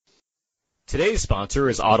Today's sponsor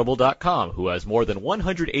is Audible.com, who has more than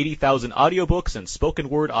 180,000 audiobooks and spoken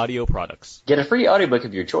word audio products. Get a free audiobook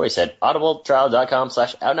of your choice at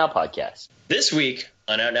audibletrial.com/outnowpodcast. This week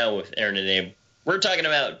on Out Now with Aaron and Abe, we're talking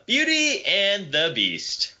about Beauty and the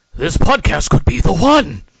Beast. This podcast could be the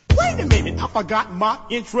one! Wait a minute, I forgot my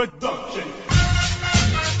introduction.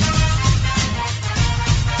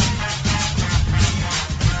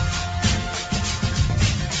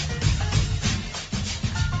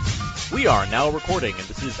 We are now recording, and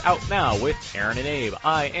this is Out Now with Aaron and Abe.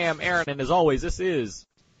 I am Aaron, and as always, this is...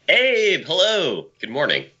 Abe, hello. Good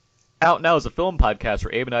morning. Out Now is a film podcast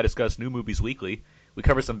where Abe and I discuss new movies weekly. We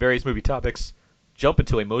cover some various movie topics, jump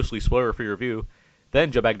into a mostly spoiler-free review,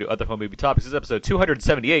 then jump back into other fun movie topics. This is episode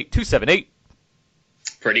 278.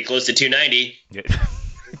 Pretty close to 290. Yeah.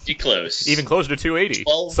 Pretty close. Even closer to 280,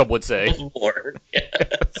 12 some would say. More.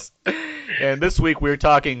 Yes. And this week we're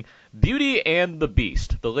talking Beauty and the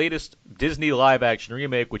Beast, the latest Disney live-action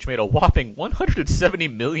remake, which made a whopping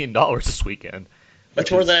 $170 million this weekend. Much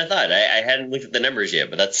more than I thought. I hadn't looked at the numbers yet,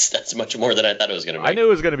 but that's much more than I thought it was going to be. I knew it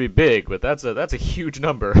was going to be big, but that's a huge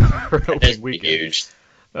number for an opening weekend. Huge.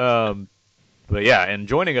 But yeah, and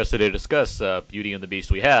joining us today to discuss Beauty and the Beast,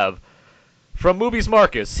 we have from Movies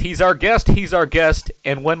Marcus. He's our guest,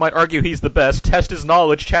 and one might argue he's the best. Test his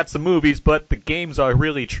knowledge, chat some movies, but the games are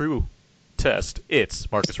really true test. It's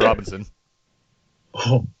Marcus Robinson.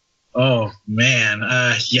 Oh man.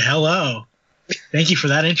 Yeah, hello. Thank you for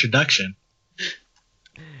that introduction.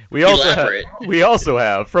 We also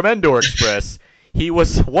have from Endor Express. He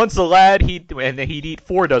was once a lad, he'd eat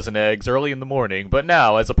 4 dozen eggs early in the morning, but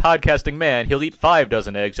now, as a podcasting man, he'll eat 5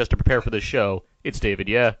 dozen eggs just to prepare for the show. It's David,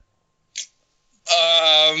 yeah.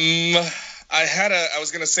 I was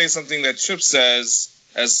gonna say something that Chip says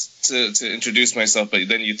as to introduce myself, but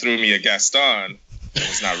then you threw me a Gaston. I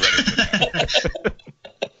was not ready for that.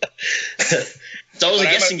 It's always a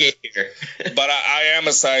guessing game here. But I am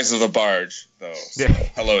a size of a barge, though. So, Yeah.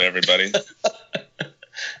 Hello, everybody.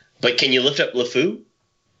 But can you lift up LeFou?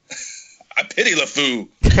 I pity LeFou.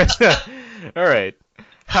 All right.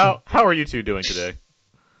 How are you two doing today?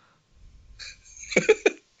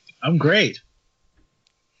 I'm great.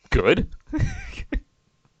 Good.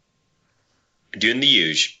 Doing the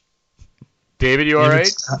huge. David, you all right?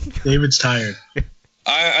 David's tired.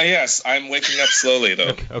 Yes, I'm waking up slowly,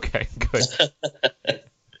 though. Okay, good.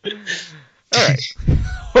 All right.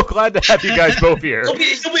 Well, glad to have you guys both here. He'll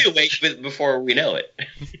be awake before we know it.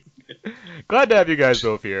 Glad to have you guys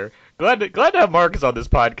both here. Glad to have Marcus on this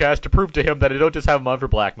podcast to prove to him that I don't just have him on for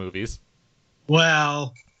black movies.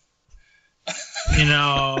 Well,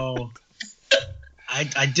 I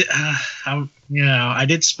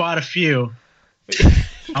did spot a few.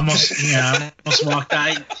 Almost walked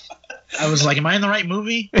out. I was like, am I in the right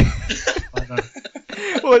movie?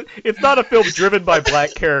 Well, it's not a film driven by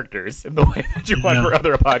black characters in the way that you want for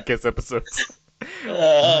other podcast episodes.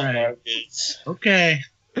 Right. Marcus. Okay.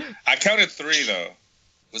 I counted 3, though.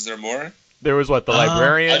 Was there more? There was the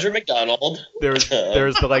librarian. Audra McDonald. There's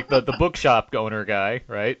the bookshop owner guy,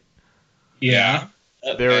 right? Yeah.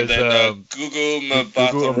 There and is then, Gugu Gugu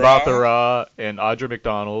Mbatha-Raw. Mbatha-Raw and Audra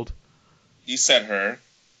McDonald. You said her.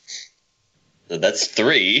 So that's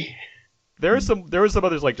 3. There were some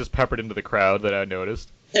others just peppered into the crowd that I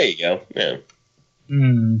noticed. There you go. Yeah.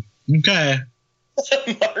 Okay.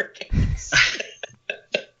 Marcus.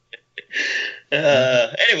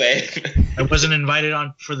 Anyway. I wasn't invited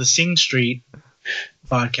on for the Sing Street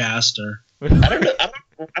podcast or. I don't know if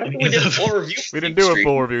we did a full review. We didn't do a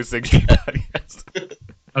full review of Sing Street podcast.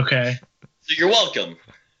 Okay. So you're welcome.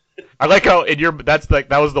 I like how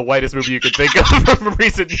that was the whitest movie you could think of from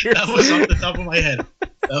recent years. That was off the top of my head.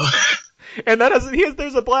 And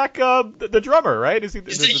there's a black the drummer, right? Is he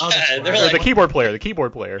the keyboard player? The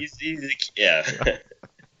keyboard player. Yeah.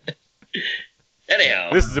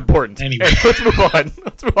 Anyhow, this is important. Anyway. Hey, let's move on.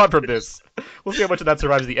 Let's move on from this. We'll see how much of that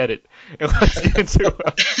survives the edit. And let's get into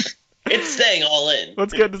it's staying all in.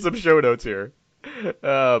 Let's get into some show notes here.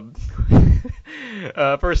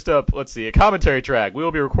 First up, let's see, a commentary track. We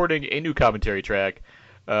will be recording a new commentary track.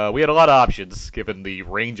 We had a lot of options given the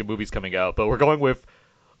range of movies coming out, but we're going with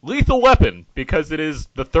Lethal Weapon because it is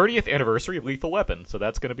the 30th anniversary of Lethal Weapon, so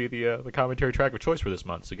that's going to be the commentary track of choice for this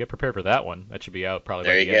month. So get prepared for that one. That should be out probably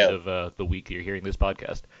by the end of the week you're hearing this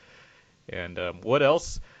podcast. And what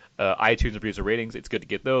else? iTunes reviews and ratings. It's good to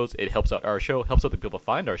get those. It helps out our show, helps other people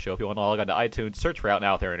find our show. If you want to log on to iTunes, search for Out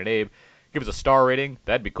Now with Aaron and Abe. Give us a star rating.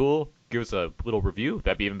 That'd be cool. Give us a little review.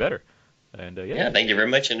 That'd be even better. And yeah, thank you very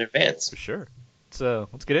much in advance. For sure.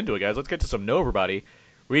 Let's get into it, guys. Let's get to some Know Everybody.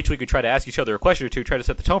 Where each week we try to ask each other a question or two, try to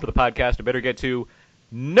set the tone for the podcast, and better get to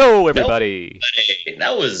No, everybody. Hey,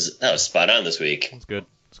 that was spot on this week. That's good.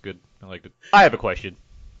 That's good. I liked it. I have a question.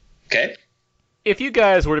 Okay. If you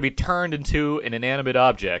guys were to be turned into an inanimate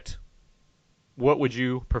object, what would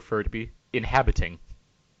you prefer to be inhabiting?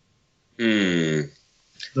 The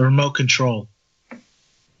remote control.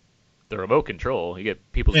 The remote control. You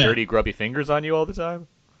get people's Yeah. dirty, grubby fingers on you all the time?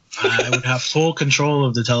 I would have full control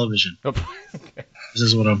of the television. Okay. This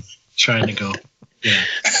is what I'm trying to go. Yeah.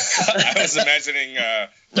 I was imagining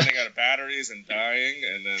running out of batteries and dying,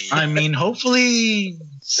 and then I mean, hopefully,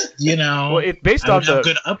 Well, it, based I on would have the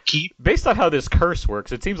good upkeep. based on how this curse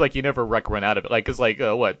works, it seems like you never run out of it. Like, cause like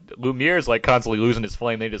what Lumiere's like constantly losing his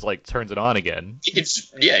flame, then he just like turns it on again. You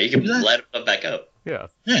can light it back up. Yeah.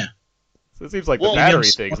 Yeah. So it seems like Well, the battery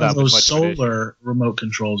Against thing's one not of those much of an issue. solar remote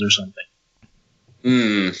controls or something.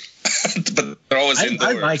 but they're always I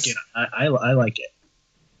indoors. like it. I like it.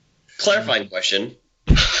 Clarifying question.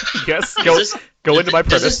 Yes. Does Go into my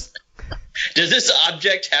does premise. Does this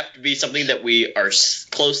object have to be something that we are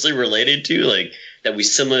closely related to, like that we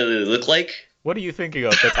similarly look like? What are you thinking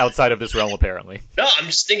of that's outside of this realm? Apparently. No, I'm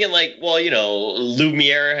just thinking like, well,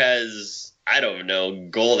 Lumiere has, I don't know,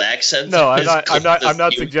 gold accents. No, I'm His not. I'm gold not. I'm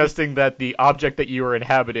not is- suggesting that the object that you are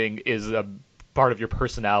inhabiting is a part of your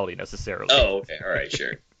personality necessarily. Oh, okay, all right,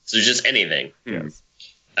 sure. So just anything. Yes.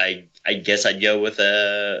 I guess I'd go with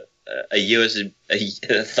a USB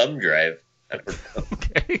a thumb drive. I don't know.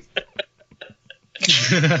 Okay.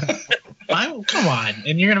 Come on,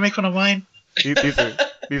 and you're gonna make fun of mine?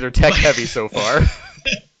 These are tech heavy so far.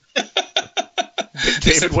 These are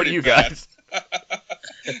David, what do pretty you bad. got?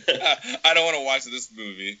 I don't want to watch this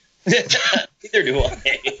movie. Neither do I.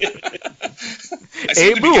 I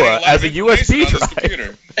seem to be getting Mua lot as of a USB information on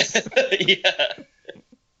this drive. computer. Yeah.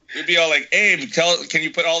 We'd be all like, Abe, can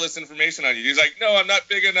you put all this information on you? He's like, no, I'm not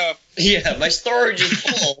big enough. Yeah, my storage is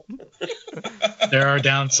full. There are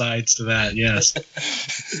downsides to that. Yes.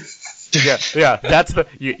 Yeah. That's the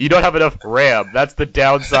you don't have enough RAM. That's the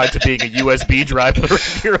downside to being a USB drive for the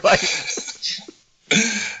rest of your life.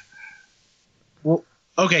 Well,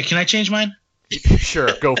 okay. Can I change mine? Sure,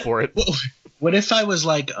 go for it. What if I was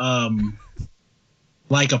like a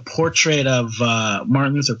portrait of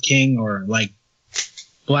Martin Luther King or like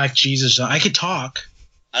Black Jesus? I could talk.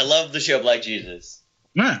 I love the show Black Jesus.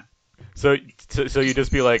 Yeah. So you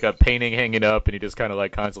just be like a painting hanging up, and you just kind of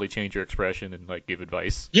like constantly change your expression and like give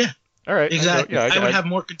advice. Yeah. All right. Exactly. Yeah, I would have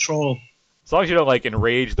more control. as long as you don't like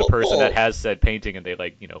enrage the person Whoa. that has said painting, and they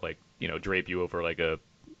drape you over like a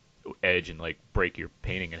edge and like break your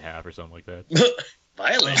painting in half or something like that.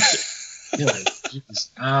 Violent.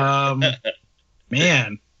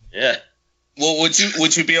 Man. Yeah. Well,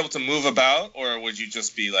 would you be able to move about, or would you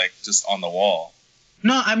just be like just on the wall?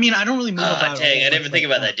 No, I mean I don't really move about. Dang, I didn't even think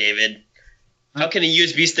about that, David. How can a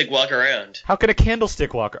USB stick walk around? How can a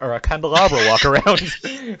candlestick walk or a candelabra walk around?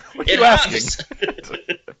 What are It you asking? hops.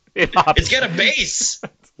 It hops. It's got a base.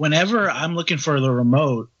 Whenever I'm looking for the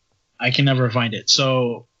remote, I can never find it.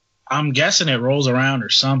 So I'm guessing it rolls around or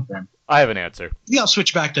something. I have an answer. Yeah, I'll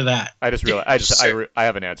switch back to that. I just realized. I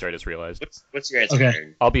have an answer. I just realized. What's your answer? Okay.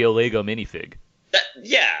 Aaron? I'll be a Lego minifig.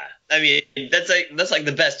 Yeah. I mean, that's like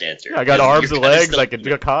the best answer. Yeah, I got You're arms and kinda legs. still- I can be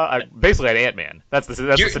basically an Ant-Man. That's the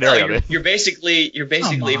scenario. no, you're basically Come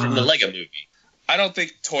from the on. Lego movie. I don't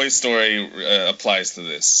think Toy Story applies to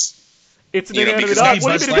this. It's an You know, inanimate because object. that's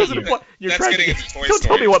What do you mean it doesn't Lightyear. apply? You're That's trying getting to. into Toy Don't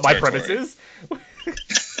tell me Story what my premise territory.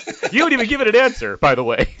 is. You don't even give it an answer, by the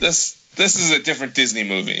way. This is a different Disney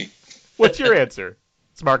movie. What's your answer,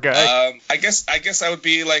 smart guy? I guess I would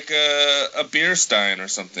be like a beer stein or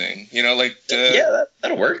something. You know, like Yeah,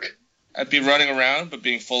 that'll work. I'd be running around but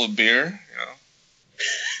being full of beer. You know,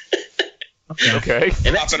 Okay.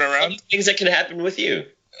 And that's Hopping around. things that can happen with you.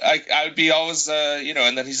 I would be always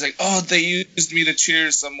and then he's like, oh, they used me to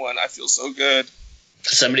cheer someone. I feel so good.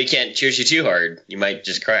 Somebody can't cheers you too hard. You might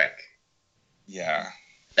just crack. Yeah,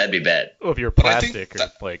 That'd be bad. Well, if you're But I think plastic or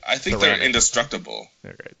that- like I think ceramic. they're indestructible.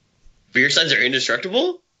 Okay. Beer steins are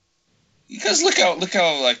indestructible? Because look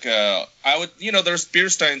how like I would there's beer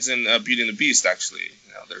steins in Beauty and the Beast actually.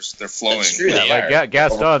 You know, they're flowing. That's true. Yeah, They like are.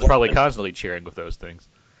 Gaston's probably constantly cheering with those things,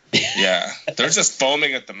 Yeah, they're just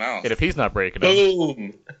foaming at the mouth. and if he's not breaking them,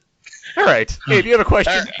 Boom. all right. Hey, do you have a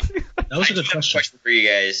question? That was a good I have a question. question for you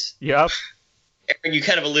guys. Yep. Aaron, you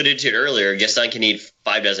kind of alluded to it earlier. Gaston can eat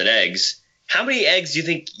 5 dozen eggs. How many eggs do you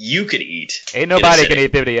think you could eat? Ain't in a nobody can sitting?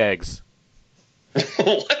 eat 50 eggs.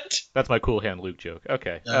 What? That's my cool hand Luke joke.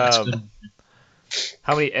 Okay. Yeah, that's good.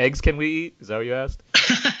 How many eggs can we eat? Is that what you asked?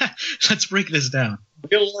 Let's break this down.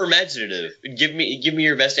 Be a little more imaginative. Give me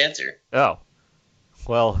your best answer. Oh.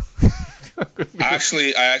 Well. I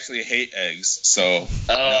actually hate eggs, so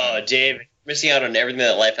Oh, David, missing out on everything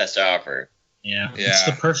that life has to offer. Yeah. Yeah. It's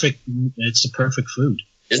the perfect food.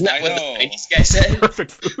 Isn't that I what know. the 90s guy said?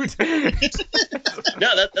 Perfect food.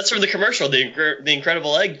 No, that's from the commercial, the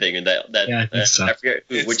Incredible Egg thing, and that Yeah, I think so. I forget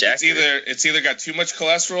which actor. It's either got too much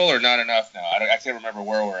cholesterol or not enough now. I can't remember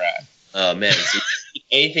where we're at. Oh man, so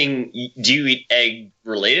anything? Do you eat egg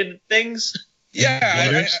related things? Yeah,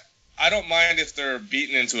 Letters? I don't mind if they're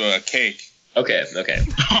beaten into a cake. Okay.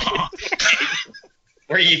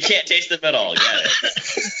 Where you can't taste them at all. Got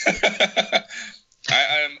it.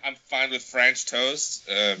 I'm fine with French toast,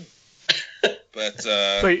 but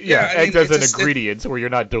So yeah, I mean, eggs as it an just- ingredient, where you're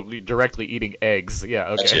not directly eating eggs. Yeah,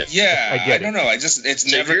 okay. Gotcha. Yeah, I get don't it. know. It's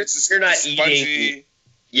So never. you're- It's just you're not spongy. eating-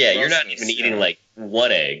 Yeah, you're not Grossness, even eating yeah. like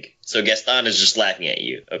one egg. So Gaston is just laughing at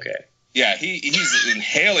you. Okay. Yeah, he's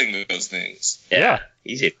inhaling those things. Yeah.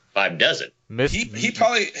 He's eating 5 dozen. He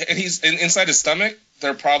probably and he's inside his stomach.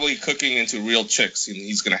 They're probably cooking into real chicks, and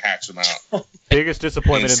he's gonna hatch them out. Biggest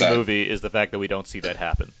disappointment in the Inside. movie is the fact that we don't see that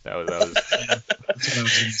happen. That was That's what I was gonna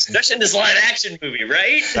say. Especially in this live action movie,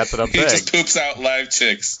 right? that's what I'm He saying. just poops out live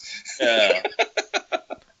chicks.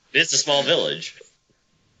 It's a small village.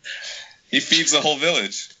 He feeds the whole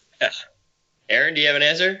village. Aaron, do you have an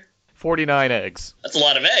answer? 49 eggs. That's a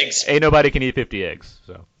lot of eggs. Ain't nobody can eat 50 eggs.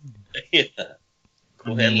 So Yeah.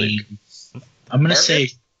 Go ahead, Luke. I'm gonna Marcus? say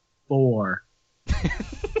 4.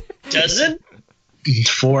 Dozen?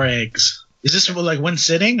 4 eggs. Is this like one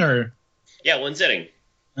sitting or Yeah, one sitting.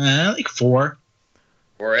 like 4?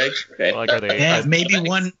 4 eggs. Okay. like, are they? Yeah, That's maybe eggs.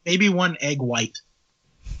 one egg white.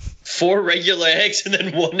 4 regular eggs and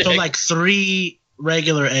then 1 So egg. like 3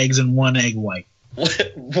 regular eggs and 1 egg white. Why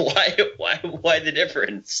the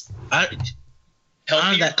difference?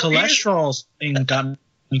 Healthier That for you? cholesterol thing got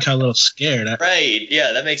me kind of a little scared. Right.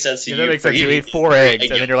 Yeah, that makes sense to Yeah, you. that makes for sense. You you. eat 4 eggs,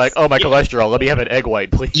 and then you're like, oh, my cholesterol. Let me have an egg white,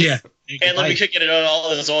 please. Yeah. And let me cook it in all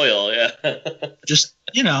this oil. Yeah. Just,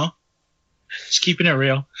 just keeping it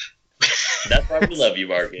real. That's why we love you,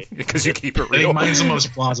 Marky. Because you keep it I think real. mine's the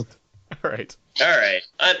most plausible. All right. All right.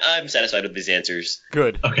 I'm satisfied with these answers.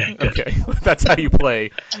 Good. Okay, good. Okay. That's how you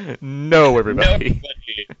play. No, everybody.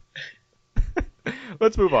 Nobody.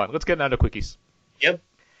 Let's move on. Let's get down to quickies. Yep.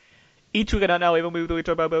 Each week, now we move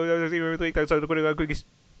to about quickies.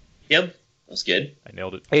 Yep. That's good. I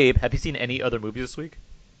nailed it. Abe, have you seen any other movies this week?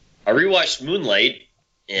 I rewatched Moonlight,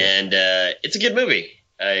 and it's a good movie.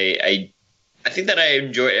 I think that I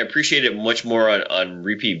appreciate it much more on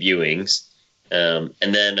repeat viewings. And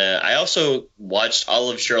then I also watched all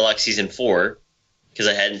of Sherlock season 4 because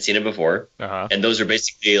I hadn't seen it before. Uh-huh. And those are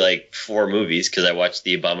basically like 4 movies because I watched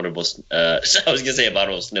the Abominable. I was gonna say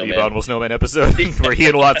Abominable Snowman. The Abominable Snowman episode where he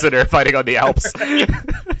and Watson are fighting on the Alps.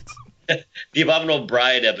 The Abominable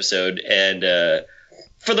Bride episode, and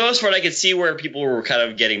for the most part, I could see where people were kind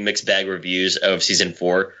of getting mixed bag reviews of season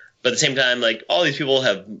 4. But at the same time, like all these people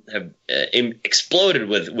have exploded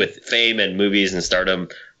with fame and movies and stardom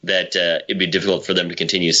that it'd be difficult for them to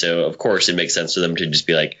continue. So of course, it makes sense for them to just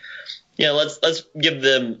be like, yeah, let's give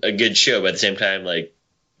them a good show. But at the same time, like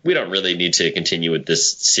we don't really need to continue with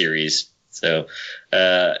this series. So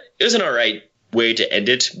it was an all right way to end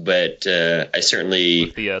it, but I certainly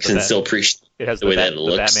The can Bat- still appreciate It has the way that it the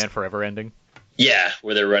looks. Batman Forever ending. Yeah,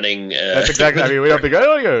 where they're running. That's exactly. I mean, we don't think,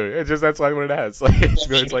 oh, yeah. It's just that's like what it has. Like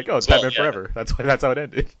it's like, oh, it's Well, Batman yeah. Forever. That's how it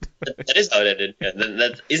ended. That is how it ended. Yeah,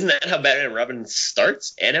 isn't that how Batman and Robin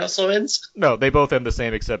starts and also ends? No, they both end the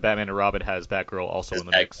same, except Batman and Robin has Batgirl also in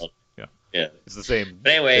the mix. Batgirl. Yeah, Yeah. it's the same.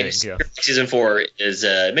 But anyway, thing, yeah. season 4 is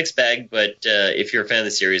a mixed bag, but if you're a fan of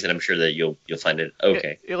the series, then I'm sure that you'll find it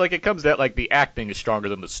okay. It comes down like the acting is stronger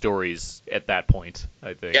than the stories at that point.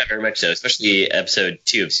 I think. Yeah, very much so. Especially episode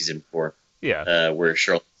 2 of season 4, Yeah. where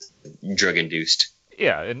Sherlock's drug induced.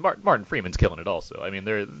 Yeah, and Martin Freeman's killing it also. I mean,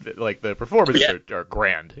 they're like the performances Yeah. are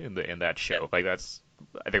grand in that show. Like I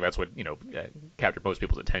think that's what captured most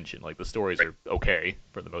people's attention. Like the stories are okay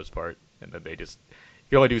for the most part, and then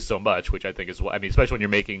you only do so much, which I think is what I mean, especially when you're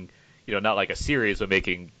making not like a series, but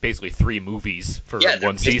making basically 3 movies for Yeah,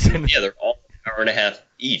 one season. Yeah, they're all an hour and a half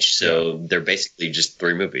each, so they're basically just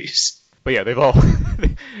 3 movies. But yeah, they've all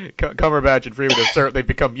Cumberbatch and Freeman they've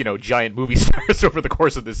become giant movie stars over the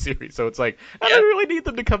course of this series. So it's like I don't really need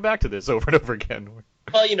them to come back to this over and over again.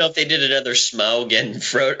 Well, if they did another Smaug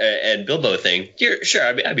and Bilbo thing, sure,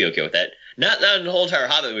 I'd be okay with that. Not in the whole entire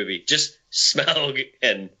Hobbit movie, just Smaug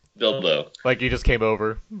and Bilbo. Like he just came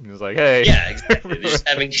over, he was like, "Hey." Yeah, exactly. They're just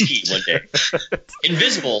having tea one day,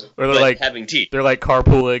 invisible, Or they're but like- having tea. They're like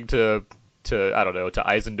carpooling to I don't know, to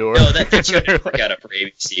Eisendorf. No, that show They're didn't work out for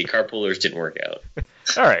ABC. Carpoolers didn't work out.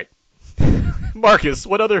 All right, Marcus,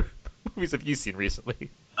 what other movies have you seen recently?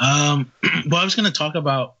 Well, I was going to talk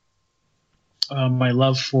about my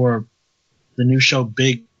love for the new show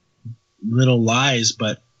Big Little Lies,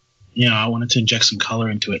 but I wanted to inject some color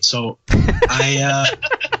into it. So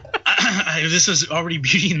this is already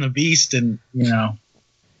Beauty and the Beast, and we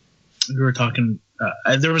were talking.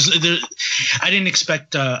 I didn't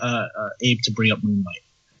expect Abe to bring up Moonlight,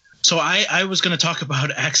 so I was going to talk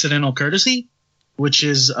about Accidental Courtesy, which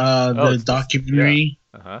is the documentary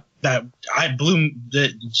that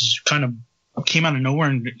that just kind of came out of nowhere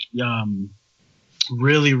and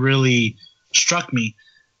really, really struck me.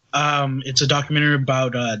 It's a documentary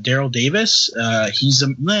about Daryl Davis. He's a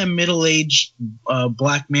middle-aged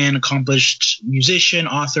black man, accomplished musician,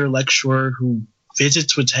 author, lecturer who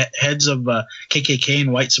visits with heads of KKK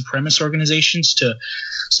and white supremacist organizations to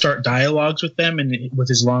start dialogues with them, and with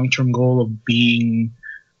his long-term goal of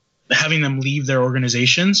having them leave their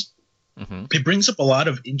organizations. Mm-hmm. It brings up a lot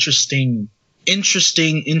of interesting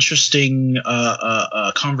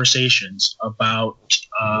conversations about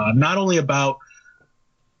not only about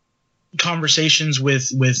conversations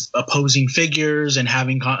with opposing figures and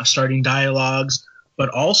starting dialogues, but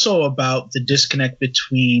also about the disconnect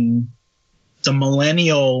between the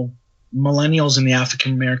millennials in the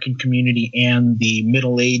African American community and the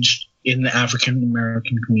middle-aged in the African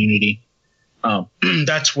American community.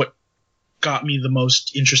 That's what got me the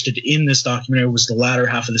most interested in this documentary, was the latter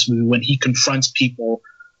half of this movie, when he confronts people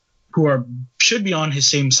who should be on his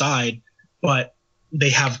same side, but they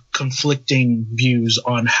have conflicting views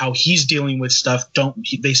on how he's dealing with stuff.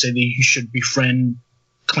 They say that you should befriend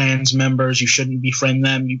Klans members, you shouldn't befriend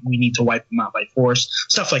them, we need to wipe them out by force,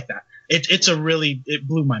 stuff like that. It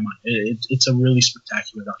blew my mind. It's a really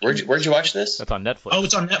spectacular documentary. Where'd you watch this? That's on Netflix. Oh,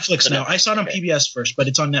 it's on Netflix now. I saw it on PBS first, but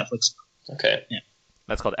it's on Netflix now. Okay. Yeah.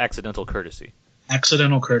 That's called Accidental Courtesy.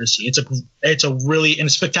 Accidental Courtesy. It's a really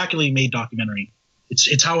and spectacularly made documentary.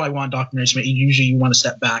 It's how I want documentaries made. Usually you want to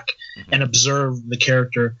step back and observe the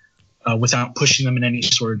character without pushing them in any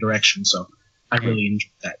sort of direction. So I really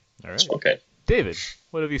enjoyed that. All right. Okay. David,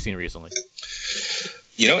 what have you seen recently?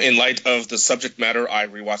 In light of the subject matter, I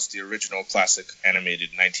rewatched the original classic animated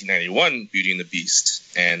 1991 Beauty and the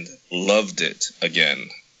Beast and loved it again.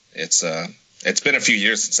 It's been a few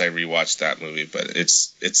years since I rewatched that movie, but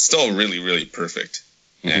it's still really, really perfect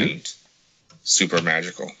and super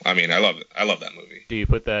magical. I mean, I love it. I love that movie. Do you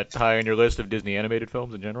put that high on your list of Disney animated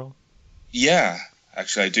films in general? Yeah,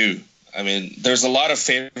 actually I do. I mean, there's a lot of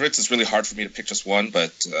favorites. It's really hard for me to pick just one,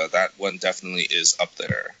 but that one definitely is up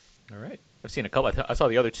there. All right. I've seen a couple. I saw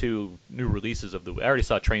the other two new releases of I already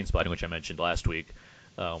saw Trainspotting, which I mentioned last week.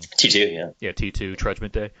 T2, yeah. Yeah, T2,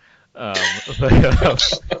 Trudgement Day.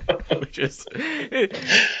 Which is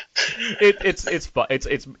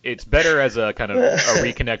it's better as a kind of a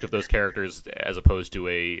reconnect of those characters as opposed to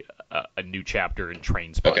a new chapter in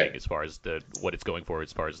Trainspotting as far as what it's going for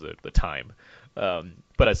as far as the time.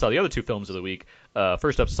 But I saw the other two films of the week.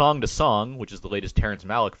 First up, Song to Song, which is the latest Terrence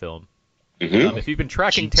Malick film. If you've been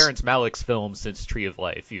tracking Terrence Malick's films since Tree of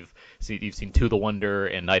Life, you've seen To the Wonder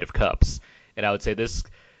and Knight of Cups, and I would say this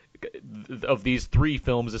of these three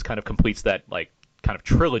films, this kind of completes that kind of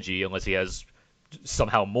trilogy, unless he has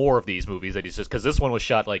somehow more of these movies that he's just, because this one was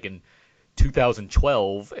shot in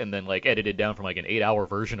 2012 and then edited down from an 8-hour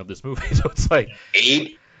version of this movie, so it's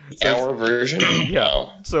 8-hour version. Yeah.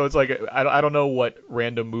 Wow. So it's I don't know what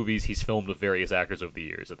random movies he's filmed with various actors over the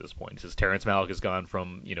years at this point. Because Terrence Malick has gone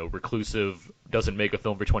from reclusive, doesn't make a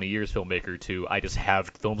film for 20 years filmmaker to I just have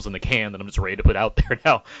films in the can that I'm just ready to put out there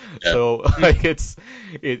now. Yeah. So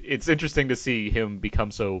it's interesting to see him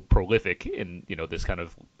become so prolific in this kind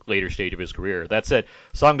of later stage of his career. That said,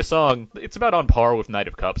 Song to Song, it's about on par with Knight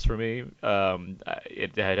of Cups for me.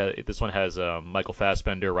 This one has Michael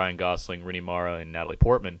Fassbender, Ryan Gosling, Rooney Mara, and Natalie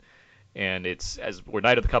Portman. And where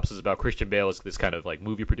Knight of the Cups is about Christian Bale as this kind of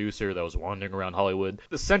movie producer that was wandering around Hollywood.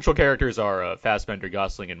 The central characters are Fassbender,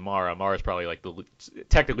 Gosling, and Mara. Mara's probably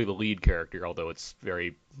technically the lead character, although it's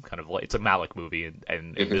very kind of it's a Malick movie,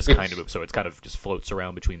 and this kind of so it's kind of just floats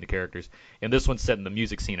around between the characters. And this one's set in the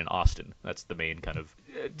music scene in Austin. That's the main kind of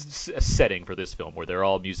setting for this film, where they're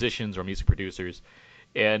all musicians or music producers.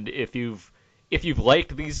 And if you've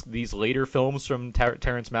liked these later films from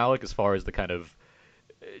Terrence Malick, as far as the kind of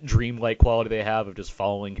dreamlike quality they have of just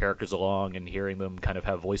following characters along and hearing them kind of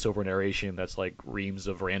have voiceover narration that's reams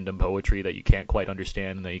of random poetry that you can't quite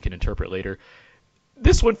understand and that you can interpret later,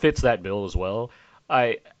 this one fits that bill as well.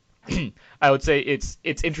 I would say it's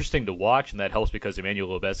interesting to watch, and that helps because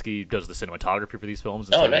Emmanuel Lubezki does the cinematography for these films,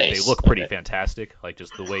 and so nice. They look pretty fantastic.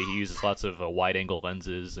 Just the way he uses lots of wide-angle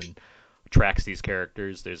lenses and tracks these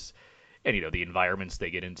characters. And the environments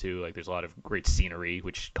they get into, there's a lot of great scenery,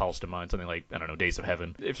 which calls to mind something like, I don't know, Days of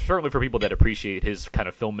Heaven. It's certainly for people that appreciate his kind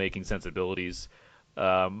of filmmaking sensibilities.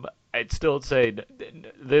 I'd still say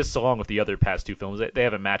this, along with the other past two films, they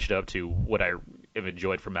haven't matched up to what I have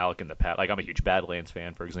enjoyed from Malick in the past. Like, I'm a huge Badlands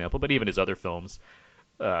fan, for example, but even his other films,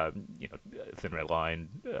 Thin Red Line,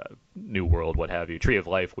 New World, what have you, Tree of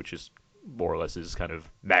Life, which is more or less his kind of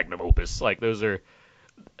magnum opus. Like,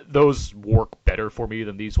 those work better for me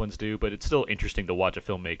than these ones do, but it's still interesting to watch a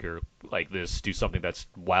filmmaker like this do something that's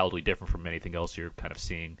wildly different from anything else you're kind of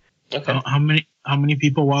seeing. Okay. How many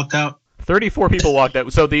people walked out? 34 people walked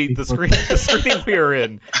out. So the screening we were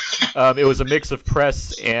in, it was a mix of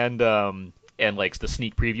press and like the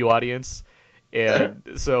sneak preview audience. And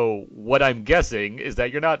so what I'm guessing is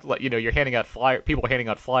that you're not, you're handing out people handing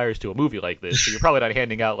out flyers to a movie like this. So you're probably not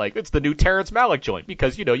handing out like, it's the new Terrence Malick joint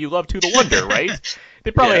because, you love To the Wonder, right?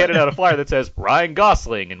 They probably handed out a flyer that says Ryan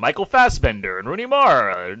Gosling and Michael Fassbender and Rooney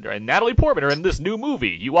Mara and Natalie Portman are in this new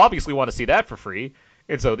movie. You obviously want to see that for free.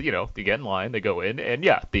 And so, they get in line, they go in, and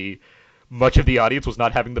yeah, much of the audience was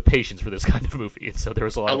not having the patience for this kind of movie. And so there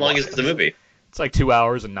was a lot How of long is the movie? It's like 2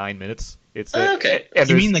 hours and 9 minutes. It's okay. And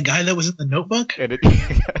You mean the guy that was in the Notebook? And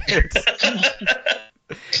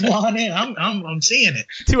Come on in. I'm seeing it.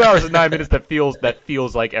 2 hours and 9 minutes that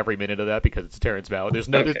feels like every minute of that because it's Terrence Malick.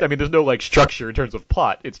 There's no like structure in terms of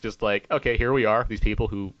plot. It's just like, okay, here we are, these people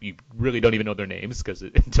who you really don't even know their names because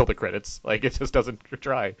until the credits, like it just doesn't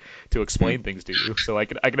try to explain things to you. So I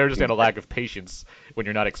can understand a lack of patience when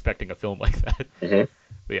you're not expecting a film like that. Mm-hmm.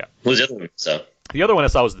 But yeah. Who's the other one? So. The other one I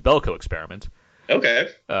saw was the Belko Experiment. Okay.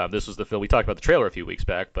 This was the film we talked about the trailer a few weeks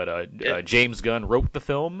back, but James Gunn wrote the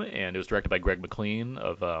film, and it was directed by Greg McLean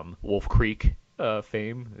of Wolf Creek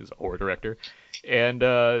fame, his horror director. And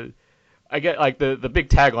I get like the big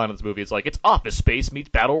tagline of this movie is like it's Office Space meets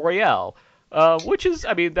Battle Royale, which is,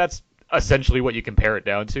 that's essentially what you compare it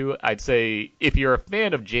down to. I'd say if you're a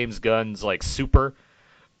fan of James Gunn's like Super,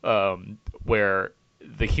 where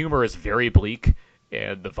the humor is very bleak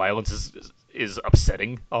and the violence is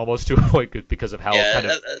upsetting almost to a point because of how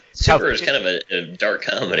Super is kind of a dark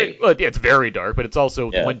comedy. It's very dark, but it's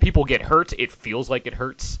also when people get hurt, it feels like it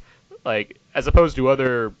hurts. Like as opposed to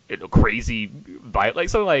other crazy like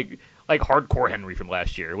something like Hardcore Henry from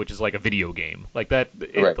last year, which is like a video game. Like that,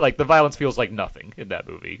 like the violence feels like nothing in that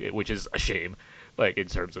movie, which is a shame. Like in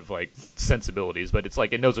terms of like sensibilities, but it's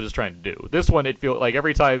like it knows what it's trying to do. This one, it feels like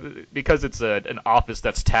every time because it's an office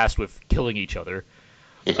that's tasked with killing each other.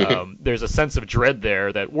 There's a sense of dread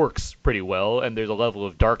there that works pretty well, and there's a level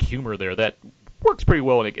of dark humor there that works pretty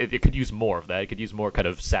well, and it could use more of that. It could use more kind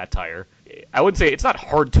of satire. I wouldn't say it's not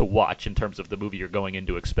hard to watch in terms of the movie you're going in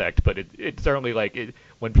to expect, but it's certainly like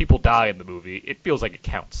when people die in the movie, it feels like it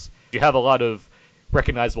counts. You have a lot of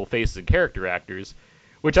recognizable faces and character actors,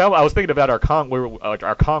 which I was thinking about our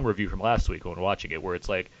Kong review from last week when we were watching it, where it's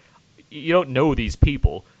like you don't know these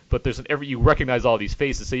people, but you recognize all these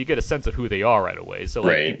faces, so you get a sense of who they are right away. So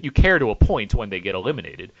like you care to a point when they get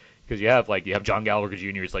eliminated, because you have John Gallagher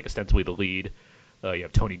Jr. is like ostensibly the lead. You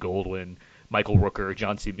have Tony Goldwyn, Michael Rooker,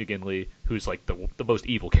 John C. McGinley, who's like the most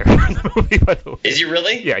evil character in the movie. By the way, is he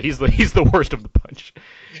really? Yeah, he's the worst of the bunch.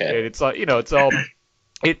 Okay. And it's it's all,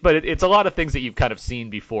 it's a lot of things that you've kind of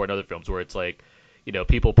seen before in other films where it's like,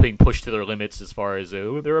 people being pushed to their limits as far as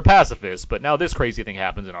they're a pacifist, but now this crazy thing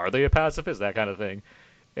happens, and are they a pacifist? That kind of thing.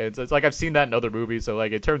 And it's like I've seen that in other movies, so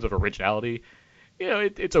like in terms of originality,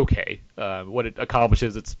 it's okay. What it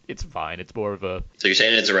accomplishes, it's fine. It's more of a. So you're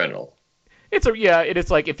saying it's a rental? It's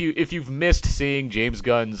like if you've missed seeing James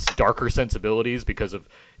Gunn's darker sensibilities because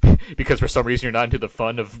for some reason you're not into the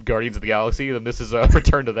fun of Guardians of the Galaxy, then this is a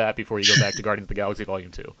return to that before you go back to Guardians of the Galaxy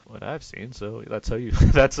Volume 2. What I've seen, so that's how you.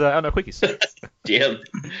 That's I don't know, quickies. Damn.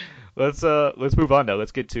 Let's move on now.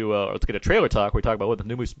 Let's get a trailer talk. We talk about what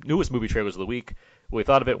the newest movie trailers of the week, what we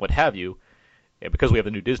thought of it, what have you. And because we have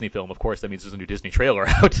the new Disney film, of course, that means there's a new Disney trailer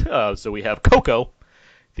out. So we have Coco,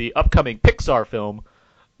 the upcoming Pixar film.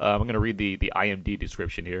 I'm going to read the IMDb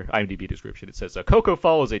description here. It says, Coco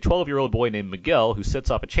follows a 12-year-old boy named Miguel who sets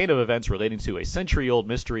off a chain of events relating to a century-old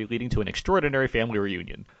mystery leading to an extraordinary family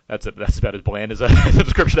reunion. That's about as bland as a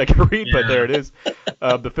description I can read, but there it is.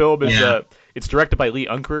 The film is it's directed by Lee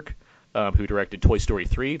Unkrich, who directed Toy Story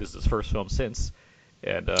 3. This is his first film since.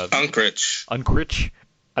 And Unkrich.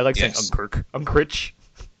 I like saying Unkrich.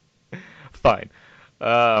 Fine.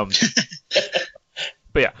 But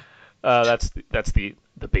yeah, that's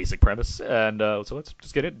the basic premise, and so let's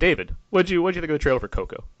just get it. David, what'd you think of the trailer for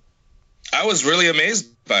Coco? I was really amazed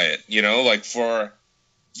by it. Like for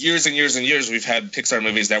years and years and years, we've had Pixar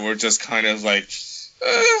movies that were just kind of like,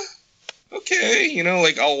 okay,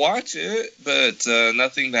 like I'll watch it, but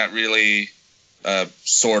nothing that really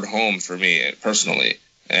soared home for me personally.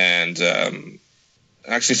 And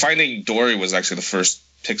actually, Finding Dory was actually the first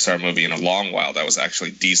Pixar movie in a long while that was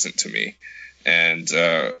actually decent to me. And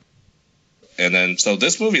then so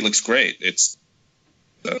this movie looks great. It's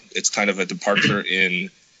kind of a departure in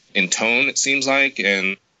tone, it seems like,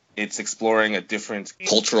 and it's exploring a different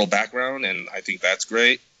cultural background, and I think that's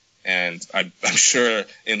great. And I'm sure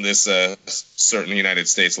in this certain United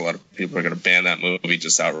States, a lot of people are going to ban that movie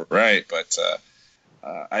just outright. But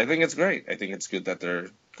I think it's great. I think it's good that they're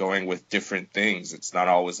going with different things. It's not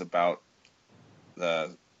always about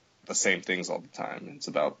the same things all the time. It's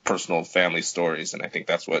about personal family stories, and I think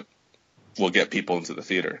that's what will get people into the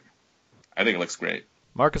theater. I think it looks great.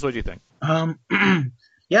 Marcus, what do you think?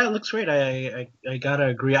 Yeah, it looks great. I gotta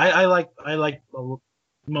agree. I like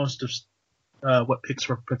most of what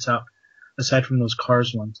Pixar puts out, aside from those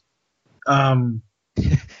Cars ones.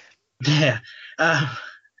 Yeah.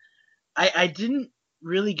 I didn't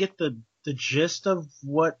really get the gist of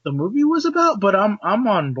what the movie was about, but I'm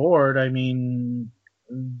on board. I mean,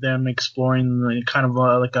 them exploring the kind of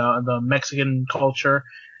the Mexican culture.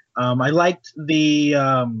 I liked the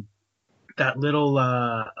that little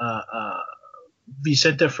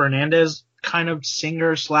Vicente Fernandez kind of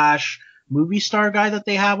singer / movie star guy that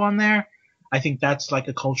they have on there. I think that's like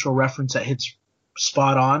a cultural reference that hits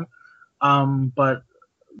spot on. But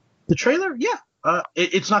the trailer, yeah,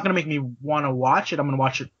 it's not going to make me want to watch it. I'm going to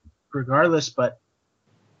watch it regardless, but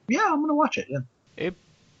yeah, I'm going to watch it. Yeah. Abe?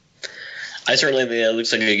 I certainly think it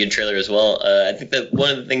looks like a good trailer as well. I think that one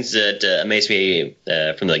of the things that amazed me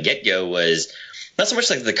from the get-go was not so much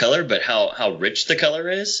like the color, but how rich the color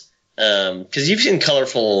is. Because you've seen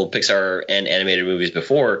colorful Pixar and animated movies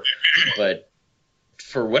before, but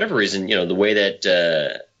for whatever reason, the way that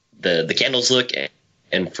the candles look,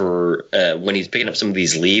 and for when he's picking up some of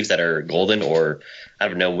these leaves that are golden, or I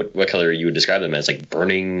don't know what color you would describe them as, like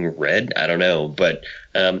burning red. I don't know, but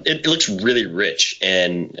it looks really rich,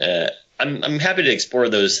 and I'm happy to explore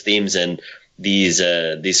those themes and these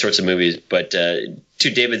sorts of movies. But to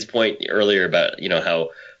David's point earlier about how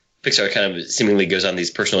Pixar kind of seemingly goes on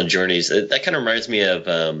these personal journeys, that kind of reminds me of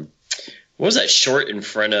what was that short in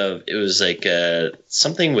front of? It was like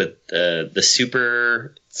something with the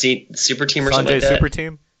super team or something like that. Super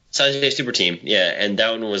Team? Sanjay Super Team, yeah. And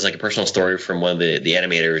that one was like a personal story from one of the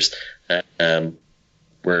animators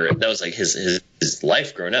where that was like his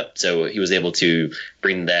life growing up. So he was able to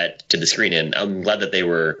bring that to the screen. And I'm glad that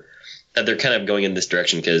they're kind of going in this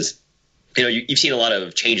direction because, you've seen a lot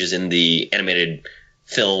of changes in the animated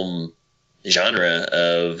film genre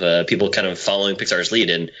of people kind of following Pixar's lead,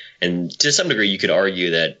 and to some degree you could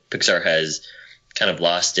argue that Pixar has kind of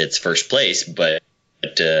lost its first place, but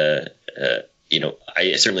I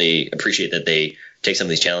certainly appreciate that they take some of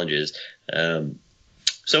these challenges.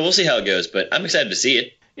 So we'll see how it goes, but I'm excited to see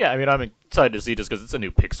it. Yeah, I mean, I'm excited to see it just because it's a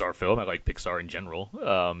new Pixar film. I like Pixar in general.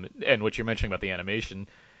 And what you're mentioning about the animation,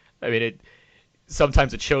 I mean,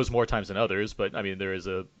 sometimes it shows more times than others, but I mean, there's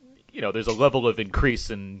a level of increase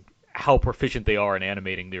in how proficient they are in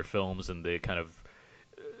animating their films and the kind of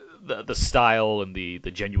the style and the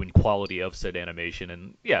genuine quality of said animation.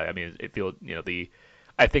 And yeah, I mean, it feels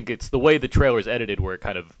I think it's the way the trailer is edited where it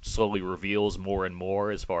kind of slowly reveals more and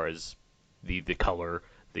more as far as the color,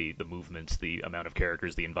 the movements, the amount of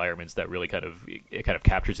characters, the environments that really kind of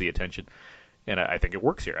captures the attention. And I think it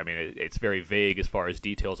works here. I mean, it's very vague as far as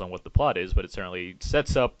details on what the plot is, but it certainly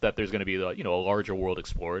sets up that there's going to be a larger world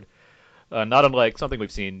explored. Not unlike something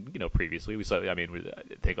we've seen, previously. I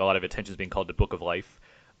think a lot of attention is being called to Book of Life,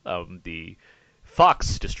 the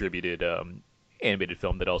Fox distributed animated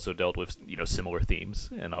film that also dealt with similar themes.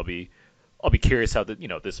 And I'll be curious how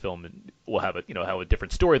this film will have a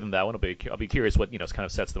different story than that one. I'll be curious what kind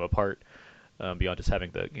of sets them apart beyond just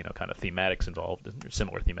having the kind of thematics involved, or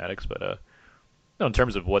similar thematics. But in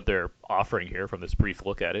terms of what they're offering here from this brief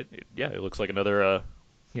look at it, it looks like another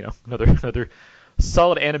another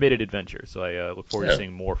solid animated adventure. So I look forward to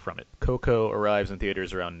seeing more from it. Coco arrives in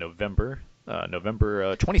theaters around November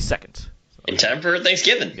 22nd. So, in time for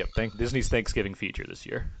Thanksgiving. Yep, Disney's Thanksgiving feature this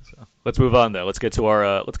year. So let's move on though. Let's get to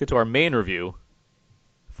our main review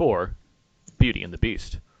for Beauty and the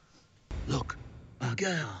Beast. Look, a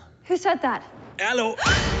girl. Who said that? Hello.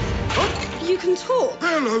 You can talk.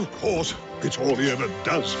 Well, of course. It's all he ever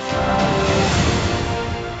does.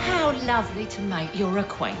 How lovely to make your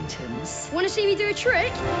acquaintance. Want to see me do a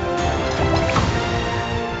trick?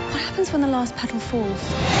 What happens when the last petal falls?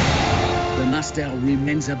 The master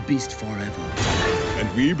remains a beast forever.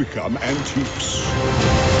 And we become antiques.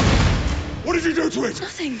 What did you do to it?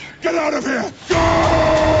 Nothing. Get out of here! Go!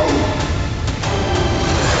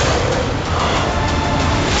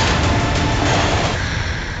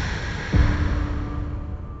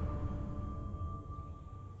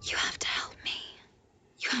 You have to help me.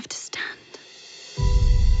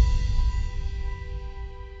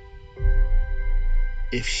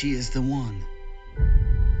 If she is the one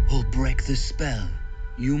who'll break the spell,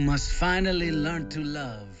 you must finally learn to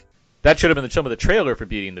love. That should have been some of the trailer for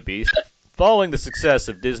Beauty and the Beast. Following the success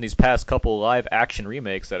of Disney's past couple live-action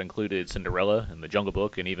remakes that included Cinderella and The Jungle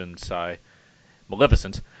Book and even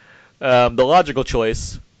Maleficent, the logical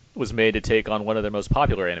choice was made to take on one of their most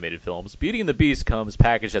popular animated films. Beauty and the Beast comes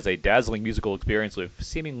packaged as a dazzling musical experience with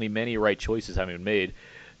seemingly many right choices having been made.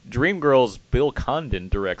 Dreamgirls' Bill Condon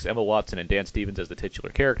directs Emma Watson and Dan Stevens as the titular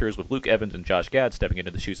characters, with Luke Evans and Josh Gad stepping into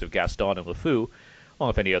the shoes of Gaston and LeFou, along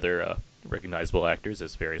with any other recognizable actors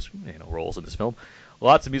as various roles in this film.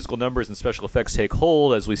 Lots of musical numbers and special effects take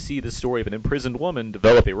hold as we see the story of an imprisoned woman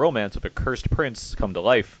develop a romance with a cursed prince come to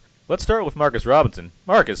life. Let's start with Marcus Robinson.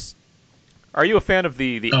 Marcus, are you a fan of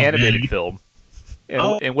the animated film?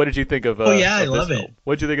 And what did you think of? I love it. Film?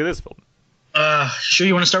 What did you think of this film? Sure,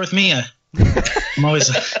 you want to start with me? I'm always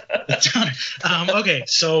okay.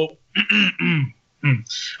 So, all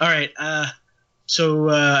right. So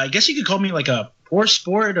I guess you could call me like a poor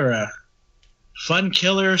sport or a fun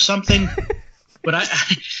killer or something. But I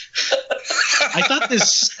thought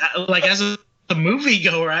this, like, as a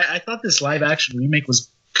moviegoer, I thought this live action remake was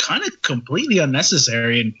kind of completely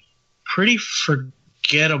unnecessary and pretty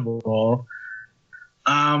forgettable.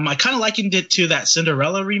 I kind of likened it to that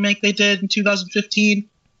Cinderella remake they did in 2015,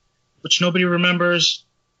 which nobody remembers.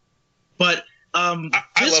 But I love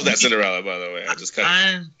that Cinderella, by the way. I just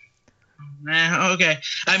kind of. Okay.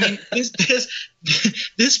 I mean,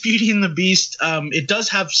 this Beauty and the Beast, it does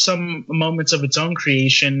have some moments of its own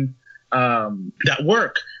creation that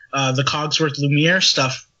work. The Cogsworth Lumiere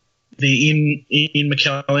stuff, the Ian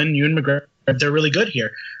McKellen, Ewan McGregor, they're really good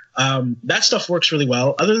here. That stuff works really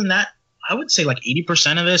well. Other than that, I would say like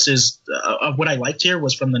 80% of this is of what I liked here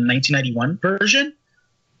was from the 1991 version.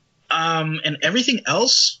 And everything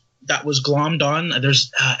else that was glommed on,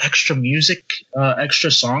 there's extra music,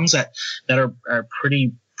 extra songs that are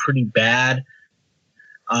pretty bad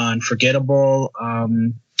and forgettable.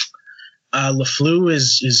 LeFou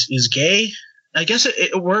is gay. I guess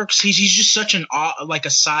it works. He's just such an like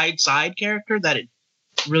a side character that it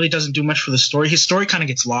really doesn't do much for the story. His story kind of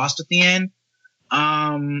gets lost at the end.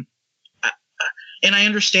 And I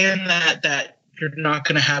understand that you're not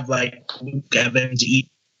going to have like Luke Evans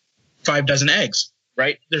eat 5 dozen eggs.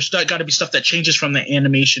 Right? There's got to be stuff that changes from the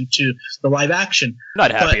animation to the live action. Not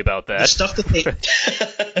happy about that. The stuff that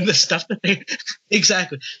they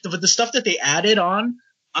exactly. But the stuff that they added on,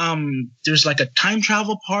 there's like a time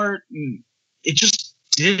travel part. And it just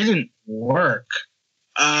didn't work.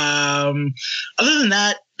 Other than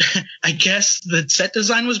that, I guess the set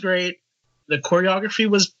design was great. The choreography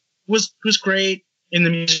was great in the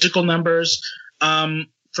musical numbers.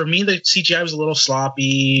 For me, the CGI was a little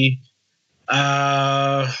sloppy.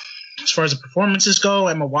 As far as the performances go,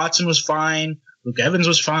 Emma Watson was fine. Luke Evans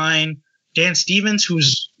was fine. Dan Stevens,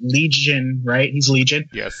 who's Legion, right? He's Legion.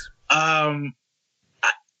 Yes. I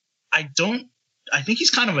think he's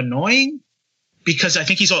kind of annoying because I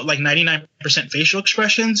think he's like 99% facial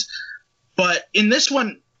expressions. But in this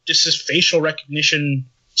one, just his facial recognition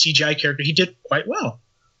CGI character, he did quite well.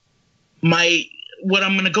 What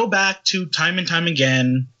I'm going to go back to time and time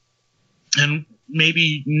again, and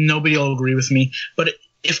maybe nobody will agree with me, but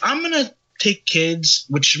if I'm going to take kids,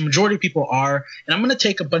 which the majority of people are, and I'm going to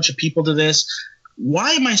take a bunch of people to this,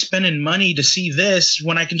 why am I spending money to see this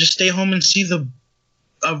when I can just stay home and see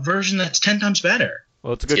a version that's 10 times better?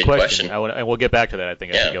 Well, it's a good question. And we'll get back to that, I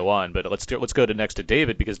think, as we go on. But let's go next to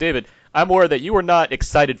David, because, David, I'm aware that you were not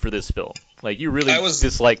excited for this film. Like, you really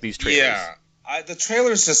dislike these trailers. Yeah. The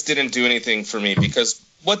trailers just didn't do anything for me because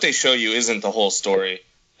what they show you isn't the whole story.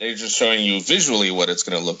 They're just showing you visually what it's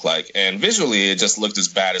going to look like. And visually, it just looked as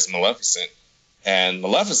bad as Maleficent. And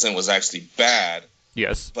Maleficent was actually bad.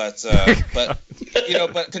 Yes. But but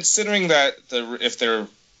considering that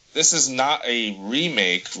this is not a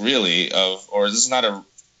remake really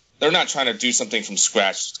they're not trying to do something from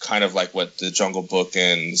scratch, kind of like what the Jungle Book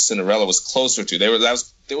and Cinderella was closer to.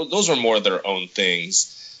 Those were more their own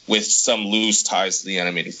things with some loose ties to the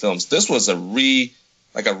animated films. This was a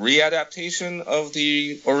readaptation of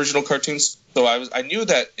the original cartoons. So I knew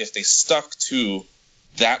that if they stuck to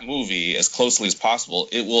that movie as closely as possible,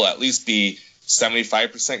 it will at least be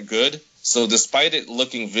 75% good. So despite it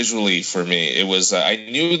looking visually for me, it was I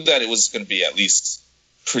knew that it was going to be at least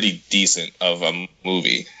pretty decent of a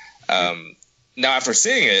movie. Now after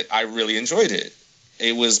seeing it, I really enjoyed it.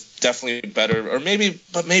 It was definitely better, maybe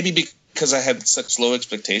because I had such low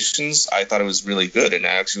expectations, I thought it was really good, and I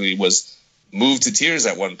actually was moved to tears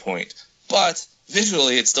at one point. But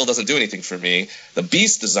visually, it still doesn't do anything for me. The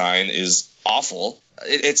Beast design is awful.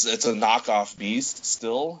 It's a knockoff Beast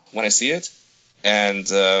still when I see it.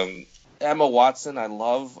 And Emma Watson, I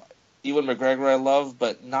love. Ewan McGregor, I love,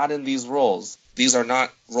 but not in these roles. These are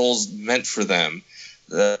not roles meant for them.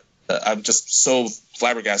 I'm just so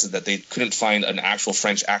flabbergasted that they couldn't find an actual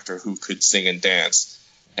French actor who could sing and dance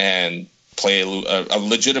and play a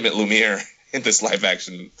legitimate Lumiere in this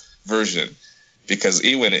live-action version, because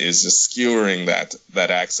Ewan is just skewering that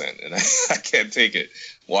accent, and I can't take it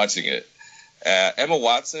watching it. Emma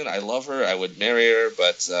Watson, I love her. I would marry her,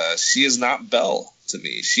 but she is not Belle to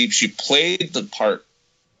me. She played the part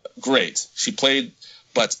great. She played,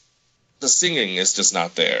 but the singing is just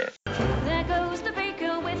not there. There goes the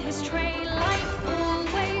baker with his tray, like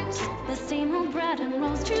always. The same old bread and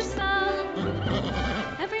rolls to serve.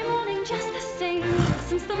 Every morning just the same,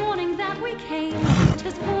 since the morning that we came to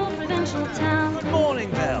this poor provincial town. Good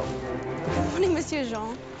morning, Belle. Good morning, Monsieur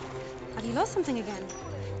Jean. Have you lost something again?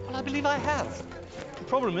 Well, I believe I have. The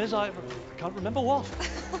problem is I can't remember what.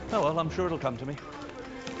 Oh, well, I'm sure it'll come to me.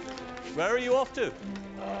 Where are you off to?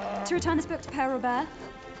 To return this book to Père Robert.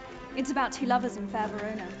 It's about two lovers in fair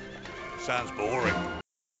Verona. Sounds boring.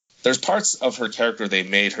 There's parts of her character they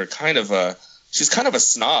made her she's kind of a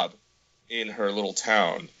snob in her little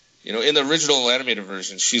town. You know, in the original animated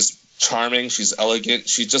version, she's charming, she's elegant,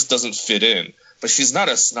 she just doesn't fit in. But she's not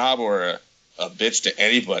a snob or a bitch to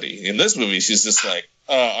anybody. In this movie, she's just like,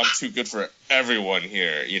 I'm too good for everyone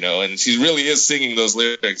here, you know, and she really is singing those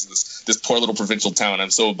lyrics, this poor little provincial town,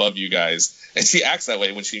 I'm so above you guys. And she acts that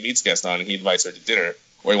way when she meets Gaston and he invites her to dinner,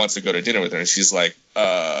 or he wants to go to dinner with her, and she's like,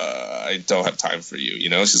 I don't have time for you, you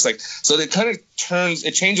know? She's like, so it kind of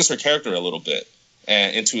changes her character a little bit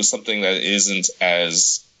and into something that isn't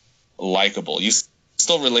as likable. You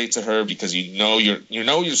still relate to her because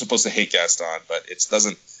you're supposed to hate Gaston, but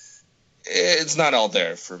it's not all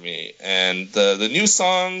there for me. And the new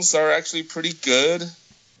songs are actually pretty good.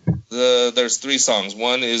 There's 3 songs.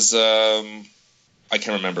 One is I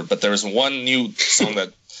can't remember, but there is one new song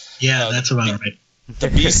that that's about right. The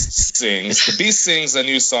Beast sings. The Beast sings a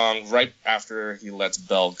new song right after he lets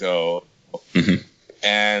Belle go. Mm-hmm.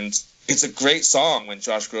 And it's a great song when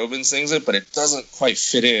Josh Groban sings it, but it doesn't quite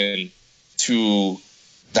fit in to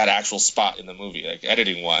that actual spot in the movie. Like,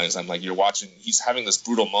 editing wise, I'm like, he's having this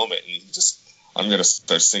brutal moment, and I'm going to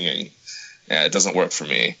start singing. Yeah, it doesn't work for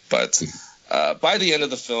me. But by the end of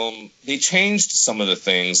the film, they changed some of the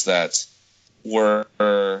things that were,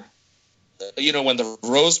 when the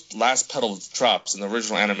rose last petal drops in the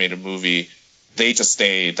original animated movie, they just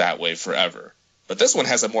stay that way forever. But this one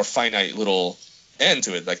has a more finite little end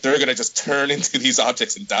to it. Like, they're going to just turn into these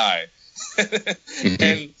objects and die.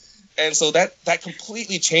 Mm-hmm. And so that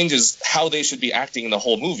completely changes how they should be acting in the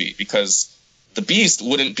whole movie, because the Beast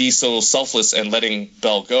wouldn't be so selfless and letting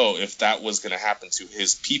Belle go if that was going to happen to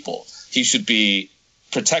his people. He should be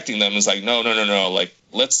protecting them. It's like, no. Like,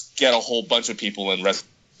 let's get a whole bunch of people and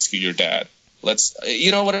rescue your dad.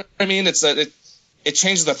 You know what I mean? It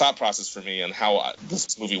changes the thought process for me and how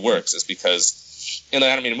this movie works, is because in the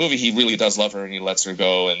animated movie, he really does love her and he lets her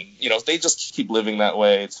go, and they just keep living that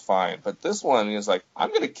way. It's fine. But this one is like, I'm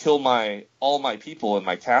going to kill all my people in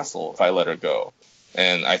my castle if I let her go.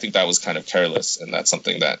 And I think that was kind of careless, and that's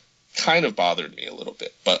something that kind of bothered me a little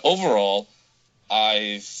bit. But overall,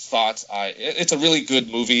 I thought it's a really good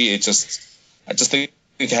movie. I just think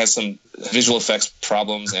it has some visual effects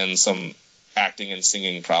problems and some acting and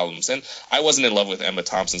singing problems. And I wasn't in love with Emma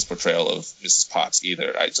Thompson's portrayal of Mrs. Potts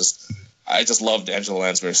either. I just loved Angela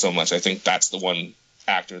Lansbury so much. I think that's the one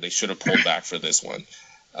actor they should have pulled back for this one.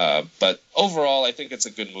 But overall, I think it's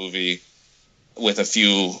a good movie with a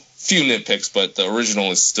few nitpicks, but the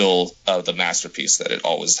original is still the masterpiece that it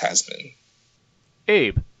always has been.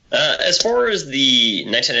 Abe. As far as the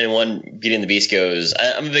 1991 Beauty and the Beast goes,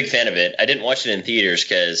 I'm a big fan of it. I didn't watch it in theaters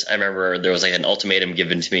because I remember there was like an ultimatum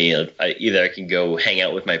given to me. Either I can go hang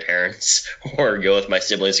out with my parents or go with my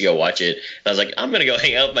siblings to go watch it. And I was like, I'm going to go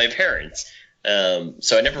hang out with my parents.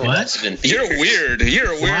 So I never watched it in theaters. You're weird.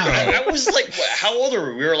 I was like, how old are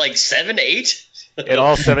we? We were like 7, 8? And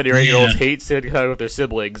all 7 or 8-year-olds hate sitting out with their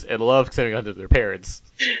siblings and love sitting out with their parents.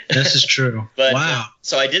 This is true. But, wow.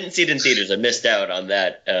 So I didn't see it in theaters. I missed out on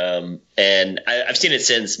that. And I've seen it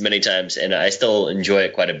since many times, and I still enjoy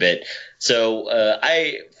it quite a bit. So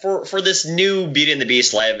for this new Beauty and the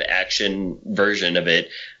Beast live action version of it,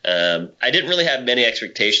 I didn't really have many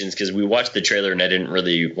expectations because we watched the trailer and I didn't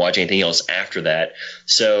really watch anything else after that.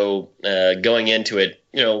 So going into it,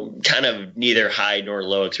 kind of neither high nor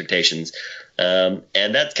low expectations. And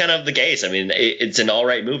that's kind of the case. I mean, it's an all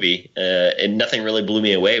right movie, and nothing really blew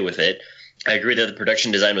me away with it. I agree that the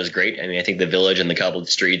production design was great. I mean, I think the village and the cobbled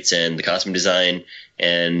streets and the costume design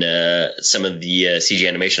and some of the CG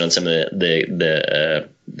animation on some of the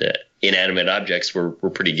inanimate objects were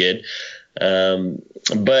pretty good.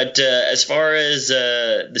 But as far as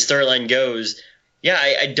the storyline goes, yeah,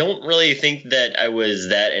 I don't really think that I was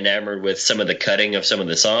that enamored with some of the cutting of some of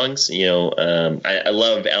the songs. I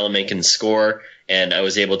love Alan Menken's score, and I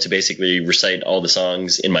was able to basically recite all the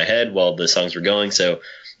songs in my head while the songs were going. So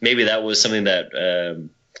maybe that was something that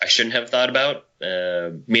I shouldn't have thought about.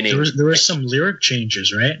 Meaning there were some lyric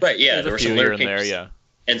changes, right? Right. Yeah, there were some lyric changes there, yeah,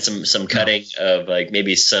 and some cutting of like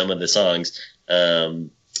maybe some of the songs.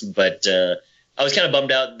 But I was kind of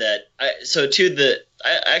bummed out that I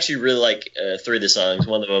actually really like 3 of the songs.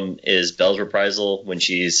 One of them is Belle's Reprisal when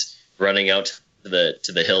she's running out to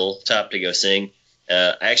the hilltop to go sing.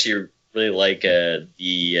 I actually really like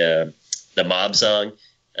the Mob song,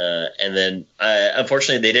 and then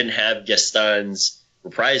unfortunately they didn't have Gaston's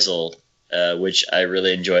Reprisal, which I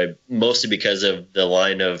really enjoyed, mostly because of the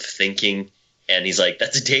line of thinking, and he's like,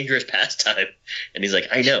 "That's a dangerous pastime," and he's like,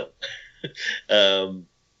 "I know."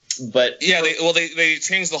 But yeah, they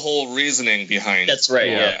changed the whole reasoning behind. That's right.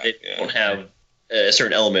 Yeah, they don't have a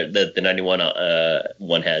certain element that the 91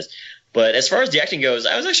 one has. But as far as the acting goes,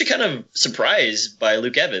 I was actually kind of surprised by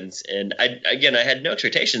Luke Evans, and I had no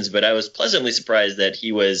expectations, but I was pleasantly surprised that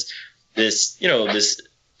he was this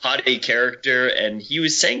haughty character, and he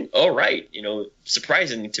was saying, "Oh, right,"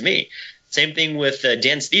 surprising to me. Same thing with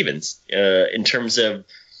Dan Stevens in terms of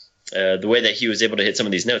the way that he was able to hit some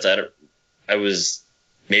of these notes.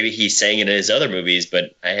 Maybe he sang it in his other movies,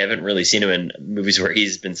 but I haven't really seen him in movies where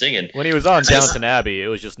he's been singing. When he was on Downton Abbey, it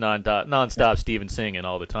was just non-stop Steven singing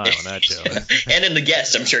all the time on that show. And in The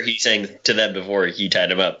Guest, I'm sure he sang to them before he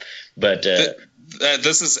tied him up. But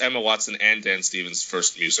this is Emma Watson and Dan Stevens'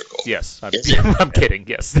 first musical. Yes, I'm kidding.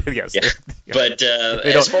 Yes, yes. Yeah. But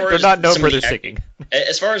they're not known for their singing.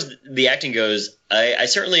 As far as the acting goes, I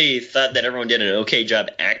certainly thought that everyone did an okay job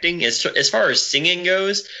acting. As far as singing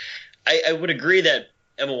goes, I would agree that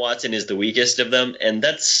Emma Watson is the weakest of them, and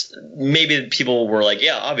that's maybe people were like,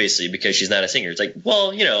 yeah, obviously, because she's not a singer. It's like,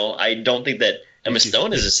 well, I don't think that Emma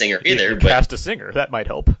Stone is a singer either. But cast a singer, that might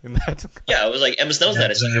help. Yeah, I was like, Emma Stone's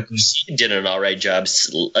not a singer. She did an all right job,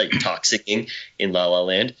 like talk singing in La La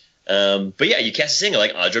Land. But yeah, you cast a singer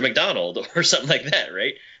like Audra McDonald or something like that,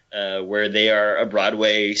 right? Where they are a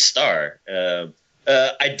Broadway star.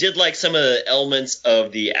 I did like some of the elements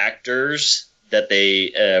of the actors that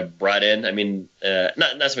they brought in. I mean,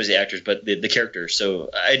 not so much the actors, but the characters. So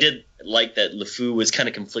I did like that LeFou was kind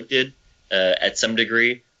of conflicted at some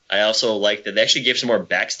degree. I also like that they actually gave some more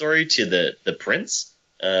backstory to the prince,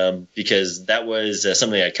 because that was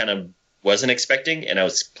something I kind of wasn't expecting, and I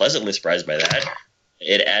was pleasantly surprised by that.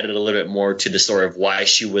 It added a little bit more to the story of why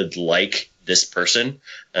she would like this person,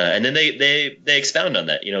 and then they expound on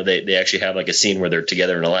that. They actually have like a scene where they're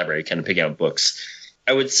together in a library, kind of picking out books.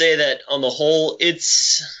 I would say that on the whole,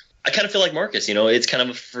 I kind of feel like Marcus. It's kind of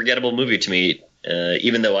a forgettable movie to me,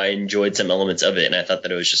 even though I enjoyed some elements of it, and I thought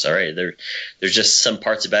that it was just all right. There's just some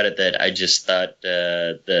parts about it that I just thought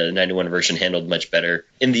the 91 version handled much better.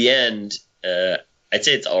 In the end, I'd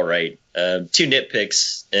say it's all right. 2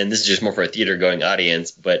 nitpicks, and this is just more for a theater-going audience,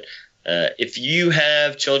 but if you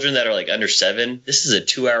have children that are like under 7, this is a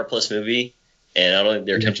 2-hour-plus movie, and I don't think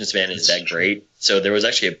their attention span is that great. So there was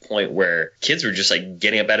actually a point where kids were just like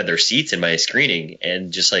getting up out of their seats in my screening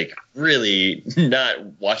and just like really not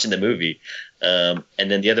watching the movie. And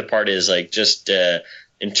then the other part is like just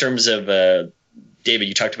in terms of David,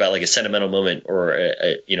 you talked about like a sentimental moment or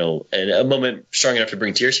a moment strong enough to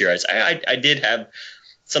bring tears to your eyes. I did have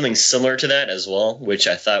something similar to that as well, which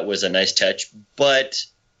I thought was a nice touch. But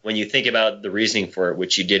when you think about the reasoning for it,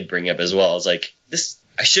 which you did bring up as well, it's like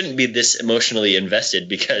I shouldn't be this emotionally invested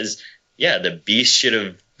because, yeah, the Beast should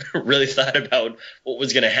have really thought about what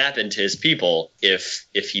was going to happen to his people if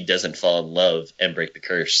he doesn't fall in love and break the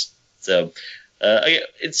curse. So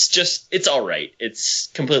it's all right. It's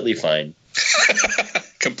completely fine.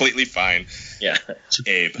 Completely fine. Yeah.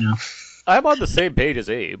 Abe. Yeah. I'm on the same page as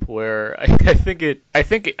Abe, where I think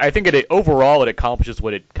it overall it accomplishes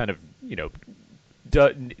what it kind of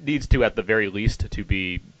needs to at the very least to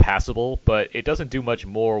be passable, but it doesn't do much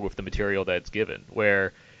more with the material that's given.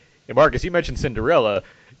 Where, Marcus, you mentioned Cinderella.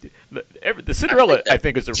 The Cinderella, I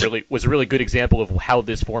think, was a really good example of how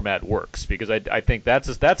this format works, because I think that's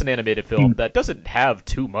an animated film that doesn't have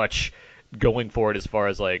too much going for it as far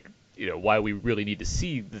as like why we really need to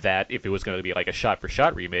see that if it was going to be like a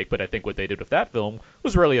shot-for-shot remake. But I think what they did with that film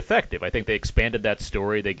was really effective. I think they expanded that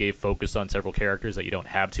story. They gave focus on several characters that you don't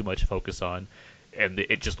have too much focus on, and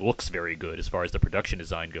it just looks very good as far as the production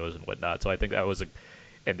design goes and whatnot. So I think that was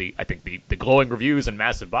And I think the glowing reviews and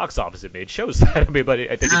massive box office it made shows that. I mean, but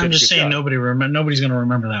I think I'm just saying nobody's going to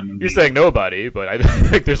remember that movie. You're saying nobody, but I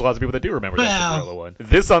think there's lots of people that do remember that Cinderella one.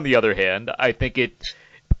 This, on the other hand, I think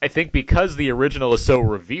because the original is so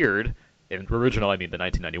revered, and original I mean the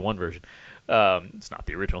 1991 version. It's not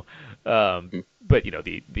the original, but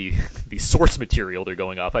the source material they're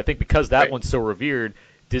going off. I think because that one's so revered,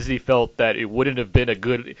 Disney felt that it wouldn't have been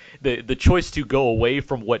the choice to go away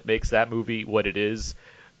from what makes that movie what it is.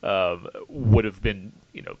 Would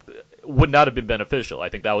not have been beneficial. I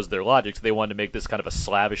think that was their logic. So they wanted to make this kind of a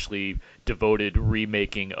slavishly devoted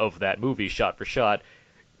remaking of that movie, shot for shot,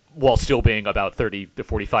 while still being about 30 to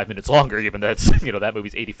 45 minutes longer. Even that's that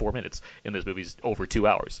movie's 84 minutes, and this movie's over 2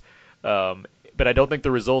 hours. But I don't think the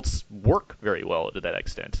results work very well to that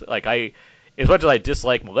extent. Like as much as I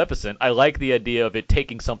dislike Maleficent, I like the idea of it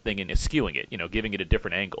taking something and skewing it, giving it a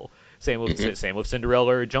different angle. Same with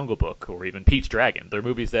Cinderella or Jungle Book or even Pete's Dragon. They're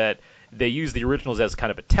movies that they use the originals as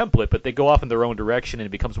kind of a template, but they go off in their own direction and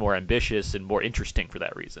it becomes more ambitious and more interesting for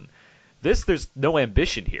that reason. There's no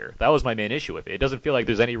ambition here. That was my main issue with it. It doesn't feel like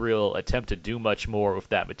there's any real attempt to do much more with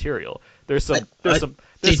that material. They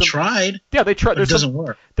tried. Yeah, they tried. It doesn't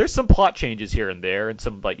work. There's some plot changes here and there, and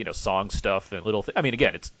some song stuff and little. I mean,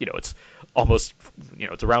 again, it's almost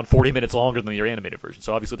it's around 40 minutes longer than your animated version.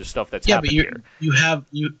 So obviously there's stuff that's happened here. You have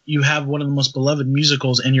one of the most beloved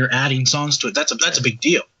musicals, and you're adding songs to it. That's a big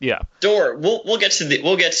deal. Yeah. Door. We'll get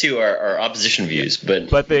to our opposition views,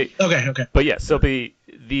 but okay. But yeah, so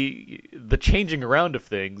the changing around of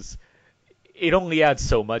things, it only adds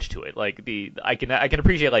so much to it. Like I can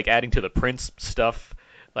appreciate like adding to the Prince stuff,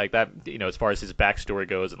 like that, as far as his backstory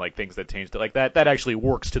goes and like things that changed it, like that actually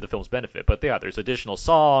works to the film's benefit. But yeah, there's additional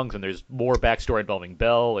songs and there's more backstory involving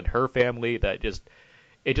Belle and her family that just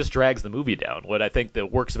drags the movie down. What I think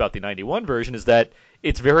that works about the 91 version is that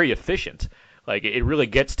it's very efficient. Like it really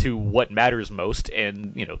gets to what matters most,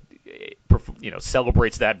 and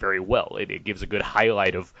celebrates that very well. It gives a good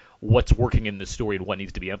highlight of what's working in the story and what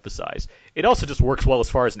needs to be emphasized. It also just works well as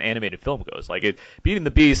far as an animated film goes. Like Beauty and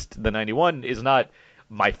the Beast, the 91, is not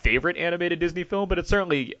my favorite animated Disney film, but it's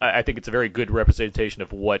certainly, I think it's a very good representation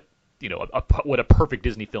of what what a perfect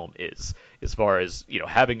Disney film is, as far as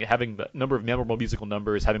having a number of memorable musical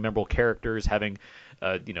numbers, having memorable characters, having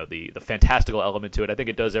the fantastical element to it. I think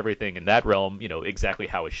it does everything in that realm exactly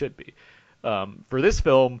how it should be. For this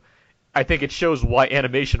film, I think it shows why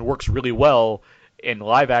animation works really well and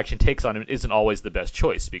live action takes on it isn't always the best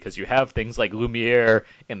choice, because you have things like Lumiere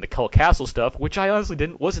and the Cull Castle stuff, which I honestly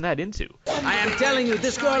wasn't that into. I am telling you,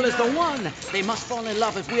 this girl is the one. They must fall in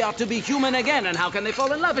love if we are to be human again. And how can they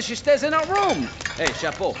fall in love if she stays in her room? Hey,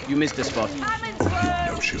 Chapeau, you missed the spot.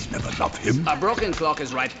 No, she'll never love him. A broken clock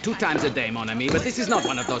is right 2 times a day, mon ami, but this is not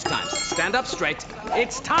one of those times. Stand up straight.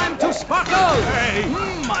 It's time to sparkle! Hey!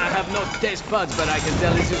 I have no taste buds, but I can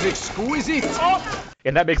tell this is exquisite.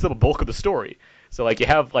 And that makes up a bulk of the story. So like you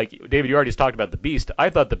have, like David, you already talked about the Beast. I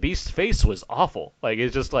thought the Beast's face was awful. Like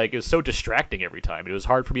it's just like it was so distracting every time. It was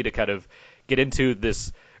hard for me to kind of get into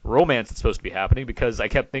this romance that's supposed to be happening, because I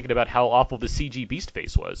kept thinking about how awful the CG Beast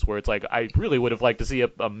face was. Where it's like I really would have liked to see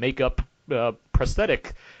a makeup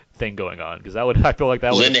prosthetic thing going on, because I feel like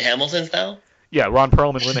that would. Linda Hamilton style. Yeah, Ron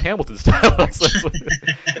Perlman, Linda Hamilton style.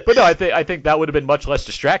 But no, I think that would have been much less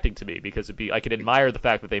distracting to me, because I could admire the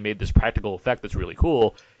fact that they made this practical effect that's really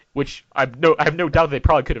cool, which I have no doubt they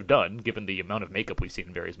probably could have done, given the amount of makeup we've seen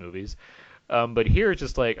in various movies. But here it's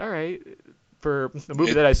just like, all right, for a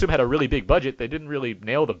movie that I assume had a really big budget, they didn't really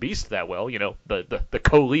nail the Beast that well, the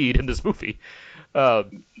co-lead in this movie.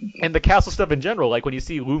 And the castle stuff in general, like when you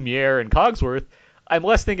see Lumiere and Cogsworth, I'm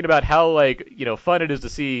less thinking about how fun it is to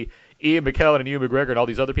see Ian McKellen and Ewan McGregor and all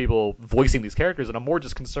these other people voicing these characters, and I'm more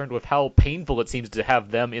just concerned with how painful it seems to have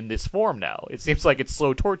them in this form now. It seems like it's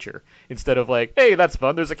slow torture instead of like, hey, that's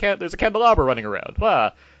fun. There's a candelabra running around.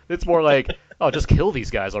 It's more like, oh, just kill these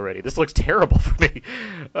guys already. This looks terrible for me.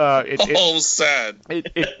 Sad.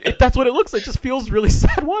 That's what it looks like. It just feels really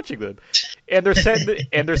sad watching them. And they're set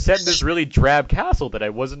in this really drab castle that I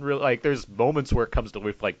wasn't really like. There's moments where it comes to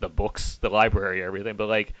with like the books, the library, everything, but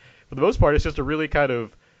like for the most part, it's just a really kind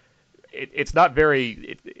of. It's not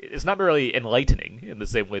very enlightening in the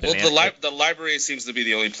same way that the library seems to be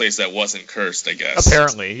the only place that wasn't cursed, I guess.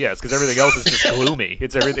 Apparently, yes, because everything else is just gloomy.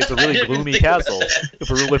 It's a really gloomy castle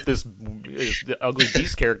with this is the ugly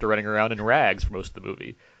beast character running around in rags for most of the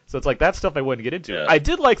movie. So it's like that stuff I wouldn't get into. Yeah. I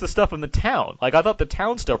did like the stuff in the town. Like I thought the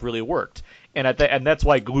town stuff really worked, and and that's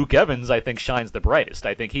why Luke Evans I think shines the brightest.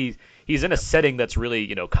 I think he's in a setting that's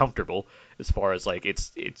really comfortable as far as like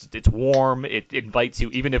it's warm. It invites you,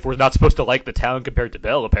 even if we're not supposed to like the town compared to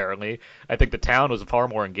Belle. Apparently, I think the town was far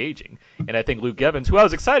more engaging, and I think Luke Evans, who I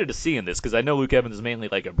was excited to see in this because I know Luke Evans is mainly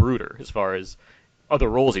like a brooder as far as other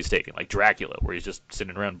roles he's taken, like Dracula, where he's just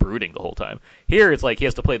sitting around brooding the whole time. Here, it's like he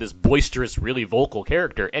has to play this boisterous, really vocal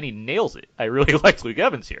character, and he nails it. I really liked Luke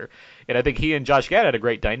Evans here, and I think he and Josh Gad had a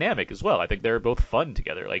great dynamic as well. I think they were both fun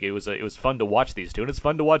together. Like it was fun to watch these two, and it's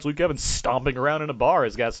fun to watch Luke Evans stomping around in a bar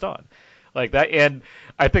as Gaston, like that. And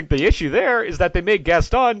I think the issue there is that they made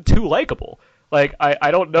Gaston too likable. Like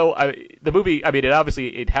I don't know, the movie. I mean,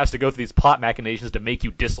 it has to go through these plot machinations to make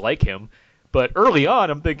you dislike him, but early on,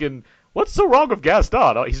 I'm thinking, what's so wrong with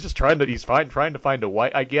Gaston? Oh, he's just trying to find a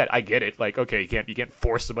wife. I get it. Like, okay, you can't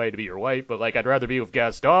force somebody to be your wife, but like, I'd rather be with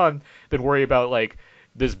Gaston than worry about like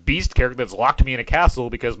this beast character that's locked me in a castle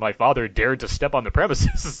because my father dared to step on the premises.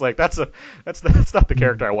 It's like that's not the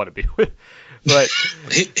character I want to be with. But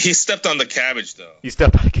he stepped on the cabbage though. He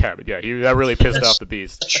stepped on the cabbage. Yeah, that really pissed off the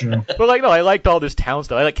beast. True. But like, no, I liked all this town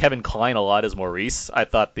stuff. I like Kevin Kline a lot as Maurice. I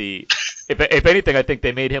thought if anything, I think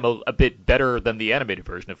they made him a bit better than the animated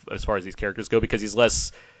version as far as these characters go, because he's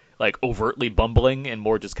less like overtly bumbling and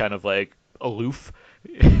more just kind of like aloof.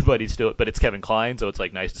 But it's Kevin Kline, so it's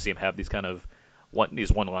like nice to see him have these kind of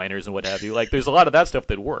these one-liners and what have you. Like there's a lot of that stuff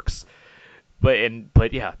that works.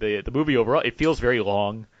 But yeah, the movie overall, it feels very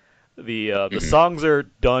long. The songs are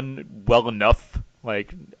done well enough.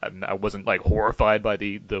 Like I wasn't like horrified by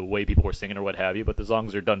the way people were singing or what have you, but the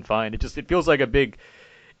songs are done fine. It feels like a big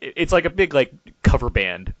like cover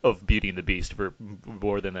band of Beauty and the Beast for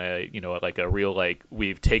more than like a real like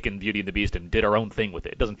we've taken Beauty and the Beast and did our own thing with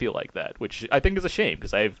it. It doesn't feel like that, which I think is a shame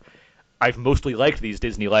because I've mostly liked these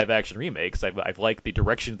Disney live action remakes. I've liked the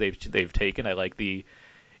direction they've taken. I like the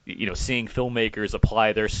seeing filmmakers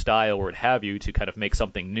apply their style or what have you to kind of make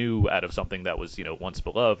something new out of something that was once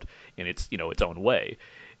beloved in its its own way.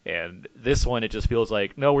 And this one, it just feels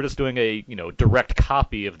like, no, we're just doing a direct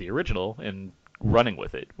copy of the original and running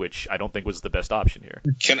with it, which I don't think was the best option here.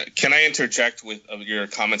 Can I interject with your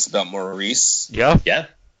comments about Maurice? Yeah.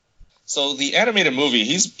 So the animated movie,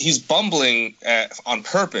 he's bumbling on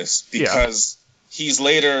purpose because he's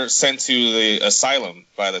later sent to the asylum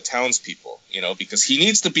by the townspeople, because he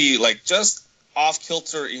needs to be like just off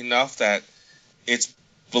kilter enough that it's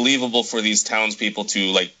believable for these townspeople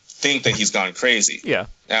to like think that he's gone crazy. Yeah.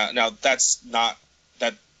 Now that's not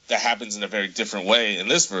that happens in a very different way in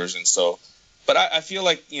this version. So, but I feel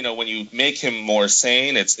like when you make him more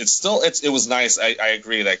sane, it was nice. I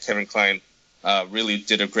agree that Kevin Kline really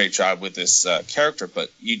did a great job with this character,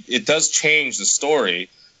 but it does change the story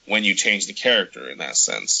when you change the character in that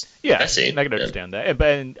sense. Yeah, I can understand that.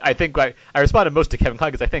 And I think I responded most to Kevin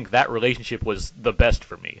Kline because I think that relationship was the best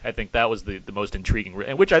for me. I think that was the most intriguing,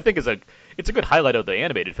 and which I think it's a good highlight of the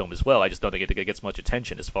animated film as well. I just don't think it gets much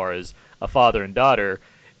attention as far as a father and daughter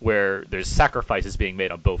where there's sacrifices being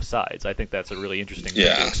made on both sides. I think that's a really interesting thing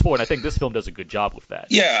to explore, and I think this film does a good job with that.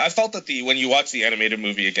 Yeah, I felt that when you watch the animated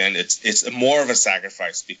movie again, it's more of a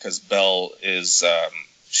sacrifice because Belle is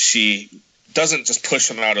she doesn't just push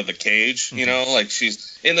him out of the cage, like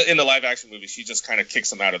she's in the live action movie, she just kind of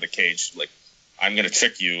kicks him out of the cage, like I'm gonna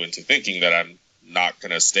trick you into thinking that I'm not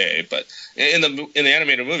gonna stay. But in the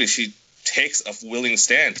animated movie, she takes a willing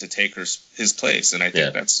stand to take his place, and I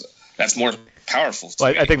think that's more powerful.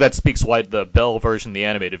 Well, I think that speaks why the Belle version of the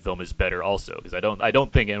animated film is better, also, because I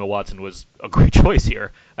don't think Emma Watson was a great choice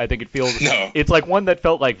here. I think it's like one that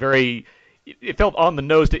felt like very. It felt on the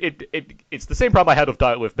nose. It's the same problem I had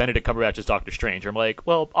with Benedict Cumberbatch's Doctor Strange. I'm like,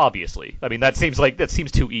 well, obviously. I mean, that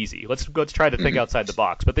seems too easy. Let's try to think outside the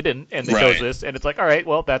box, but they didn't, and they chose this, and it's like, all right,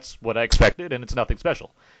 well, that's what I expected, and it's nothing special.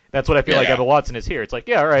 That's what I feel like Emma Watson is here. It's like,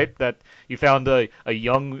 yeah, all right, that you found a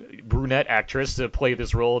young brunette actress to play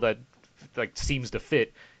this role that like seems to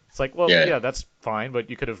fit. It's like, well, yeah, that's fine, but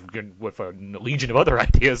you could have gone with a legion of other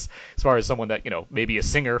ideas as far as someone that, maybe a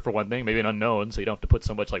singer for one thing, maybe an unknown, so you don't have to put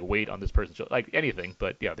so much like weight on this person's show, like anything.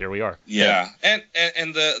 But yeah, there we are. Yeah, and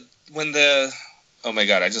oh my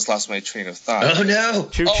God, I just lost my train of thought. Oh no!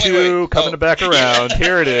 Choo-choo, coming back around.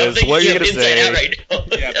 Here it is. What are you gonna say? Right now.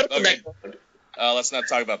 Yeah, okay. Let's not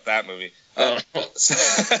talk about that movie.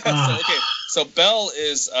 So Belle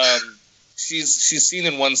is she's seen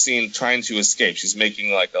in one scene trying to escape. She's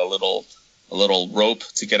making like a little rope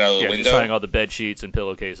to get out of the window. She's tying all the bed sheets and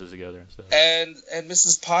pillowcases together and stuff. And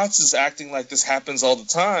Mrs. Potts is acting like this happens all the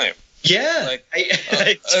time. Yeah, Like,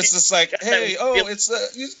 it's just like, hey,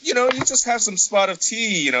 it's you just have some spot of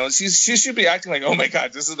tea. She should be acting like, oh my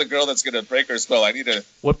god, this is the girl that's gonna break her spell. I need to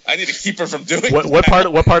keep her from doing what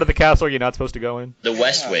part of the castle are you not supposed to go in? The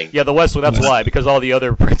West Wing. Yeah, the West Wing. That's why, because all the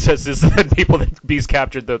other princesses and people that Beast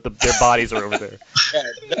captured, their bodies are over there. Yeah,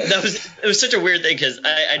 it was such a weird thing because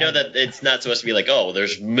I know that it's not supposed to be like, oh,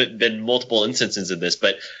 there's been multiple instances of this,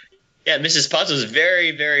 but yeah, Mrs. Potts was very,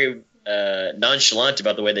 very nonchalant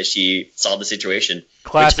about the way that she solved the situation.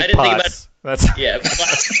 Classic which I didn't Potts. Think about,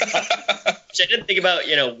 classic Potts. Which I didn't think about,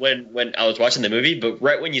 when I was watching the movie, but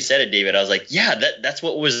right when you said it, David, I was like, yeah, that's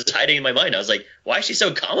what was hiding in my mind. I was like, why is she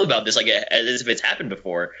so calm about this, like as if it's happened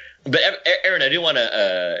before? But Aaron, I do want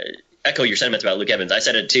to echo your sentiments about Luke Evans. I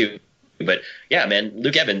said it too. But yeah, man,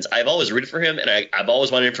 Luke Evans, I've always rooted for him, and I've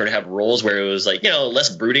always wanted him to have roles where it was like, less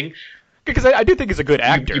brooding. Because I do think he's a good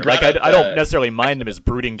actor. I don't necessarily mind him as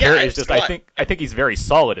brooding character. It's just I think he's very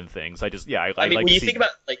solid in things. I mean, when you think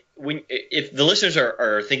about if the listeners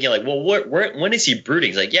are thinking like, well, when is he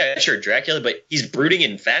brooding? It's like, yeah, sure, Dracula, but he's brooding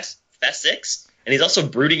in Fast 6, and he's also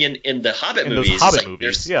brooding in the Hobbit movies. Those Hobbit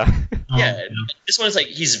movies, yeah. Yeah, this one is like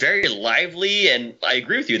he's very lively, and I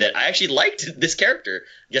agree with you that I actually liked this character,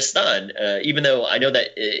 Gaston, even though I know that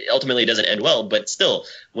it ultimately doesn't end well. But still,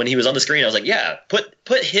 when he was on the screen, I was like, yeah, put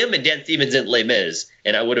him and Dan Stevens in Les Mis,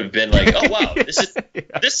 and I would have been like, oh wow,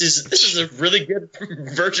 this is a really good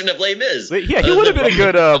version of Les Mis. Yeah, he would have been a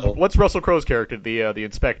good. What's Russell Crowe's character, the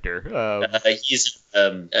inspector? He's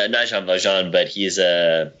not Jean Valjean, but he's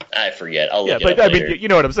I forget. I'll look it up later. I mean, you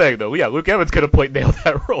know what I'm saying though. Yeah, Luke Evans could have nailed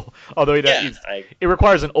that role. Although it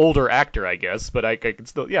requires an older actor, I guess, but I can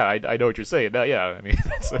still, I know what you're saying. I mean,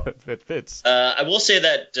 it fits. I will say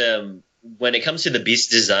that when it comes to the Beast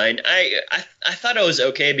design, I thought it was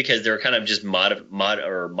okay because they were kind of just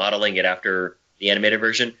modeling it after the animated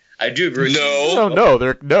version. I do agree. It's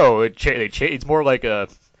more like a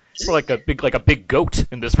big goat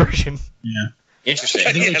in this version. Yeah, interesting.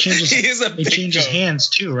 I think they change his hands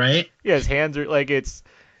too, right? Yeah, his hands are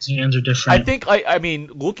his hands are different. I think I mean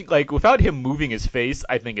looking without him moving his face,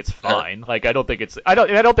 I think it's fine. I don't think it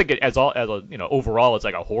as overall it's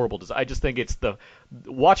like a horrible design. I just think it's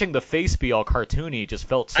watching the face be all cartoony just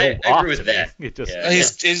felt so off. I agree with that. It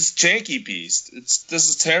just his janky Beast. This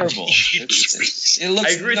is terrible. It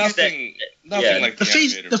looks nothing like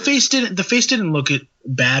the face didn't look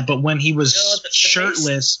bad, but when he was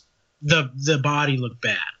shirtless, the body looked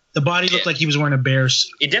bad. The body looked like he was wearing a bear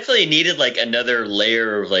suit. It definitely needed another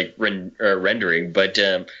layer of rendering, but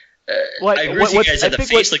I agree with you guys that the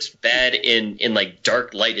face looks bad in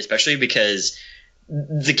dark light, especially because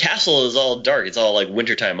the castle is all dark. It's all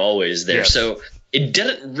wintertime always there, so it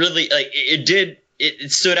didn't really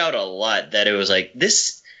it stood out a lot that it was like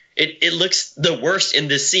this. It looks the worst in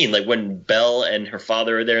this scene, like when Belle and her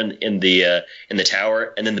father are there in the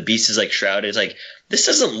tower, and then the Beast is shrouded. It's like this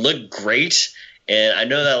doesn't look great. And I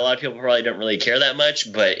know that a lot of people probably don't really care that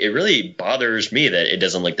much, but it really bothers me that it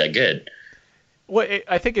doesn't look that good. Well,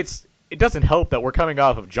 I think it doesn't help that we're coming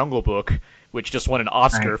off of Jungle Book, which just won an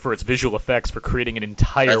Oscar for its visual effects for creating an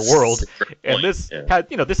entire world, and this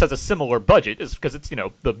has a similar budget, because it's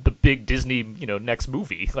the big Disney next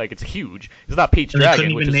movie, it's huge. It's not Pete's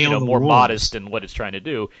Dragon, which is more modest in what it's trying to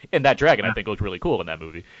do, and that dragon I think looked really cool in that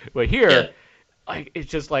movie. But here. Yeah.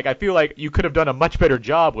 It's just I feel like you could have done a much better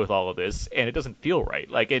job with all of this, and it doesn't feel right.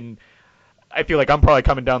 And I feel like I'm probably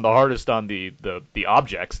coming down the hardest on the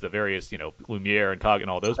objects, the various Lumiere and Cog and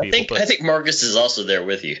all those people. I think Marcus is also there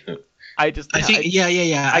with you. I think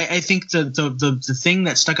the thing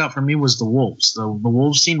that stuck out for me was the wolves. The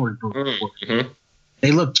wolves scene were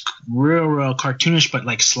they looked real cartoonish,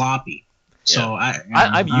 but sloppy. So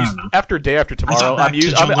I'm used after Day After Tomorrow. I've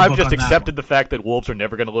just accepted the fact that wolves are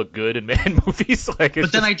never going to look good in man movies. But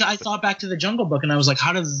then I thought back to the Jungle Book, and I was like,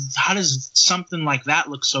 how does something like that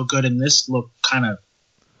look so good, and this look kind of,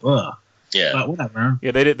 ugh. Yeah. But whatever. Yeah,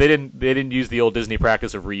 they didn't use the old Disney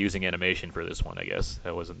practice of reusing animation for this one. I guess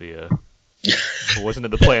that wasn't it wasn't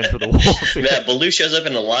in the plans for the wolves. Yeah, Baloo shows up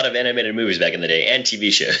in a lot of animated movies back in the day and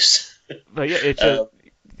TV shows. But yeah, it's just.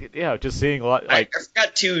 Just seeing a lot. I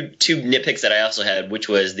forgot two nitpicks that I also had, which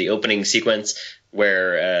was the opening sequence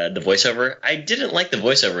where the voiceover. I didn't like the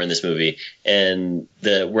voiceover in this movie, and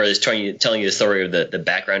where it's telling you the story of the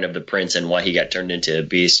background of the prince and why he got turned into a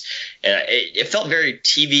beast, and it felt very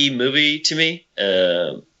TV movie to me,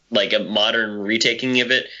 like a modern retaking of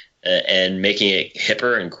it and making it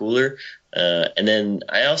hipper and cooler. And then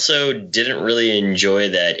I also didn't really enjoy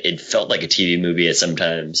that it felt like a TV movie at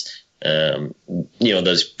sometimes.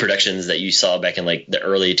 Those productions that you saw back in the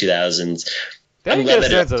early 2000s. I didn't get a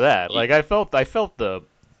sense of that. I felt the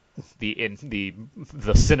the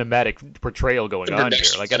cinematic portrayal going on here.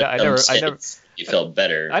 Like I never you felt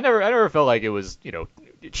better. I never felt like it was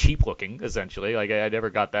cheap looking. Essentially, like I never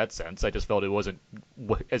got that sense. I just felt it wasn't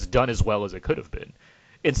as done as well as it could have been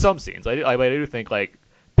in some scenes. I do think like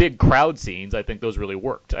big crowd scenes, I think those really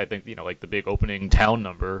worked. I think like the big opening town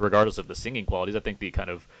number, regardless of the singing qualities, I think the kind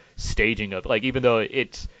of staging of like even though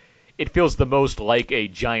it feels the most like a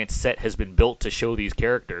giant set has been built to show these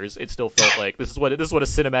characters, it still felt like this is what a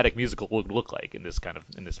cinematic musical would look like in this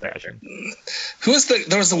fashion.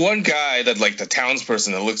 There was the one guy that like the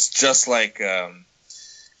townsperson that looks just like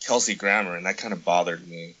Kelsey Grammer, and that kind of bothered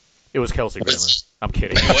me. It was Kelsey Grammer. I'm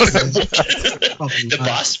kidding. The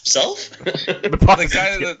boss himself? The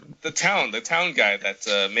guy, the town guy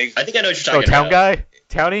that makes. I think I know what you're talking about. Town guy?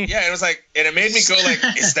 Townie? Yeah, it was like, and it made me go like,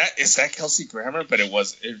 is that Kelsey Grammer? But it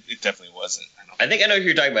was, it definitely wasn't. I think I know who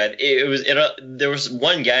you're talking about. There was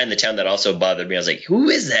one guy in the town that also bothered me. I was like, who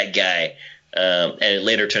is that guy? And it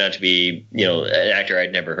later turned out to be, an actor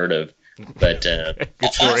I'd never heard of. But good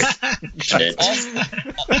story.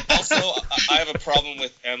 Also, I have a problem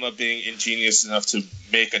with Emma being ingenious enough to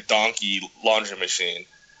make a donkey laundry machine.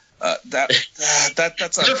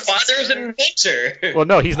 That's her father's an inventor. Well,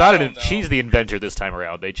 no, he's not. She's the inventor this time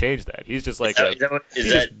around. They changed that. He's just like he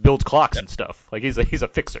just builds clocks and stuff. Like he's a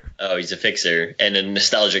fixer. Oh, he's a fixer and a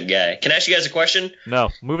nostalgic guy. Can I ask you guys a question? No,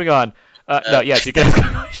 moving on. No, yes, you can ask a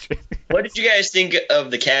question. What did you guys think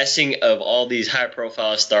of the casting of all these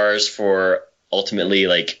high-profile stars for ultimately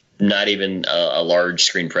like not even a large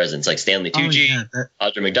screen presence, like Stanley Tucci,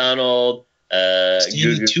 Audra McDonald?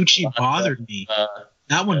 Stanley Tucci bothered me.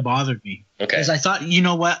 That one bothered me. Okay. Because I thought, you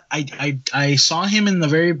know what, I saw him in the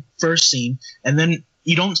very first scene, and then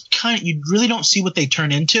you really don't see what they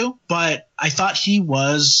turn into. But I thought he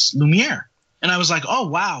was Lumiere, and I was like, oh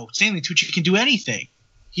wow, Stanley Tucci can do anything.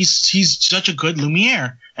 He's such a good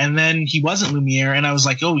Lumiere, and then he wasn't Lumiere, and I was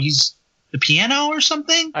like, oh, he's the piano or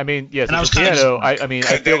something. I mean, yes, the piano. I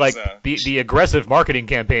feel like the aggressive marketing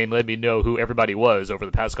campaign let me know who everybody was over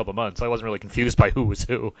the past couple months. I wasn't really confused by who was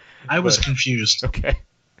who. I was confused. Okay.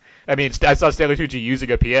 I mean, I saw Stanley Tucci using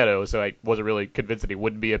a piano, so I wasn't really convinced that he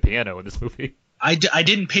wouldn't be a piano in this movie. I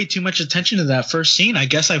didn't pay too much attention to that first scene. I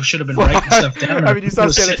guess I should have been writing stuff down. I mean, you saw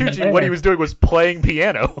Stanley Tucci. What he was doing was playing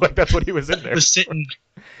piano. Like that's what he was in there. He was sitting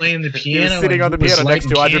playing the piano. He was sitting on the piano next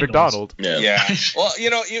to Audra McDonald. Yeah. Well,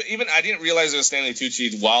 even I didn't realize it was Stanley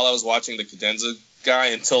Tucci while I was watching the Cadenza guy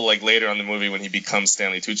until like later on in the movie when he becomes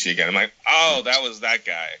Stanley Tucci again. I'm like, oh, that was that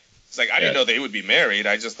guy. It's like I didn't know they would be married.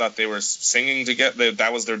 I just thought they were singing together.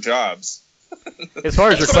 That was their jobs. As far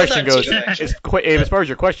as your question goes, as far as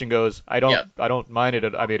your question goes, I don't mind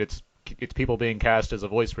it. I mean, it's people being cast as a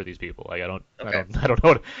voice for these people. Like I don't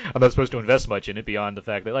know. I'm not supposed to invest much in it beyond the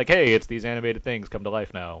fact that like, hey, it's these animated things come to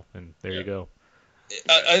life now, and there you go.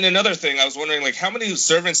 And another thing, I was wondering, like, how many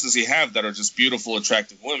servants does he have that are just beautiful,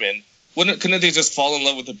 attractive women? Couldn't they just fall in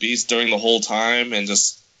love with the Beast during the whole time and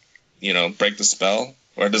just, break the spell?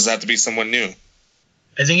 Or does it have to be someone new?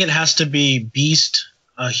 I think it has to be Beast,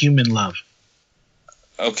 human love.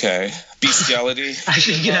 Okay. Bestiality? I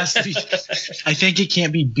think it has to be. I think it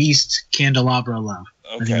can't be Beast, Candelabra love.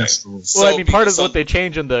 Okay. Well, I mean, part of what they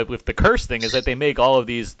change with the curse thing is that they make all of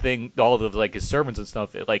these all of like his servants and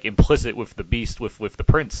stuff, like implicit with the Beast, with the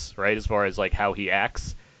prince, right? As far as like how he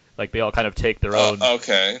acts, like they all kind of take their own.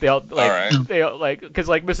 Okay. They all like all right. they all, like because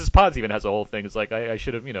like Mrs. Potts even has a whole thing. It's like I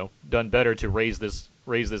should have done better to raise this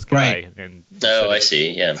guy. Right. And I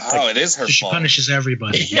see. Yeah. It is her fault. She punishes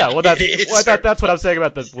everybody. Yeah. Well, that's what I'm saying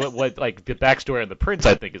about what like the backstory on the prince.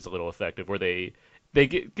 I think is a little effective where they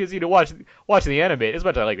get because watch the animated. As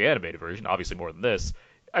much as I like the animated version, obviously more than this.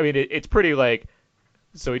 I mean, it's pretty like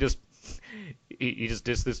so he just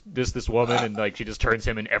this woman and like she just turns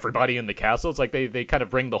him and everybody in the castle. It's like they kind of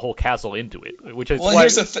bring the whole castle into it, which is why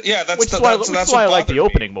I like the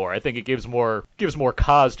opening more. I think it gives more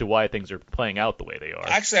cause to why things are playing out the way they are.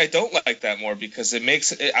 Actually, I don't like that more because it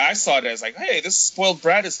makes I saw it as like, hey, this spoiled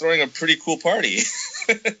brat is throwing a pretty cool party.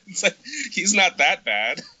 It's like he's not that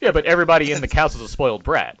bad. Yeah, but everybody in the castle is a spoiled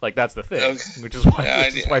brat. Like that's the thing, which is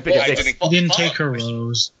why I think he didn't take her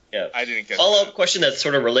rose. Yeah, I didn't get follow-up question that's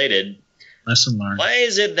sort of related. Lesson learned. Why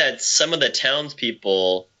is it that some of the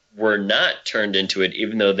townspeople were not turned into it,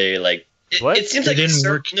 even though they like? It seems they like didn't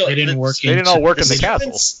work. No, they didn't work. They didn't all work in the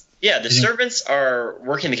castle. Yeah, the servants are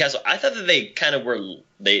working the castle. I thought that they kind of were.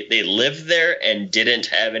 They lived there and didn't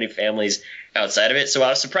have any families outside of it. So I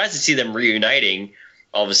was surprised to see them reuniting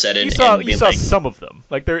all of a sudden. You saw some of them.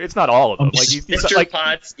 Like it's not all of them. Like Mr.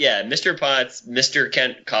 Potts, Mr. Potts, Mr.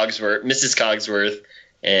 Kent Cogsworth, Mrs. Cogsworth,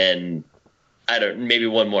 and maybe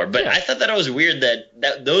one more. But I thought that it was weird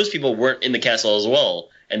that those people weren't in the castle as well.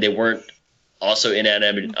 and they weren't also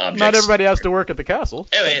inanimate objects. Not everybody has to work at the castle.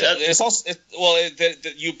 Anyway, It's also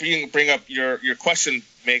you bring up your question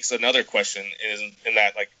makes another question in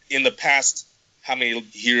that, like, in the past, how many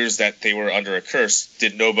years that they were under a curse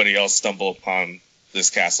did nobody else stumble upon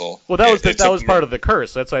this castle? Well, that was part of the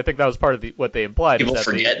curse. I think that was part of what they implied. People that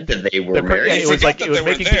forget that they were married. Yeah, it was like it was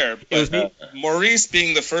making there. But Maurice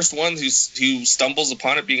being the first one who stumbles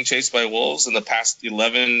upon it being chased by wolves in the past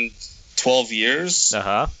 11, 12 years.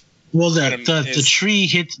 Uh-huh. Well, the tree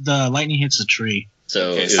hits the lightning hits the tree.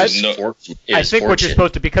 So I think what you're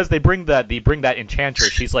supposed to, because they bring that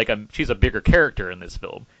enchantress. She's a bigger character in this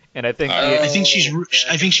film, and I think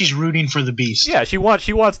she's rooting for the beast. Yeah, she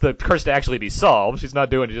wants the curse to actually be solved. She's not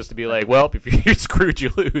doing it just to be like, well, if you're screwed, you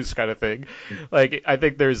lose, kind of thing. Like, I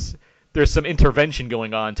think there's some intervention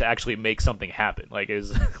going on to actually make something happen.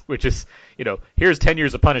 Which is here's 10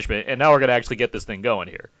 years of punishment, and now we're gonna actually get this thing going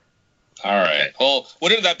here. All right. Well,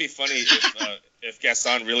 wouldn't that be funny if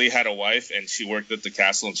Gaston really had a wife and she worked at the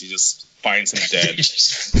castle and she just finds him dead?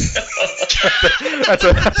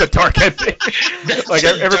 that's a dark ending. Like,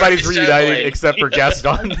 everybody's reuniting except for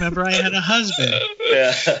Gaston. Remember, I had a husband.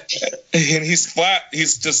 Yeah. And he's flat.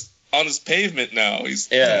 He's just on his pavement now. He's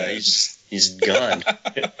gone.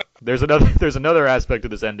 There's another aspect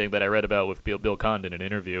of this ending that I read about with Bill Condon in an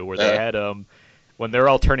interview where they had when they're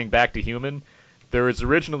all turning back to human. There was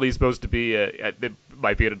originally supposed to be it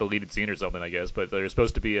might be a deleted scene or something, I guess, but there's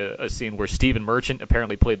supposed to be a scene where Stephen Merchant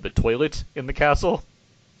apparently played the toilet in the castle.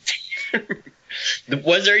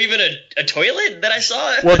 Was there even a toilet that I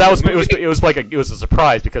saw? Well, it was a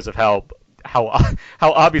surprise because of how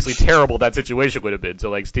obviously terrible that situation would have been. So,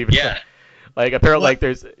 like, Stephen, apparently,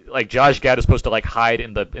 there's Josh Gad is supposed to hide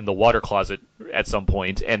in the water closet at some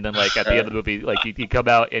point, and then at the end of the movie, he'd come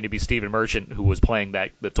out and it'd be Stephen Merchant who was playing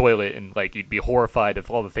the toilet, and you'd be horrified of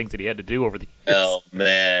all the things that he had to do over the years. Oh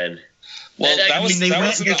man! Well, that was in the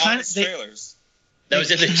Office trailers. That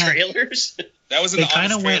was in the trailers. That was in the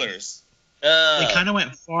Office trailers. They kind of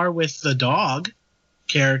went far with the dog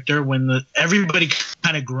character when everybody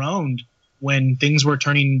kind of groaned when things were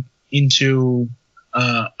turning into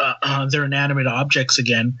they're inanimate objects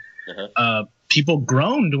again. Uh-huh. People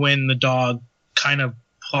groaned when the dog kind of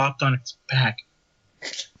plopped on its back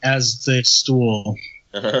as the stool.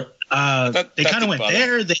 Uh-huh. They kind of went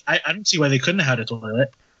there. I don't see why they couldn't have had a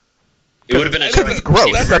toilet. It would have been it's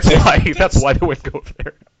gross. That's why they would go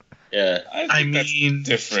there. Yeah, I mean, that's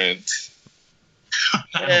different.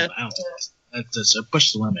 I don't that's a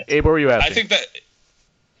push the limit. Abe, what were you asking? I think that.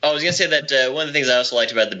 I was gonna say that one of the things I also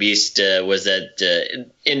liked about the Beast was that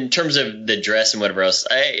in terms of the dress and whatever else,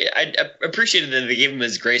 I appreciated that they gave him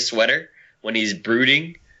his gray sweater when he's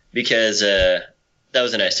brooding, because that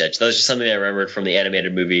was a nice touch. That was just something I remembered from the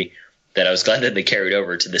animated movie that I was glad that they carried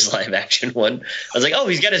over to this live action one. I was like, oh,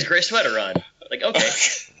 he's got his gray sweater on. Like, okay.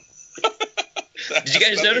 Did you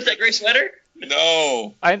guys notice that gray sweater?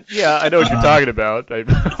 No. I know what you're talking about. I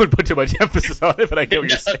wouldn't put too much emphasis on it, but I get what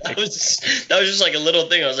you're saying. That was just like a little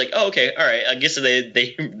thing. I was like, oh, okay, all right. I guess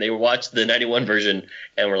they watched the 91 version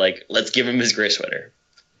and were like, let's give him his gray sweater.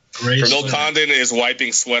 Bill Condon is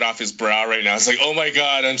wiping sweat off his brow right now. It's like, oh my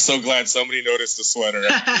god, I'm so glad somebody noticed the sweater.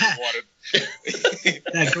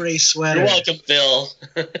 That gray sweater. You're welcome, Bill.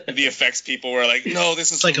 The effects people were like, no,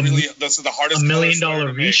 this is like this is the hardest $1 million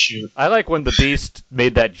reshoot. I like when the Beast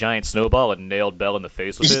made that giant snowball and nailed Belle in the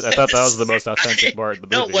face with it. I thought that was the most authentic part of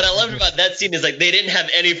the movie. No, what I loved about that scene is, like, they didn't have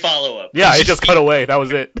any follow-up. Yeah, it just cut away. That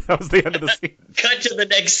was it. That was the end of the scene. Cut to the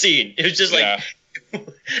next scene. It was just like,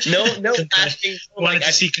 no lasting. Wanted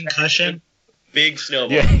to see concussion? Big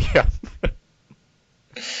snowball. Yeah.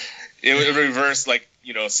 It reversed, like,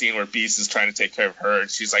 a scene where Beast is trying to take care of her,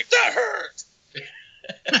 and she's like, that hurt!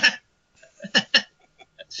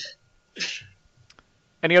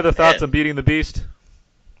 Any other thoughts on Beating the Beast?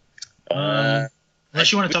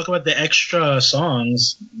 Unless you want to talk about the extra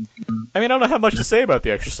songs. I mean, I don't know how much to say about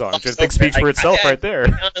the extra songs. I think speaks for itself right there.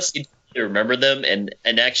 I honestly don't remember them,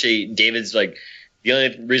 and actually, David's like, the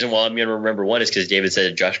only reason why I'm going to remember one is because David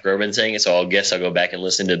said Josh Groban sang it, so I'll guess I'll go back and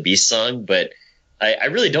listen to Beast song, but I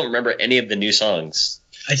really don't remember any of the new songs.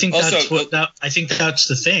 I think that's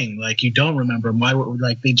the thing. Like, you don't remember them. Why?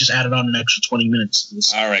 Like, they just added on an extra 20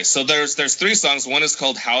 minutes. All right, so there's 3 songs. One is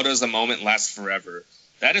called "How Does a Moment Last Forever."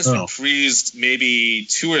 That is reprised maybe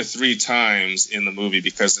 2 or 3 times in the movie,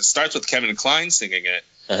 because it starts with Kevin Kline singing it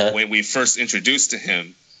when we first introduced to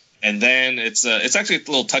him, and then it's actually a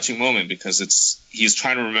little touching moment because he's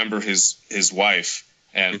trying to remember his wife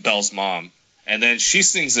and Belle's mom, and then she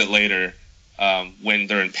sings it later. When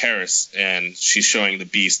they're in Paris and she's showing the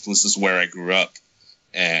Beast, this is where I grew up,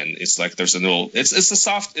 and it's like there's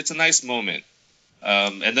it's a nice moment.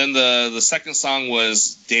 And then the second song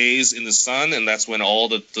was Days in the Sun, and that's when all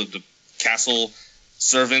the castle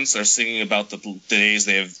servants are singing about the days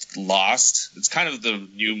they have lost. It's kind of the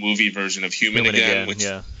new movie version of Human Again, which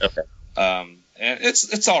yeah. Okay. and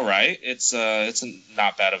it's all right. It's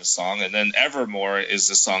not bad of a song. And then Evermore is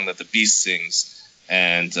the song that the Beast sings.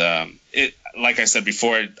 And it, like I said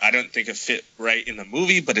before, I don't think it fit right in the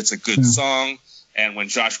movie, but it's a good song. And when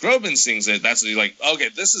Josh Groban sings it, that's like, okay,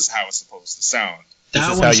 this is how it's supposed to sound.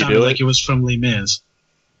 That one sounded like it was from Les Mis.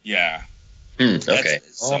 Yeah. Okay,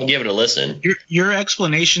 I'll give it a listen. Your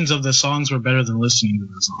explanations of the songs were better than listening to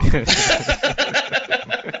the song.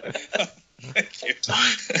 Thank you.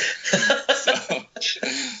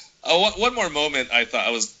 One more moment I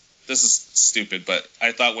thought this is stupid, but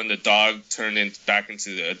I thought when the dog turned back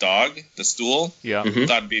into a dog, the stool, yeah, I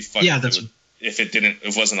thought it'd be funny Yeah, if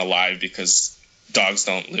it wasn't alive, because dogs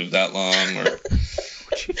don't live that long. Or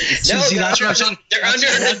See, that's what I'm saying. They're under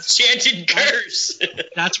an enchanted curse.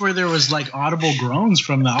 That's where there was like audible groans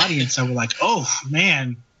from the audience that were like, "Oh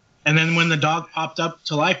man!" And then when the dog popped up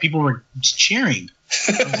to life, people were cheering.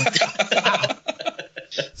 I was like, wow.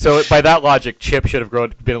 So by that logic, Chip should have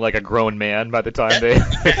been like a grown man by the time they.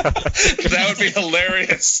 That would be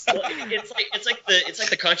hilarious. Well, it's like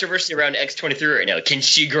the controversy around X-23 right now. Can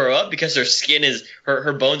she grow up because her skin is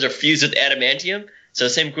her bones are fused with adamantium? So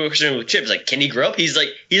same question with Chip. It's like, can he grow up? He's a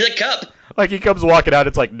cup. Like he comes walking out,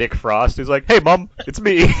 it's like Nick Frost. He's like, "Hey, Mom, it's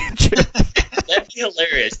me." Chip. That'd be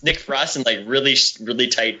hilarious. Nick Frost in like really really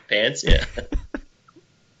tight pants. Yeah.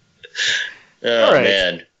 Oh right.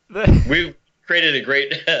 man, we've created a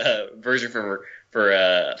great version for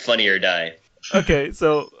Funny or Die. Okay,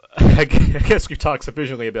 so I guess we've talked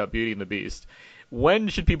sufficiently about Beauty and the Beast. When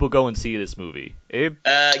should people go and see this movie? Abe?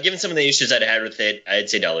 Given some of the issues I'd had with it, I'd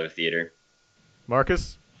say dollar theater.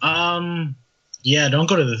 Marcus? Yeah, don't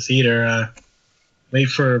go to the theater. Wait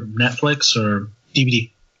for Netflix or DVD.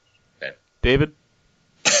 Okay. David?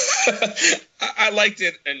 I liked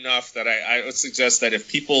it enough that I would suggest that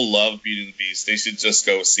if people love Beauty and the Beast, they should just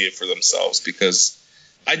go see it for themselves, because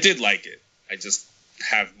I did like it. I just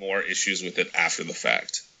have more issues with it after the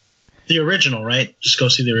fact. The original, right? Just go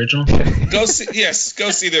see the original? Go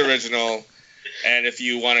see the original. And if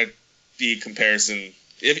you want to be comparison,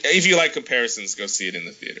 if you like comparisons, go see it in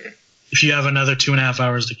the theater. If you have another 2.5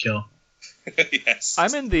 hours to kill. Yes.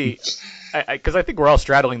 I'm in the, because I think we're all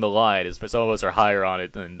straddling the line. As some of us are higher on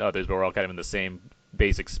it than others, but we're all kind of in the same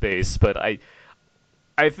basic space. But I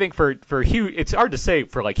think for huge, it's hard to say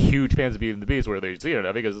for like huge fans of Beauty and the Beast where they're seeing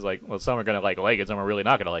it, because it's like, well, some are gonna like it, some are really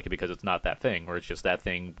not gonna like it because it's not that thing, or it's just that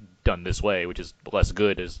thing done this way, which is less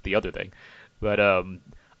good as the other thing. But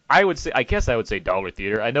I guess I would say dollar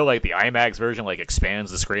theater. I know like the IMAX version like expands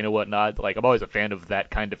the screen and whatnot. Like I'm always a fan of that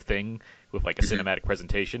kind of thing with like a cinematic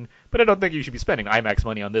presentation, but I don't think you should be spending IMAX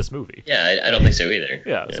money on this movie. Yeah, I don't think so either.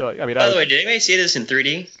 Yeah. So I mean, by the way, did anybody see this in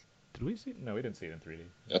 3D? Did we see it? No, we didn't see it in 3D.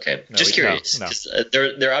 Okay, No, just curious. no. Just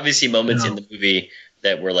there are obviously moments in the movie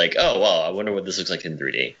that were like, oh wow, I wonder what this looks like in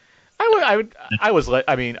 3D.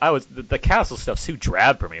 The castle stuff's too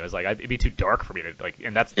drab for me. I was like, it'd be too dark for me to like,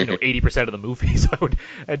 and that's 80% of the movie, so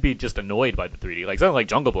I'd be just annoyed by the 3D. Like something like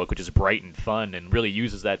Jungle Book, which is bright and fun and really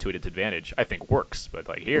uses that to its advantage, I think works. But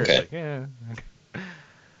like here, it's like, yeah.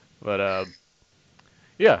 But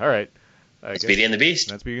yeah, all right. That's Beauty and the Beast.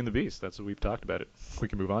 That's Beauty and the Beast. That's what we've talked about it. We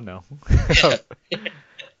can move on now.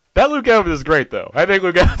 That Luke Evans is great, though. I think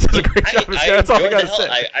Luke Evans does a great job. That's all I gotta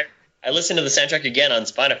say. I listened to the soundtrack again on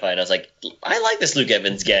Spotify, and I was like, I like this Luke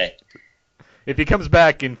Evans guy. If he comes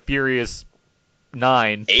back in Furious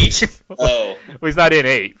 9, 8? Oh, well, he's not in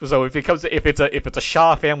 8. So if it's a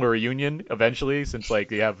Shaw family reunion eventually, since like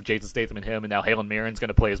you have Jason Statham and him, and now Helen Mirren's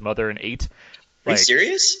gonna play his mother in 8. Are you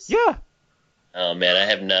serious? Yeah. Oh man, I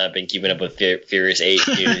have not been keeping up with Furious 8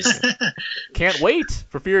 news. Can't wait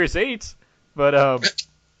for Furious 8, but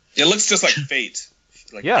it looks just like Fate.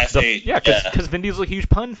 Like yeah, F8. because Vin Diesel's a huge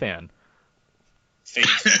pun fan. Fate.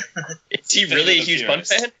 Is he really a huge pun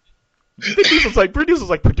fan? Vin Diesel's like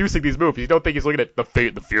producing these movies. You don't think he's looking at the Fate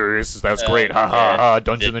and the Furious? That's great. Ha ha ha.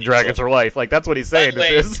 Dungeons and Dragons for life. Like that's what he's saying.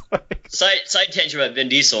 Side tangent about Vin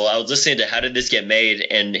Diesel. I was listening to How Did This Get Made,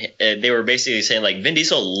 and they were basically saying like Vin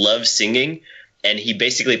Diesel loves singing, and he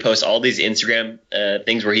basically posts all these Instagram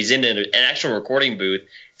things where he's in an actual recording booth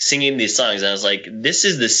singing these songs. And I was like, this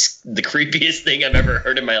is the creepiest thing I've ever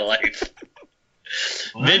heard in my life.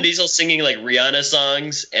 Vin Diesel singing like Rihanna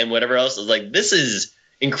songs and whatever else. I was like, this is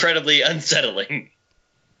incredibly unsettling.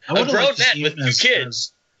 A grown man with 2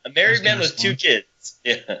 kids. A married man with 2 kids.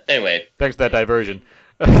 Yeah. Anyway. Thanks for that diversion.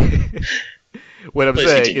 What I'm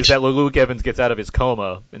saying is that Luke Evans gets out of his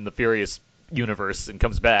coma in the Furious universe and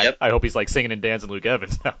comes back. Yep. I hope he's like singing and dancing Luke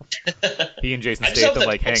Evans now. He and Jason I just hope Statham that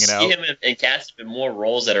like people hanging see out. him and cast him in more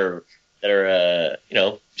roles that are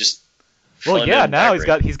just. Well, fun yeah, and now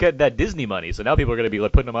vibrant. he's getting that Disney money, so now people are going to be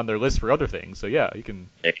like putting him on their list for other things. So yeah, you can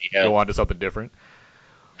There you go go. on to something different.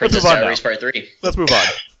 Princess move on Diaries now. Part 3. Let's move on.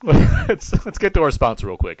 let's get to our sponsor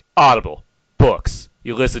real quick. Audible books.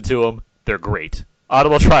 You listen to them; they're great.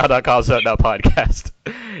 AudibleTrial.com/now podcast.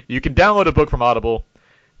 You can download a book from Audible,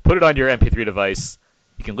 put it on your MP3 device.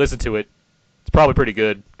 You can listen to it. It's probably pretty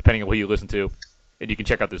good, depending on who you listen to, and you can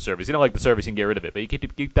check out the service. You don't like the service, you can get rid of it, but you can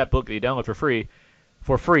keep that book that you download for free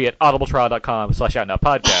at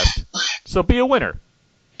audibletrial.com/outnowpodcast. So be a winner.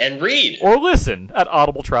 And read. Or listen at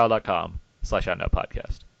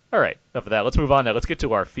audibletrial.com/outnowpodcast. All right, enough of that. Let's move on now. Let's get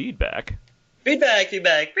to our feedback. Feedback.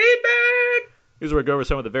 Here's where we go over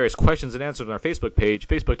some of the various questions and answers on our Facebook page,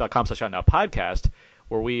 facebook.com/outnowpodcast,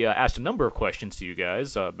 where we asked a number of questions to you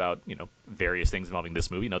guys about, various things involving this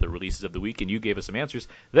movie and other releases of the week, and you gave us some answers.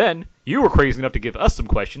 Then you were crazy enough to give us some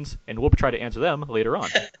questions, and we'll try to answer them later on.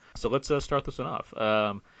 So let's start this one off.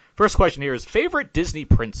 First question here is, favorite Disney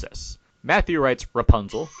princess? Matthew writes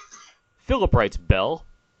Rapunzel. Philip writes Belle.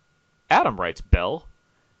 Adam writes Belle.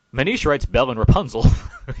 Manish writes Belle and Rapunzel.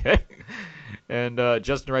 Okay. And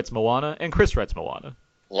Justin writes Moana. And Chris writes Moana.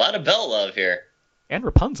 A lot of Belle love here. And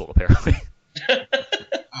Rapunzel, apparently. Oh,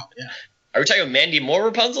 yeah. Are we talking about Mandy Moore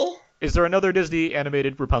Rapunzel? Is there another Disney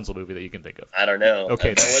animated Rapunzel movie that you can think of? I don't know.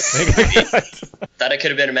 Okay. Thought it could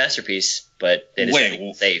have been a masterpiece, but they decided to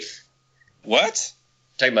be safe. What?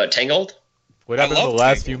 Talking about Tangled? What happened in the love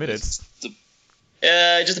last Tangled. few minutes?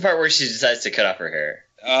 Just the part where she decides to cut off her hair.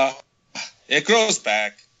 It grows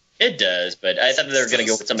back. It does, but I thought they were going to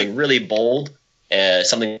go with something really bold,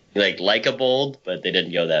 something like a bold, but they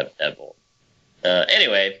didn't go that bold.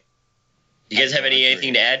 Anyway, you guys have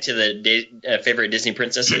anything to add to the favorite Disney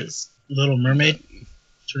princesses? Little Mermaid.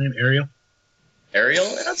 What's her name? Ariel. Ariel?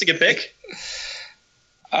 That's a good pick.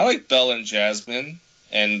 I like Belle and Jasmine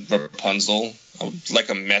and Rapunzel. I would like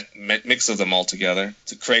a mix of them all together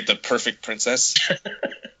to create the perfect princess.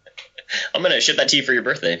 I'm going to ship that to you for your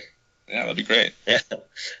birthday. Yeah, that'd be great. Yeah.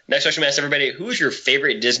 Next question, we asked everybody, who's your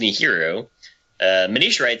favorite Disney hero?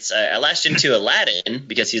 Manish writes, I latched into Aladdin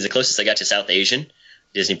because he's the closest I got to South Asian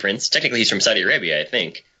Disney prince. Technically, he's from Saudi Arabia, I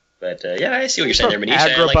think. But, yeah, I see what you're saying there, Manish.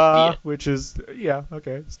 Agrabah, which is, yeah,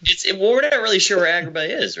 okay. Well, we're not really sure where Agrabah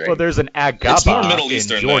is, right? Well, there's an It's more Agaba Middle in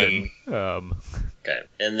Eastern Jordan. Okay.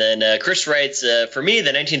 And then Chris writes, for me,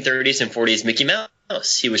 the 1930s and 40s Mickey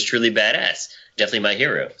Mouse. He was truly badass. Definitely my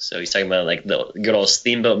hero. So he's talking about like the good old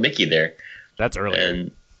Steamboat Mickey there. That's early.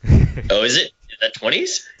 And oh, is it? Is that 20s?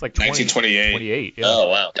 It's like 1928. 28, yeah. Oh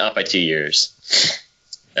wow, off by 2 years.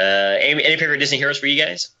 Any favorite Disney heroes for you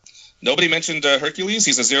guys? Nobody mentioned Hercules.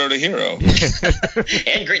 He's a zero to hero.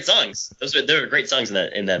 And great songs. There were great songs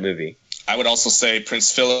in that movie. I would also say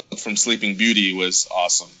Prince Philip from Sleeping Beauty was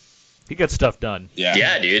awesome. He gets stuff done. Yeah.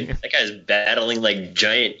 Yeah, dude. That guy's battling like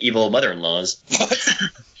giant evil mother-in-laws.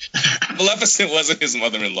 Maleficent wasn't his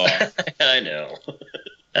mother-in-law. I know.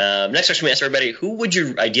 Next question we asked everybody, who would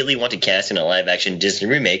you ideally want to cast in a live-action Disney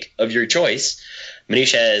remake of your choice?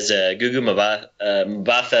 Manish has Gugu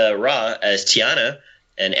Mbatha Raw as Tiana,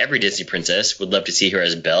 and every Disney princess would love to see her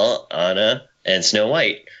as Belle, Anna, and Snow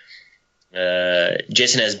White.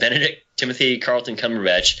 Jason has Benedict Timothy Carlton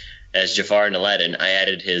Cumberbatch as Jafar and Aladdin. I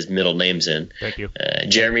added his middle names in. Thank you.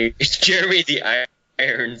 Jeremy the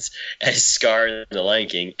Irons as Scar in The Lion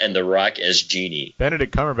King, and The Rock as Genie.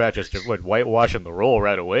 Benedict Cumberbatch is just whitewashing the role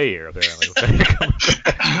right away here, apparently.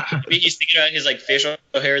 Maybe he's thinking about his like facial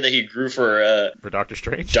hair that he grew for Doctor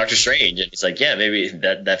Strange. Doctor Strange, and he's like, yeah, maybe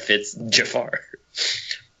that fits Jafar.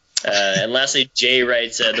 And lastly, Jay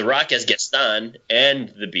writes The Rock as Gaston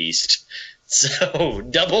and the Beast. So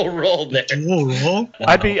double role there. Dual role?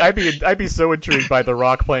 I'd be so intrigued by The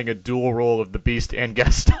Rock playing a dual role of the Beast and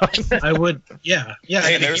Gaston. I would, yeah.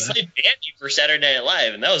 Hey, He there's played Bandy for Saturday Night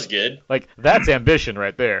Live, and that was good. Like, that's ambition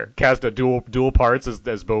right there. Cast a dual parts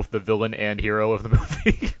as both the villain and hero of the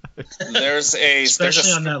movie.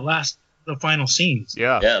 Especially on the final scenes.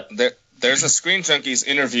 Yeah. There's a Screen Junkies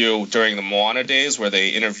interview during the Moana days where they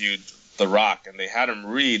interviewed The Rock, and they had him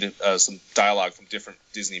read some dialogue from different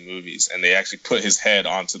Disney movies, and they actually put his head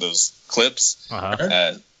onto those clips.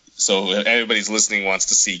 Uh-huh. So if anybody's listening wants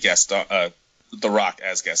to see Gaston, The Rock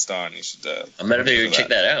as Gaston, you should. I'm gonna check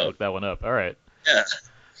that out. Look that one up. All right. Yeah.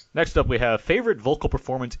 Next up, we have favorite vocal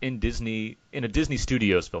performance in a Disney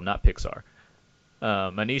Studios film, not Pixar.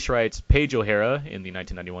 Manish writes Paige O'Hara in the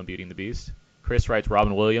 1991 Beauty and the Beast. Chris writes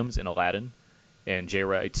Robin Williams in Aladdin. And Jay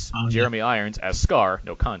writes Jeremy Irons as Scar,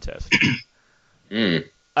 no contest.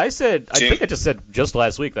 I think I just said just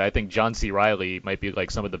last week that I think John C. Reilly might be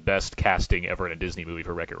like some of the best casting ever in a Disney movie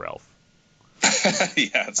for Wreck-It Ralph.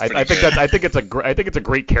 Yeah, it's I think it's a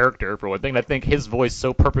great character for one thing. I think his voice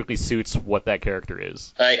so perfectly suits what that character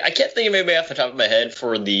is. I can't think of anybody off the top of my head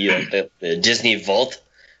for the Disney Vault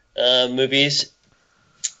movies.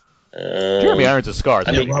 Jeremy Irons is Scar. I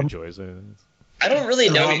think he Robin- enjoys it. I don't really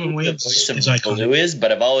know Robin who the Williams voice of is iconic. Baloo is,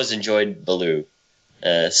 but I've always enjoyed Baloo.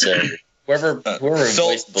 So whoever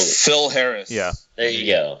voiced Baloo. Phil Harris. Yeah. There you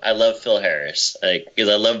go. I love Phil Harris because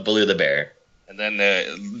I love Baloo the Bear. And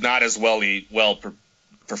then not as well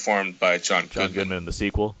performed by John Goodman in the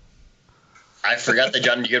sequel. I forgot that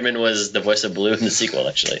John Goodman was the voice of Baloo in the sequel,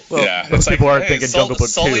 actually. Well, yeah, most people aren't thinking Jungle Book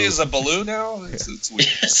 2. Sully is a Baloo now? It's weird.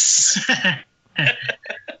 Yes.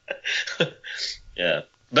 Yeah.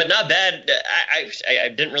 But not bad. I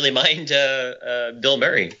didn't really mind Bill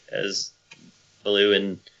Murray as Baloo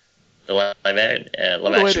in the live action.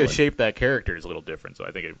 The way to shape that character is a little different, so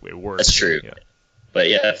I think it works. That's true. Yeah. But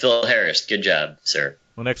yeah, Phil Harris, good job, sir.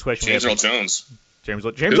 Well, next question. James Earl Jones. James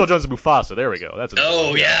Earl Jones is Mufasa. There we go. That's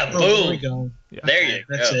oh yeah, boom. Oh, there we go. Yeah. There you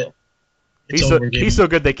That's go. it. It's He's so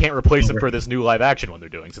good they can't replace him Over. for this new live action one they're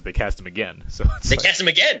doing, so they cast him again. So They cast him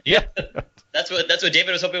again. Yeah. That's what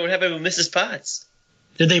David was hoping would happen with Mrs. Potts.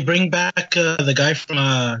 Did they bring back the guy from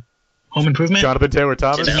Home Improvement? Jonathan Taylor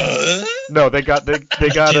Thomas. No, they got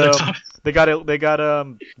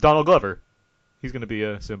Donald Glover. He's gonna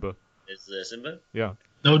be Simba. Is Simba? Yeah.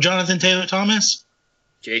 No Jonathan Taylor Thomas?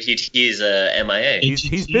 JTT is MIA.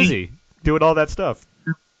 He's busy doing all that stuff.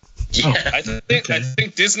 Yeah. I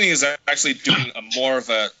think Disney is actually doing a more of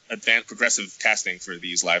a advanced progressive casting for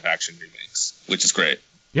these live action remakes, which is great.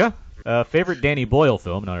 Yeah. Favorite Danny Boyle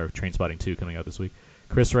film, another Trainspotting 2 coming out this week.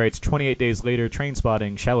 Chris writes 28 Days Later,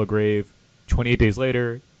 Trainspotting, Shallow Grave. 28 Days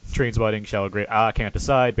Later, Trainspotting, Shallow Grave. I can't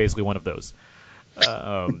decide. Basically one of those.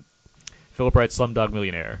 Philip writes Slumdog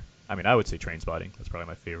Millionaire. I mean, I would say Trainspotting. That's probably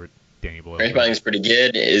my favorite Danny Boyle film. Trainspotting is pretty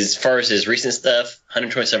good. As far as his recent stuff,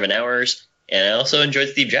 127 Hours. And I also enjoyed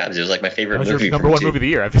Steve Jobs. It was like my favorite That was movie. your number one movie of the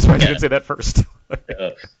year. I'm surprised you didn't say that first.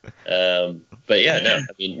 But yeah, no. I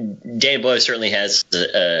mean, Danny Boyle certainly has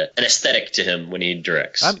an aesthetic to him when he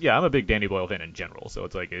directs. I'm a big Danny Boyle fan in general, so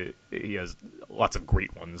it's like he has lots of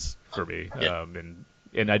great ones for me. Yeah.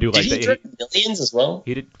 And I do like Did he that. direct Millions as well?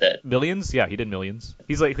 He did that. Millions. Yeah, he did Millions.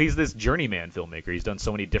 He's this journeyman filmmaker. He's done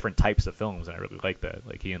so many different types of films, and I really like that.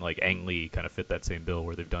 Like he and like Ang Lee kind of fit that same bill,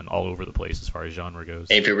 where they've done all over the place as far as genre goes.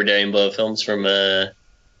 Any favorite Danny Boyle films from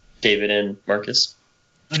David and Marcus?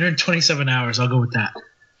 127 Hours. I'll go with that.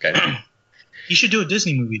 Okay. You should do a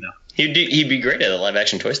Disney movie though. He'd be great at a live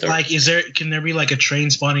action Toy Story. Like, can there be like a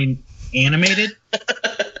Trainspotting animated?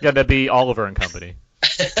 Yeah, that'd be Oliver and Company.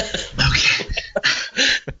 Okay.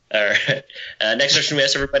 All right. Next question we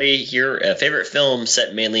asked everybody here: favorite film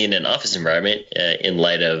set mainly in an office environment in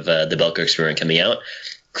light of the Belko experiment coming out.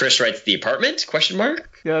 Chris writes The Apartment? Question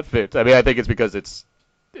mark. Yeah, that fits. I mean, I think it's because it's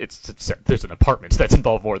there's an apartment that's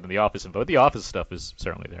involved more than the office info. The office stuff is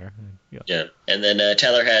certainly there. Yeah. And then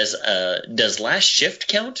Tyler has does Last Shift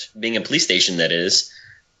count? Being a police station, that is.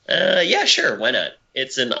 Yeah, sure. Why not?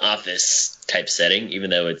 It's an office type setting, even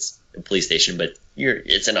though it's a police station, but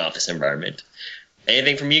it's an office environment.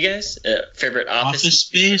 Anything from you guys? Favorite Office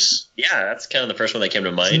Space? Yeah, that's kind of the first one that came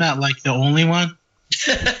to mind. Isn't that like the only one?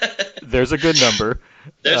 There's a good number.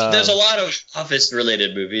 There's a lot of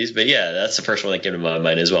office-related movies, but yeah, that's the first one that came to my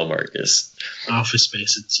mind as well, Marcus. Office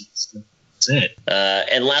Space. That's it.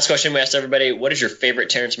 And last question we asked everybody: what is your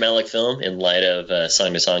favorite Terrence Malick film in light of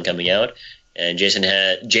Song to Song coming out? And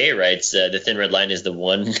Jay writes, The Thin Red Line is the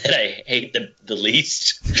one that I hate the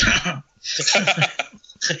least.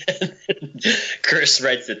 Chris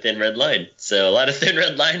writes The Thin Red Line. So a lot of Thin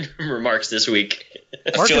Red Line remarks this week.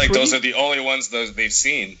 I feel like those are the only ones they've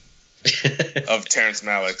seen of Terrence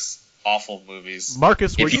Malick's awful movies.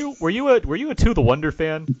 Marcus, were you a To the Wonder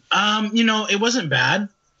fan? It wasn't bad.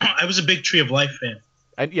 I was a big Tree of Life fan.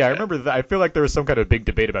 And yeah, I remember that. I feel like there was some kind of big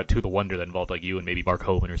debate about To the Wonder that involved like you and maybe Mark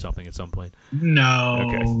Hoban or something at some point. No,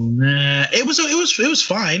 Okay. Nah. It was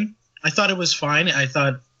fine. I thought it was fine. I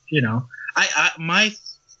thought,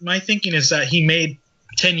 my thinking is that he made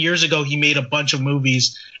 10 years ago. He made a bunch of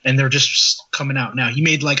movies, and they're just coming out now. He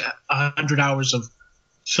made like 100 hours of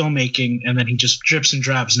filmmaking, and then he just drips and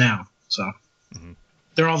drabs now. So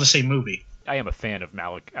they're all the same movie. I am a fan of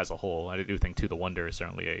Malick as a whole. I do think To the Wonder is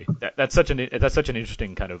certainly that's such an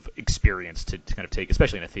interesting kind of experience to kind of take,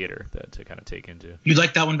 especially in a theater, to kind of take into. You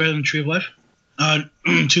like that one better than Tree of Life? To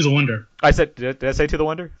the Wonder. I said, did I say To the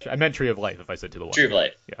Wonder? I meant Tree of Life. If I said To the Wonder. Tree of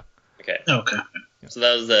Life. Yeah. Okay. Okay. So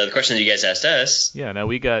that was the question that you guys asked us. Yeah. Now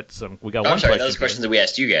we got one I'm sorry, question. that was questions that we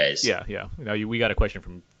asked you guys. Yeah. Now we got a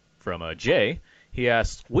question from Jay. He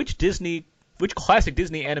asked, which classic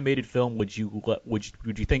Disney animated film would you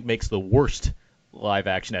think makes the worst live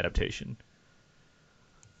action adaptation?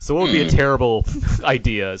 So what would be a terrible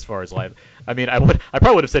idea as far as live? I mean, I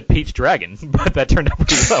probably would have said Pete's Dragon, but that turned out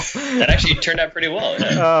pretty well. That actually turned out pretty well.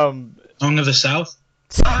 Yeah. Song of the South.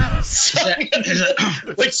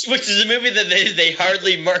 Which is a movie that they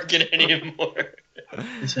hardly market anymore.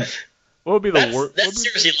 What would be the worst? That's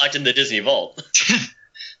seriously locked in the Disney vault.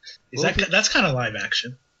 That's kind of live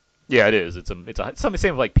action. Yeah, it is. It's something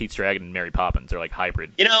same like Pete's Dragon and Mary Poppins. They're like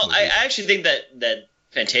hybrid. You know, movies. I actually think that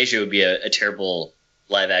Fantasia would be a terrible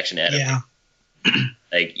live action adaptation. Yeah.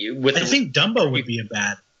 Like I think Dumbo would be a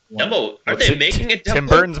bad one. Dumbo. Are they making a Dumbo? Tim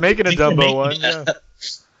Burton's making a Dumbo one. Yeah.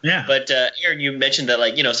 Yeah. But Aaron, you mentioned that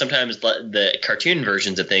sometimes the cartoon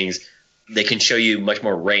versions of things, they can show you much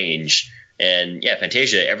more range. And yeah,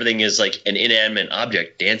 Fantasia, everything is like an inanimate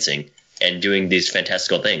object dancing and doing these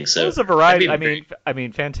fantastical things. So there's a variety. I mean,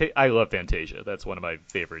 I love Fantasia. That's one of my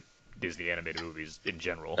favorite Disney animated movies in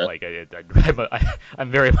general. Like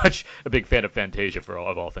I'm very much a big fan of Fantasia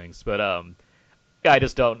of all things. But I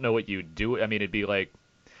just don't know what you do. I mean, it'd be like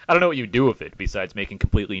I don't know what you do with it besides making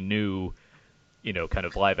completely new, kind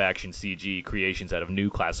of live action CG creations out of new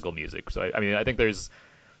classical music. So I think there's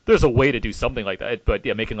a way to do something like that. But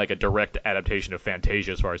yeah, making like a direct adaptation of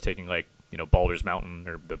Fantasia as far as taking like Baldur's Mountain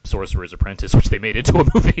or The Sorcerer's Apprentice, which they made into a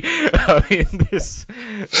movie. I mean,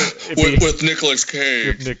 with Nicolas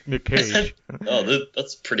Cage. With Nick Cage. Oh,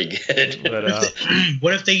 that's pretty good. But,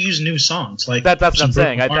 what if they use new songs? Like that's what I'm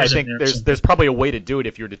saying. I Mars think in there or there's probably a way to do it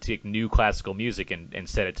if you were to take new classical music and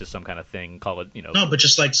set it to some kind of thing. Call it No, but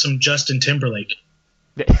just like some Justin Timberlake.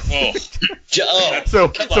 Oh.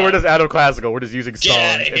 So we're just out of classical. We're just using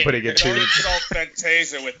songs and putting it to. Original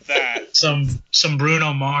Fantasia with that. Some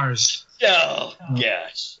Bruno Mars. Oh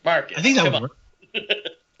gosh, Marcus. I think that would work.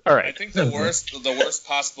 All right. I think the worst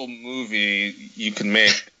possible movie you can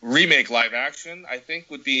remake live action, I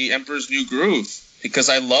think would be Emperor's New Groove, because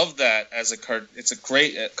I love that as it's a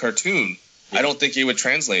great cartoon. I don't think it would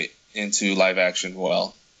translate into live action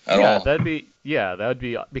well at all. That would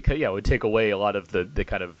be because it would take away a lot of the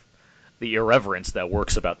kind of the irreverence that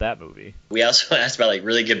works about that movie. We also asked about like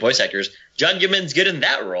really good voice actors. John Goodman's good in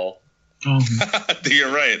that role.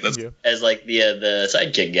 You're right. As like the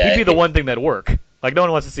sidekick guy. He'd be the one thing that'd work. Like no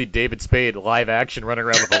one wants to see David Spade live action running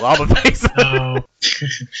around with a lava face. No.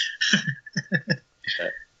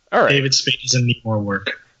 All right. David Spade doesn't need more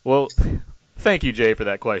work. Well, thank you, Jay, for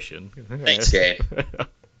that question. Thanks, Jay.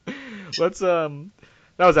 Let's that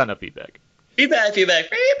was not enough feedback. Feedback.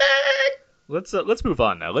 Let's move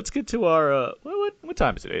on now. Let's get to our what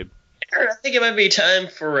time is it, Abe? Aaron, I think it might be time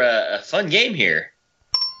for a fun game here.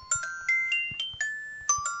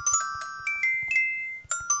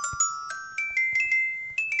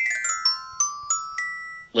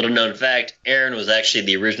 Little known fact, Aaron was actually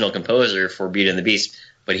the original composer for Beauty and the Beast,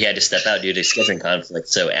 but he had to step out due to scheduling conflict,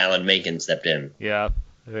 so Alan Menken stepped in. Yeah,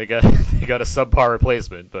 they got a subpar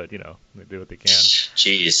replacement, but they do what they can.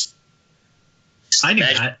 Jeez. I knew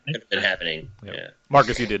that. Could have been happening. Yep. Yeah.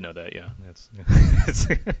 Marcus, you did know that, yeah.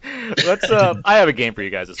 Let's. I have a game for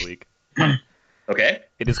you guys this week. Okay.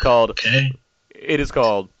 It is called. Okay. It is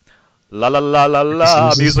called La La La La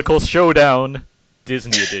La Musical Showdown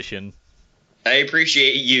Disney Edition. I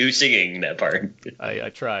appreciate you singing that part.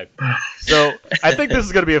 I tried. So I think this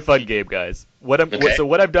is going to be a fun game, guys. What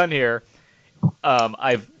I've done here,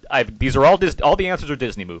 these are all the answers are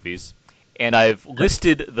Disney movies, and I've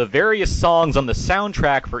listed the various songs on the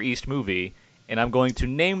soundtrack for each movie, and I'm going to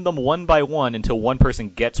name them one by one until one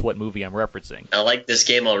person gets what movie I'm referencing. I like this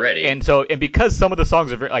game already. And because some of the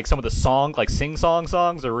songs are some of the sing-song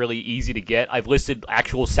songs are really easy to get, I've listed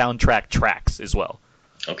actual soundtrack tracks as well.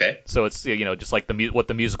 Okay. So it's just like what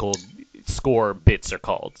the musical score bits are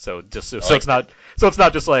called. So it's not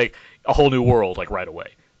just like A Whole New World like right away.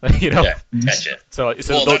 Yeah, gotcha. So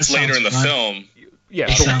that's later in the film.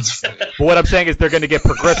 Yeah. But what I'm saying is they're going to get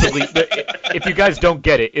progressively. If you guys don't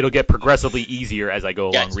get it, it'll get progressively easier as I go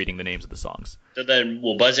along reading the names of the songs. So then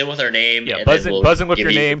we'll buzz in with our name. Yeah, and buzz then in with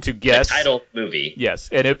your name to guess the title movie. Yes,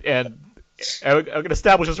 and I'm going to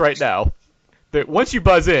establish this right now. That once you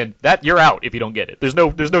buzz in, that you're out if you don't get it. There's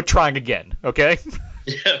no trying again. Okay.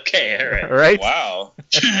 Okay. All right. All right. Wow.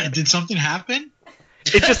 Did something happen?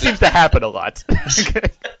 It just seems to happen a lot. Okay.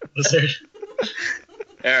 Was there?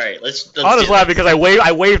 All right. Let's I was laughing because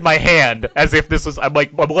I waved my hand as if this was I'm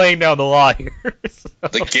laying down the law here. So.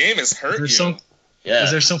 The game has hurt you.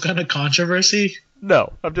 Is there some kind of controversy?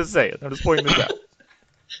 No, I'm just saying. I'm just pointing this out.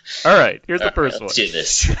 All right, here's the All right, first one. let's do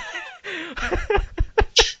this.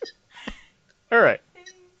 All right.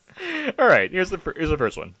 All right, here's the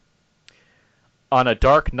first one. On a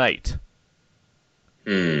dark night.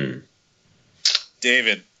 Hmm.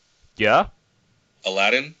 David, Yeah?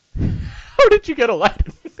 Aladdin. How did you get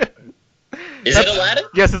Aladdin? Is it Aladdin?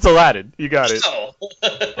 Yes, it's Aladdin. You got it. Oh.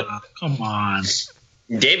 Come on.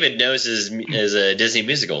 David knows his Disney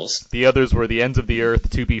musicals. The others were The Ends of the Earth,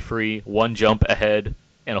 To Be Free, One Jump Ahead,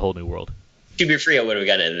 and A Whole New World. To Be Free, I would have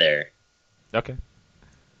got it there. Okay.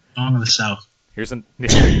 On to the south. Here's the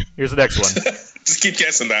next one. Just keep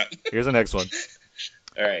guessing that. Here's the next one.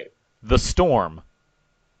 All right. The Storm.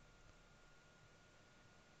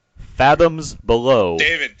 Fathoms Below.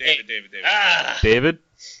 David. Ah! David?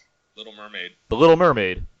 Little Mermaid. The Little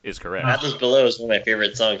Mermaid is correct. Fathoms Below is one of my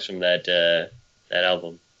favorite songs from that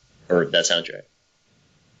album, or that soundtrack.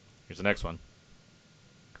 Here's the next one.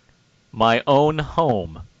 My Own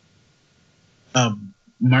Home.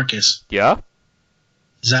 Marcus. Yeah?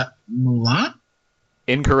 Is that Mulan?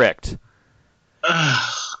 Incorrect.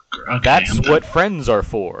 Okay, That's what friends are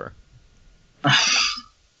for.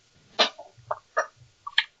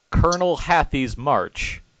 Colonel Hathie's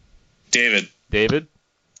March. David. David?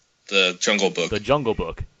 The Jungle Book. The Jungle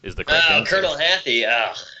Book is the correct answer. Colonel Hathie.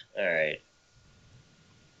 All right.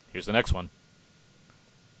 Here's the next one.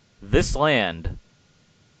 This Land.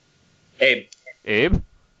 Abe. Abe?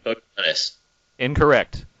 Pocahontas.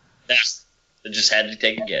 Incorrect. I just had to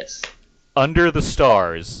take a guess. Under the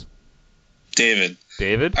Stars. David.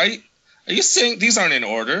 David? Are you saying these aren't in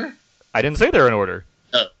order? I didn't say they're in order.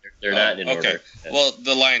 No, they're not in okay. order. Well,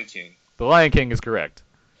 The Lion King. The Lion King is correct.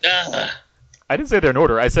 Ah. I didn't say they're in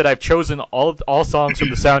order. I said I've chosen all songs from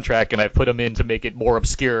the soundtrack and I've put them in to make it more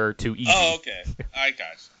obscure to easy. Oh, okay. I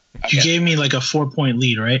got you. You gave me like a 4-point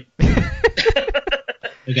lead, right?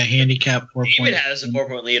 Like a handicap 4-point. David has a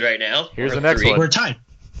 4-point lead right now. Here's Or the next 3. one. We're tied.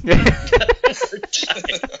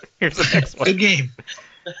 Here's the next one. Good game.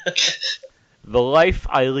 The Life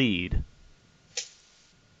I Lead.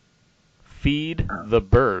 Feed the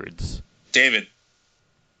Birds. David.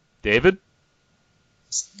 David?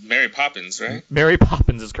 Mary Poppins, right? Mary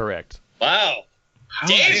Poppins is correct. Wow. How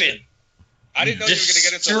David. I didn't know you were going to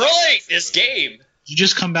get it so destroying this game. Did you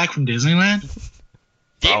just come back from Disneyland?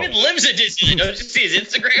 David lives at Disney. Don't you see his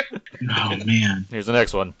Instagram? Oh, man. Here's the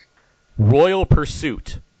next one. Royal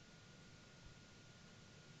Pursuit.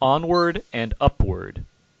 Onward and Upward.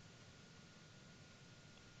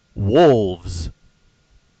 Wolves.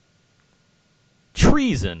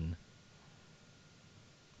 Treason.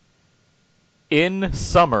 In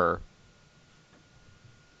Summer.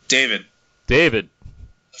 David. David.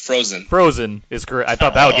 Frozen. Frozen is correct. I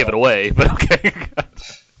thought that would give it away, but okay.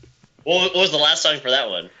 What was the last song for that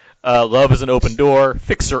one? Love is an Open Door.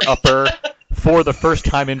 Fixer Upper. For the First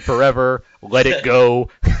Time in Forever. Let It Go.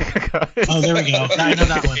 Oh, there we go. I know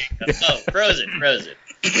that one. Oh, Frozen.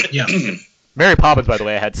 Yeah. Mary Poppins, by the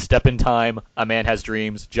way, I had Step in Time, A Man Has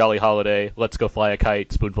Dreams, Jolly Holiday, Let's Go Fly a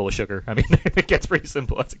Kite, Spoonful of Sugar. I mean, it gets pretty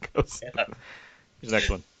simple as it goes. Yeah. Here's the next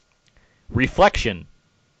one. Reflection.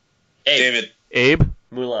 David. Abe?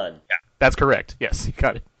 Mulan. That's correct. Yes, you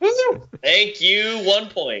got it. Woo! Thank you. 1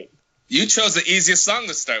 point. You chose the easiest song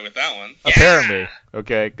to start with that one. Apparently.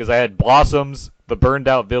 Okay, because I had Blossoms, The Burned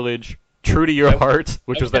Out Village, True to Your Heart,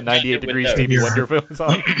 which was that 98 Degrees Stevie Wonder film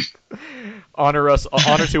song. Honor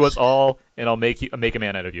to us all, and I'll make a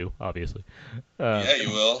man out of you, obviously. Yeah, you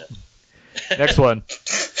will. Next one.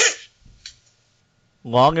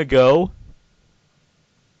 Long ago,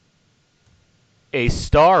 A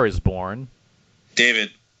Star is Born.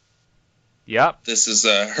 David. Yep. This is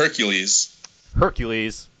Hercules.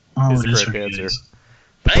 Hercules Oh, is it the is correct Hercules. answer.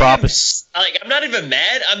 The prophecy. I'm not even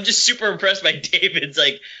mad. I'm just super impressed by David's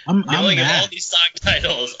I'm knowing of mad. all these song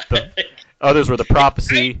titles. Others were The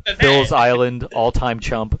Prophecy, I'm Phil's mad. Island, All Time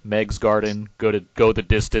Chump, Meg's Garden, Go the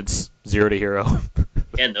Distance, Zero to Hero.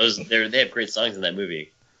 And they have great songs in that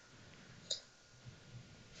movie.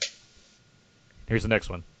 Here's the next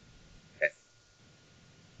one. Okay.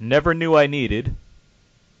 Never Knew I Needed.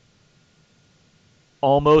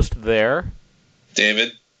 Almost There.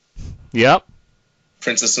 David. Yep.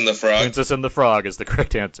 Princess and the Frog. Princess and the Frog is the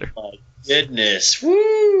correct answer. My goodness.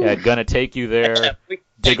 Woo! Yeah, Gonna Take You There. We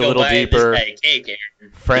Dig go a little buy this deeper. guy a cake,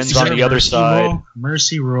 Aaron. Friends Is on there the Other Mercy Side. Rule?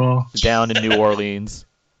 Mercy Rule. Down in New Orleans.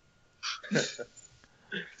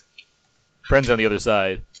 Friends on the Other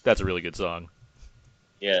Side. That's a really good song.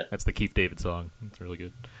 Yeah. That's the Keith David song. It's really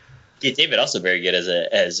good. Keith David also very good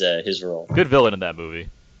as his role. Good villain in that movie.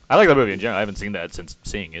 I like that movie in general. I haven't seen that since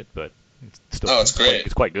seeing it, but it's still it's great.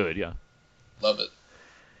 It's quite good, yeah. Love it.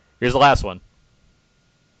 Here's the last one.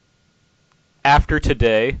 After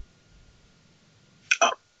Today.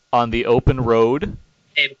 On the Open Road.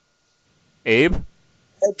 Abe?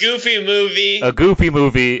 A Goofy movie. A Goofy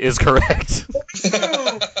movie is correct.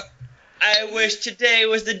 I wish today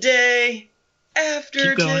was the day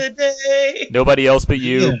after today. Nobody Else But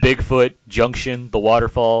You, Bigfoot, Junction, The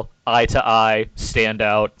Waterfall, Eye to Eye, Stand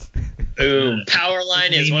Out. Boom.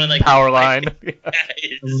 Powerline is one of like Powerline.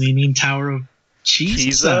 The Leaning Tower of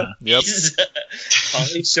Cheesa. Yep.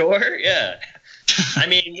 Pauly Shore? Yeah. I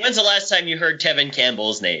mean, when's the last time you heard Tevin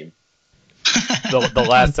Campbell's name? The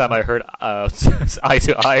last time I heard Eye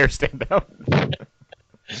to Eye or Stand Out.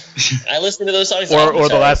 I listened to those songs. Or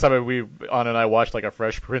the last time Anna and I watched like a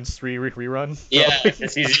Fresh Prince rerun. Yeah,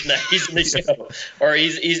 he's in the show. Or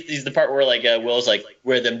he's the part where like Will's like,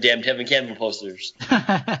 wear them damn Tevin Campbell posters.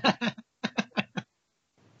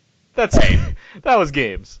 That was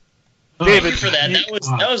games. David, thank you for that.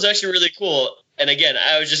 That was actually really cool. And again,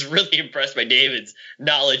 I was just really impressed by David's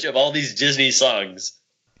knowledge of all these Disney songs.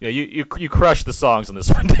 Yeah, you crushed the songs on this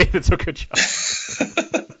one, David. So good job.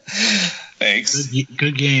 Thanks.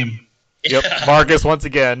 Good game. Yep, Marcus once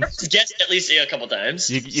again. Guessed at least a couple times.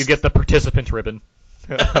 You get the participant ribbon.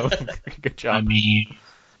 Good job. I mean,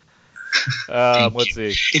 let's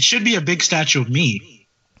see. It should be a big statue of me.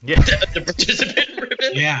 Yeah. The participant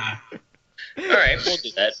ribbon. Yeah. All right, we'll do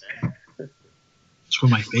that. Just put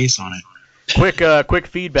my face on it. Quick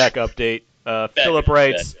feedback update. Philip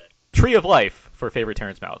writes, Tree of Life for favorite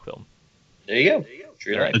Terrence Malick film. There you go.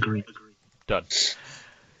 Tree of Life. Agreed. Done. Just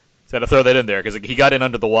had to throw that in there because he got in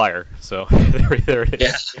under the wire. So there it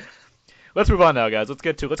is. Yeah. Let's move on now, guys. Let's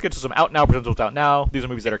get to some out now presents what's out now. These are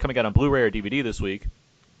movies that are coming out on Blu-ray or DVD this week,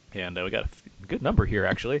 and we got a good number here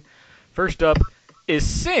actually. First up is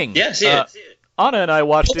Sing. Yeah, see it. Anna and I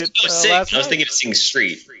watched it last night. I was thinking of Sing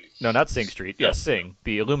Street. No, not Sing Street. Yeah, Sing,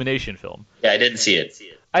 the Illumination film. Yeah, I didn't see it.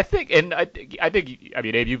 I think, I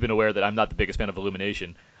mean, Abe, you've been aware that I'm not the biggest fan of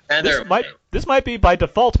Illumination. This might be by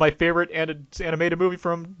default my favorite animated movie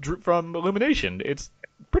from Illumination. It's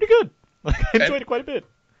pretty good. I enjoyed it quite a bit.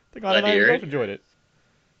 I think Anna and I both enjoyed it.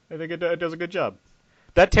 I think it does a good job.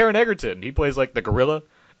 That Taron Egerton, he plays like the gorilla.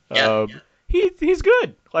 Yeah. He's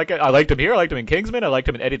good. Like I liked him here. I liked him in Kingsman. I liked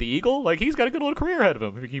him in Eddie the Eagle. Like he's got a good little career ahead of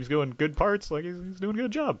him. If he keeps doing good parts, like he's doing a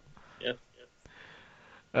good job.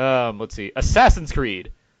 Yeah. Let's see. Assassin's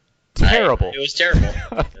Creed. Terrible. It was terrible.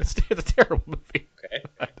 It's a terrible movie. Okay.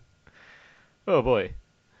 Oh boy.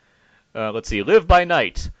 Let's see. Live by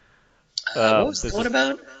Night. What was that one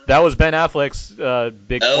about? That was Ben Affleck's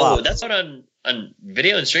big flop. Oh, that's one on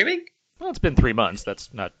video and streaming? Well, it's been 3 months.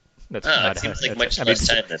 That's not. It seems like much less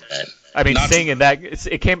time than that. I mean, Sing and that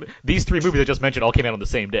it came. These 3 movies I just mentioned all came out on the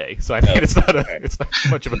same day, so I mean it's not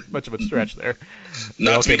much of a stretch there.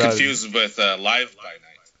 Not to be confused with Live by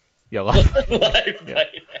Night. Yeah, Live by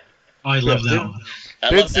Night. Oh, I love that one. I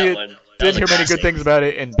love that one. Didn't hear many good things about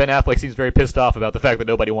it, and Ben Affleck seems very pissed off about the fact that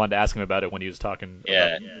nobody wanted to ask him about it when he was talking.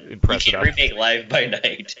 Yeah, impressed you can't remake Live by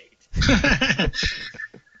Night.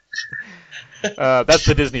 That's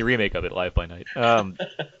the Disney remake of it, Live by Night.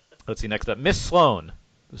 Let's see, next up, Miss Sloane.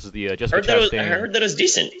 This is the Jessica Chastain. I heard that it was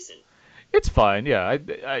decent. It's fine, yeah.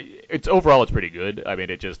 It's overall it's pretty good. I mean,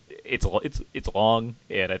 it's long,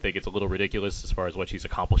 and I think it's a little ridiculous as far as what she's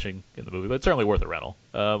accomplishing in the movie, but it's certainly worth a rental.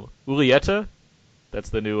 Julieta, that's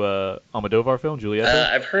the new Almodovar film, Julieta.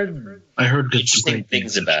 I've heard good interesting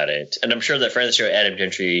things about it, and I'm sure that friend of the show Adam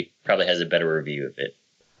Gentry probably has a better review of it.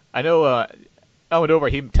 I know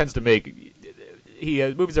Almodovar, he tends to make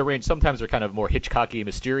movies that range. Sometimes they're kind of more Hitchcocky,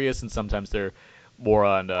 mysterious, and sometimes they're more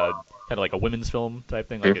on kind of like a women's film type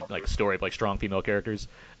thing, like a story of like strong female characters.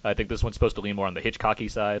 I think this one's supposed to lean more on the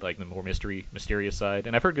Hitchcocky side, like the more mysterious side,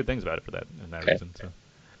 and I've heard good things about it for that reason. So,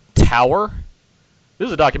 Tower. This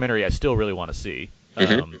is a documentary I still really want to see.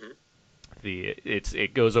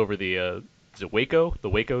 It goes over the is it Waco, the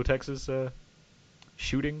Waco, Texas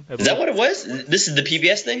shooting. Is that what it was? This is the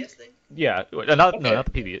PBS thing. Yeah, no, not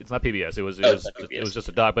the PBS. It's not PBS. It was just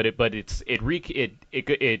a doc, but it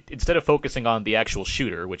instead of focusing on the actual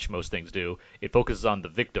shooter, which most things do, it focuses on the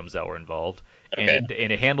victims that were involved, and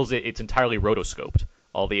it handles it. It's entirely rotoscoped.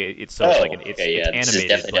 It's animated. This is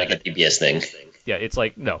definitely like a PBS thing. Yeah, it's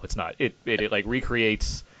like no, it's not. It like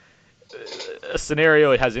recreates a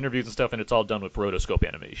scenario. It has interviews and stuff, and it's all done with rotoscope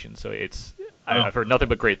animation. So it's. I've heard nothing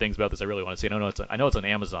but great things about this. I really want to see it. I know it's on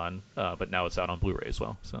Amazon, but now it's out on Blu-ray as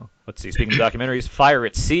well. So let's see. Speaking of documentaries, Fire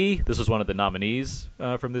at Sea. This was one of the nominees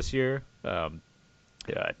from this year.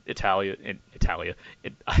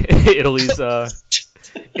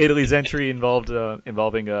 Italy's entry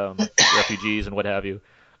involving refugees and what have you.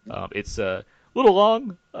 It's a little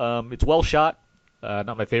long. It's well shot.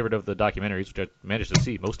 Not my favorite of the documentaries, which I managed to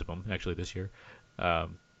see most of them actually this year. But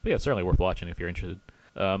yeah, it's certainly worth watching if you're interested.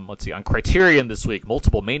 Let's see, on Criterion this week,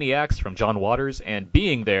 Multiple Maniacs from John Waters and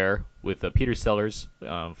Being There with Peter Sellers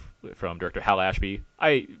from director Hal Ashby.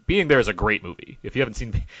 Being There is a great movie. If you haven't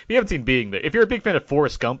seen Being There, if you're a big fan of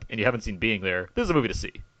Forrest Gump and you haven't seen Being There, this is a movie to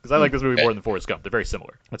see because I like this movie more than Forrest Gump. They're very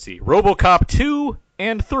similar. Let's see, RoboCop 2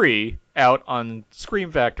 and 3 out on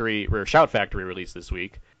Scream Factory or Shout Factory release this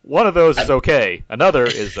week. One of those is okay. Another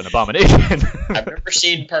is an abomination. I've never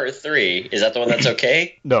seen part 3. Is that the one that's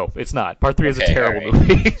okay? No, it's not. Part 3 is a Okay, terrible all right.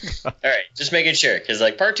 movie. All right, just making sure, because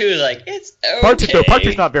like part 2 is like it's okay. Part 2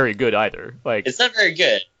 is not very good either. Like It's not very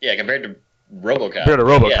good. Yeah, compared to RoboCop. compared to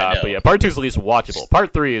RoboCop, Yeah, no. but yeah, Part 2 is at least watchable.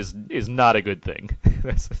 Part 3 is not a good thing.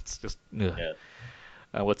 It's just. Ugh. Yeah.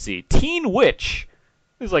 Let's see, Teen Witch.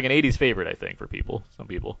 This is like an '80s favorite, I think, for some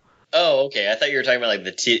people. Oh, okay. I thought you were talking about like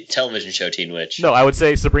the television show Teen Witch. No, I would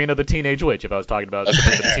say Sabrina the Teenage Witch if I was talking about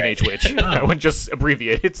Sabrina the Teenage Witch. Oh. I wouldn't just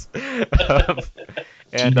abbreviate it.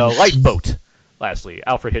 And Lifeboat. Lastly,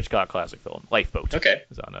 Alfred Hitchcock classic film Lifeboat. Okay.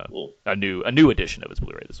 Is on Cool. a new edition of its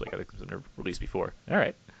Blu-ray this week. I think it was never released before. All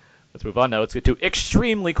right, let's move on now. Let's get to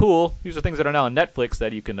Extremely Cool. These are things that are now on Netflix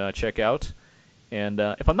that you can check out. And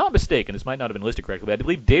if I'm not mistaken, this might not have been listed correctly, but I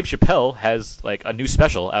believe Dave Chappelle has like a new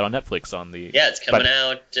special out on Netflix on the Yeah, it's coming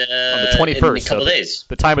out on the 21st. in a couple days.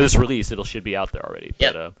 The time of this release, should be out there already.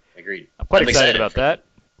 Yeah, But, agreed. I'm quite I'm excited excited about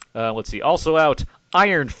that. Let's see. Also out,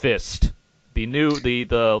 Iron Fist, the new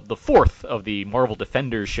the fourth of the Marvel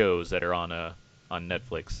Defenders shows that are on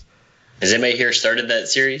Netflix. Has anybody here started that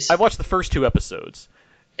series? I've watched the first 2 episodes.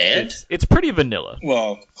 And It's pretty vanilla.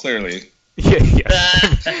 Well, clearly. Yeah.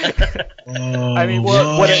 Oh, I mean,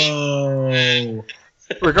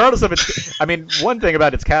 regardless of its, I mean, one thing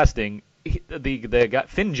about its casting, the guy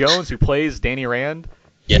Finn Jones who plays Danny Rand.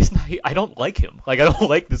 Yeah. I don't like him. Like I don't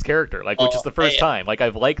like this character. Like which is the first time. Like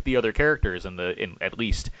I've liked the other characters in at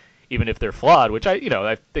least, even if they're flawed. Which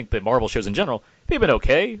I think the Marvel shows in general they've been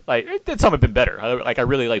okay. Like some have been better. I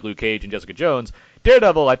really like Luke Cage and Jessica Jones.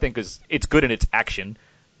 Daredevil I think it's good in its action.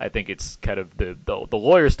 I think it's kind of the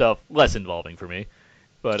lawyer stuff less involving for me.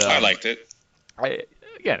 But I liked it.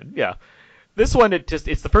 Yeah. This one it's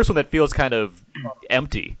the first one that feels kind of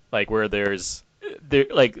empty. Like where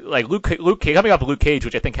like Luke coming off of Luke Cage,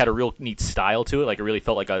 which I think had a real neat style to it. Like it really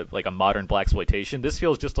felt like a modern blaxploitation. This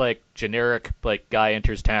feels just like generic like guy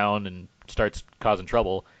enters town and starts causing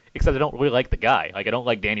trouble. Except I don't really like the guy. Like I don't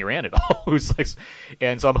like Danny Rand at all.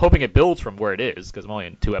 And so I'm hoping it builds from where it is because I'm only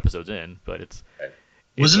in 2 episodes in. But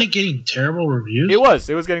wasn't it getting terrible reviews?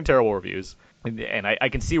 It was getting terrible reviews. And I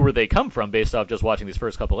can see where they come from based off just watching these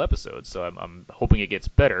first couple episodes. So I'm hoping it gets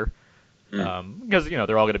better. Because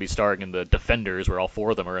they're all going to be starring in the Defenders, where all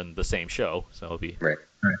 4 of them are in the same show, so it'll be right.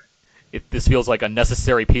 This feels like a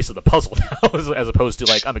necessary piece of the puzzle now, as opposed to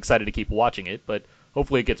like I'm excited to keep watching it, but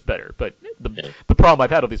hopefully it gets better. But the problem I've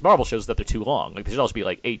had with these Marvel shows is that they're too long. Like they should also be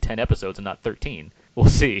like 8-10 episodes and not 13. We'll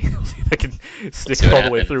see. We'll see if I can stick all the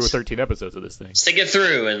way through with 13 episodes of this thing. Stick it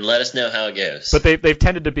through and let us know how it goes. But they've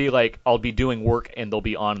tended to be like I'll be doing work and they'll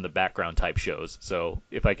be on in the background type shows. So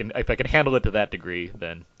if I can handle it to that degree,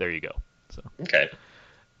 then there you go. So okay.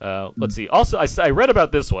 Let's see. Also, I read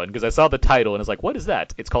about this one because I saw the title and I was like, "What is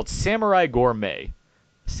that?" It's called Samurai Gourmet,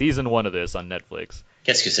 season 1 of this on Netflix.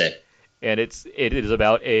 Qu'est-ce que c'est? And it is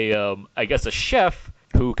about I guess a chef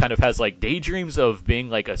who kind of has like daydreams of being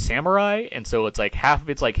like a samurai, and so it's like half of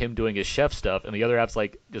it's like him doing his chef stuff, and the other half's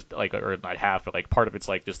like just like, or not half, but like part of it's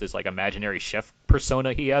like just this like imaginary chef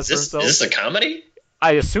persona he has for himself. Is this a comedy?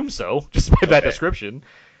 I assume so, just by that description.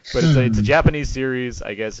 But it's a Japanese series,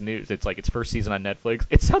 I guess. It's like its first season on Netflix.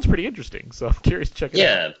 It sounds pretty interesting, so I'm curious to check it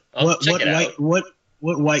out. I'll check it out. What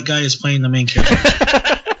white guy is playing the main character?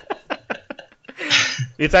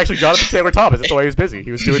 It's actually Jonathan Taylor Thomas. That's why he was busy. He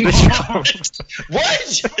was doing this show.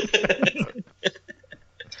 What?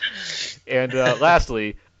 And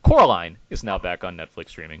lastly, Coraline is now back on Netflix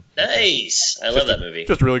streaming. Nice. I love that movie.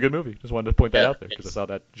 Just a really good movie. Just wanted to point that out there because I saw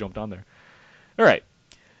that jumped on there. All right.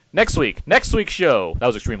 Next week's show. That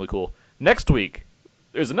was extremely cool. Next week,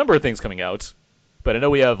 there's a number of things coming out, but I know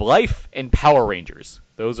we have Life and Power Rangers.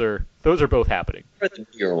 Those are both happening. For the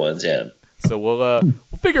bigger ones, yeah. So we'll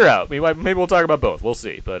figure out. Maybe we'll talk about both. We'll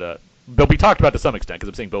see. But they'll be talked about to some extent because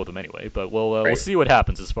I'm seeing both of them anyway. But we'll see what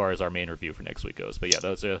happens as far as our main review for next week goes. But yeah,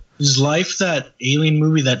 those are. Is Life that alien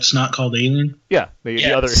movie that's not called Alien? Yeah,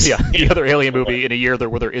 the other alien movie in a year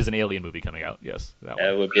where there is an alien movie coming out. Yes,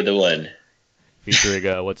 that would be the one. Featuring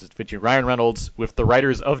featuring Ryan Reynolds with the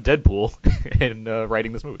writers of Deadpool and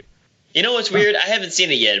writing this movie. You know what's weird? I haven't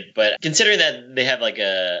seen it yet, but considering that they have like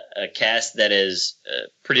a cast that is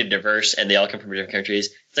pretty diverse and they all come from different countries,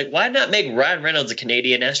 it's like, why not make Ryan Reynolds a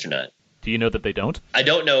Canadian astronaut? Do you know that they don't? I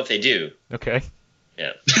don't know if they do. Okay.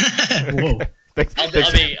 Yeah. Whoa.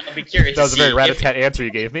 I'll be curious. That was to a very see rat-a-tat answer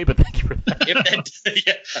you gave me, but thank you for that.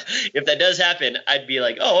 if that does happen, I'd be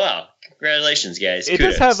like, oh wow, congratulations, guys. It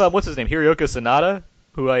Kudos. does have what's his name, Hiroyuki Sanada,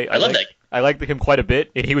 who I love like. that. I liked him quite a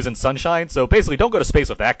bit, and he was in Sunshine. So basically, don't go to space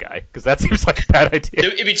with that guy, because that seems like a bad idea.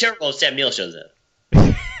 It'd be terrible if Sam Neill shows up.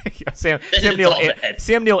 Yeah, Sam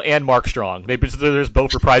Neill and Mark Strong. They're just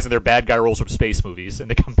both reprising their bad guy roles from space movies, and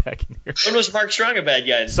they come back in here. When was Mark Strong a bad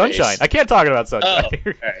guy in Sunshine. space? I can't talk about Sunshine. Oh,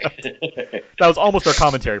 all right. That was almost our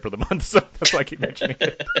commentary for the month, so that's why I keep mentioning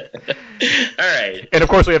it. All right. And of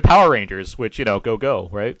course, we have Power Rangers, which go,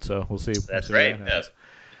 right? So we'll see. That's we'll see right. what happens.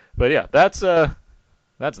 But yeah, that's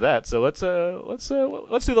that. So let's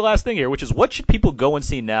do the last thing here, which is what should people go and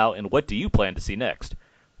see now, and what do you plan to see next?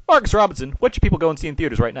 Marcus Robinson, what should people go and see in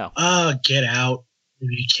theaters right now? Get Out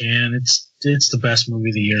if you can. It's the best movie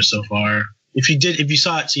of the year so far. If you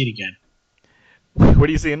saw it, see it again. What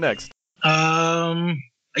are you seeing next?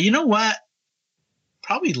 You know what?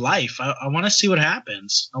 Probably Life. I want to see what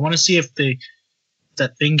happens. I want to see if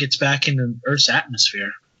that thing gets back into Earth's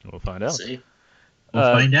atmosphere. We'll find out. We'll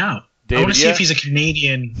find out. David, I want to see if he's a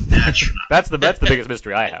Canadian astronaut. That's the biggest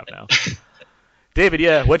mystery I have now.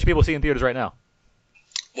 David, what should people see in theaters right now?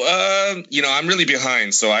 I'm really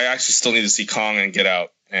behind, so I actually still need to see Kong and Get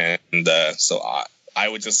Out, and so I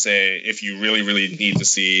would just say if you really, really need to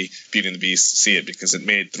see Beauty and the Beast, see it because it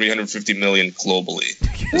made $350 million globally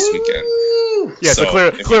this weekend. Yeah, so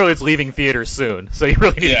clearly it's leaving theaters soon, so you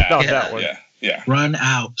really need to know that one. Yeah. Run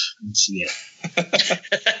out and see it.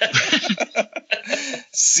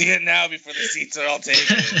 See it now before the seats are all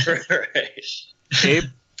taken. Right. Abe?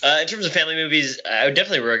 In terms of family movies, I would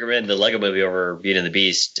definitely recommend the Lego Movie over Beauty and the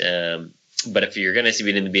Beast. But if you're going to see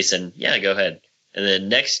Beauty and the Beast, then yeah, go ahead. And then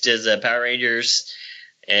next is Power Rangers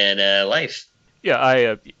and Life.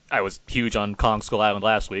 Yeah, I was huge on Kong Skull Island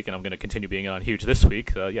last week, and I'm going to continue being on huge this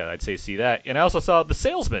week. I'd say see that. And I also saw The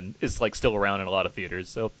Salesman is still around in a lot of theaters,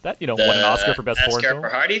 so that won an Oscar for best foreign film. Oscar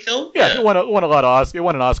for Hardy film. Yeah, it won a lot of Oscars. It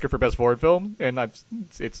won an Oscar for best foreign film, and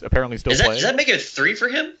it's apparently still playing. Does that make it 3 for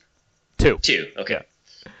him? 2. 2. Okay.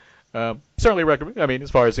 Yeah. Certainly recommend. I mean, as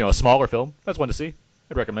far as a smaller film, that's one to see.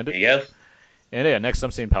 I'd recommend it. There you go. And yeah, next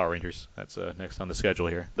I'm seeing Power Rangers. That's next on the schedule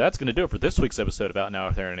here. That's going to do it for this week's episode of Out Now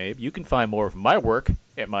with Aaron and Abe. You can find more of my work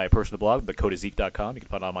at my personal blog, thecodeiszeek.com. You can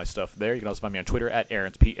find all my stuff there. You can also find me on Twitter at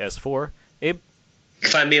AaronsPS4. Abe? You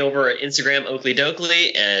can find me over at Instagram, Oakley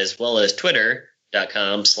Dokley, as well as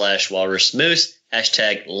Twitter.com/WalrusMoose,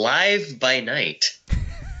 #LiveByNight.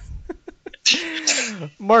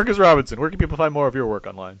 Marcus Robinson, where can people find more of your work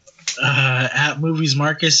online? At Movies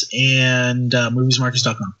Marcus and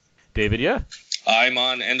moviesmarcus.com. David, I'm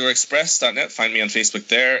on EndorExpress.net. Find me on Facebook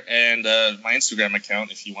there. And my Instagram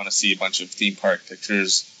account, if you want to see a bunch of theme park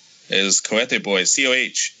pictures, is Cohete Boys,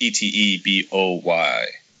 COHETEBOY.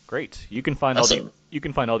 Great. You can find all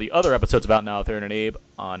the other episodes of Out Now with Aaron and Abe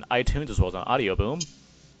on iTunes as well as on Audio Boom.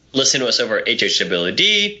 Listen to us over at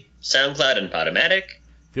HHWD, SoundCloud, and Podomatic.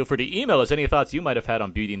 Feel free to email us any thoughts you might have had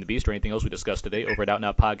on Beauty and the Beast or anything else we discussed today over at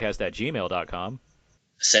outnowpodcast@gmail.com.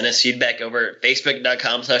 Send us feedback over at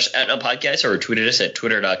facebook.com/outnowpodcast or tweet at us at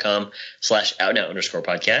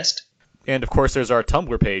twitter.com/outnow_podcast. And, of course, there's our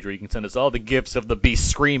Tumblr page where you can send us all the gifs of the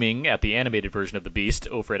Beast screaming at the animated version of the Beast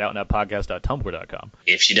over at outnowpodcast.tumblr.com.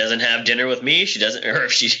 If she doesn't have dinner with me, she doesn't, or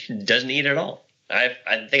if she doesn't eat at all. I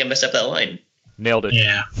think I messed up that line. Nailed it.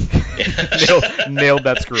 Yeah. nailed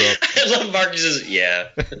that screw up. I love Marcus's, yeah.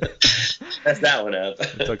 Mess that one up.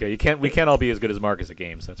 It's okay. We can't all be as good as Marcus at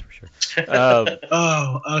games, that's for sure.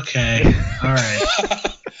 Okay. All right.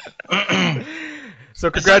 So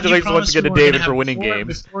congratulations once again to David for winning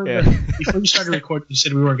games. Before we started recording, you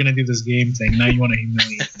said we weren't going to do this game thing. Now you want to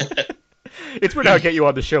humiliate me. It's weird how I get you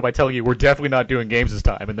on the show by telling you we're definitely not doing games this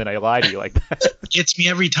time, and then I lie to you like that. Gets me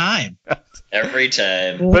every time. Every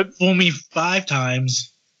time. Fool me 5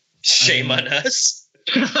 times. Shame on us.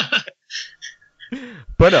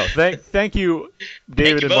 But no, thank you,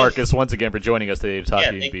 David and Marcus, once again for joining us today to talk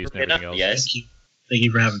Beauty and the Beast and everything else. Yes. Thank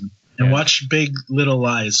you for having me. And watch Big Little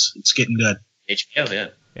Lies. It's getting good. HBO, yeah.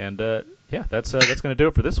 And that's going to do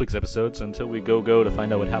it for this week's episode. So until we go to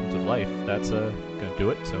find out what happens with life, that's going to do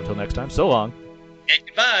it. So until next time, so long. And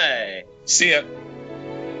goodbye. See ya.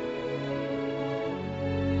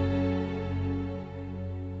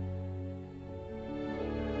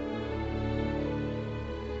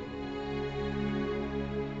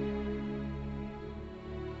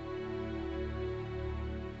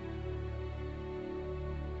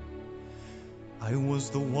 I was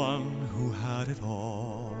the one who had it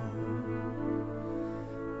all.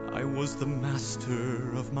 I was the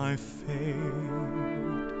master of my fate.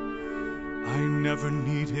 I never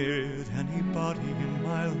needed anybody in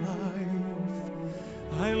my life.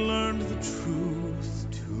 I learned the truth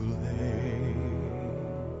too late.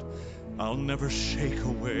 I'll never shake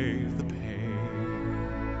away the pain.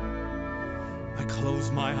 I close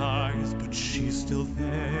my eyes, but she's still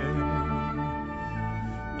there.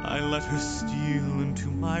 I let her steal into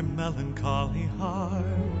my melancholy heart.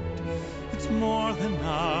 It's more than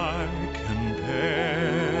I can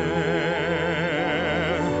bear.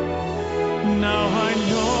 Now I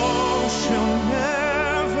know she'll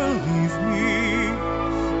never leave me,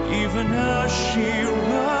 even as she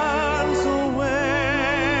runs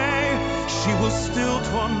away. She will still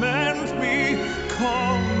torment me,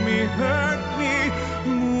 call me, hurt me,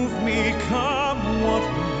 move me, come what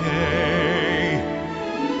may.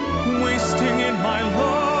 Wasting in my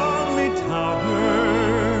lonely tower,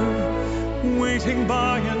 waiting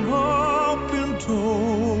by an open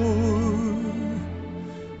door.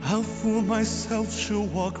 I'll fool myself, she'll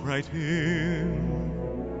walk right in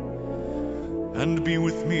and be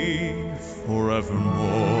with me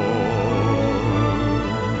forevermore.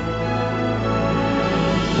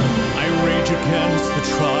 I rage against the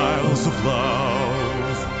trials of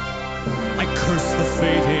love. I curse the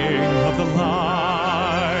fading of the light.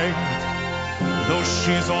 Though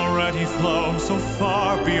she's already flown so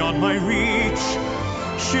far beyond my reach,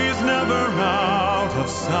 she's never out of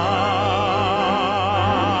sight.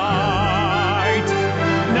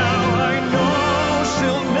 Now I know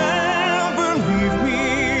she'll never leave me,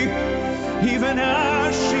 even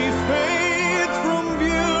as she fades from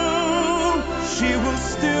view. She will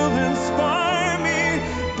still inspire me,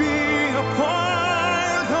 be a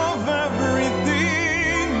part of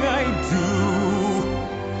everything I do.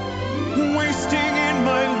 Wasting in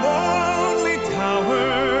my lonely tower,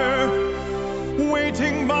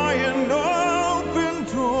 waiting by an open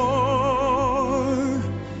door.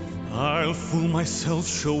 I'll fool myself,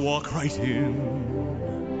 she'll walk right in.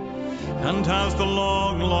 And as the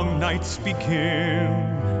long, long nights begin,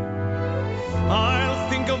 I'll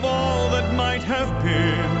think of all that might have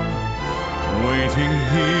been, waiting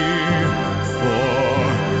here forever.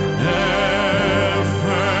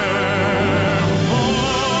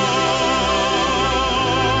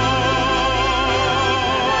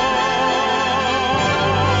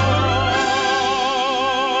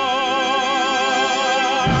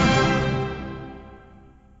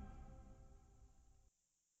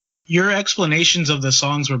 Your explanations of the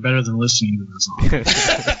songs were better than listening to the songs.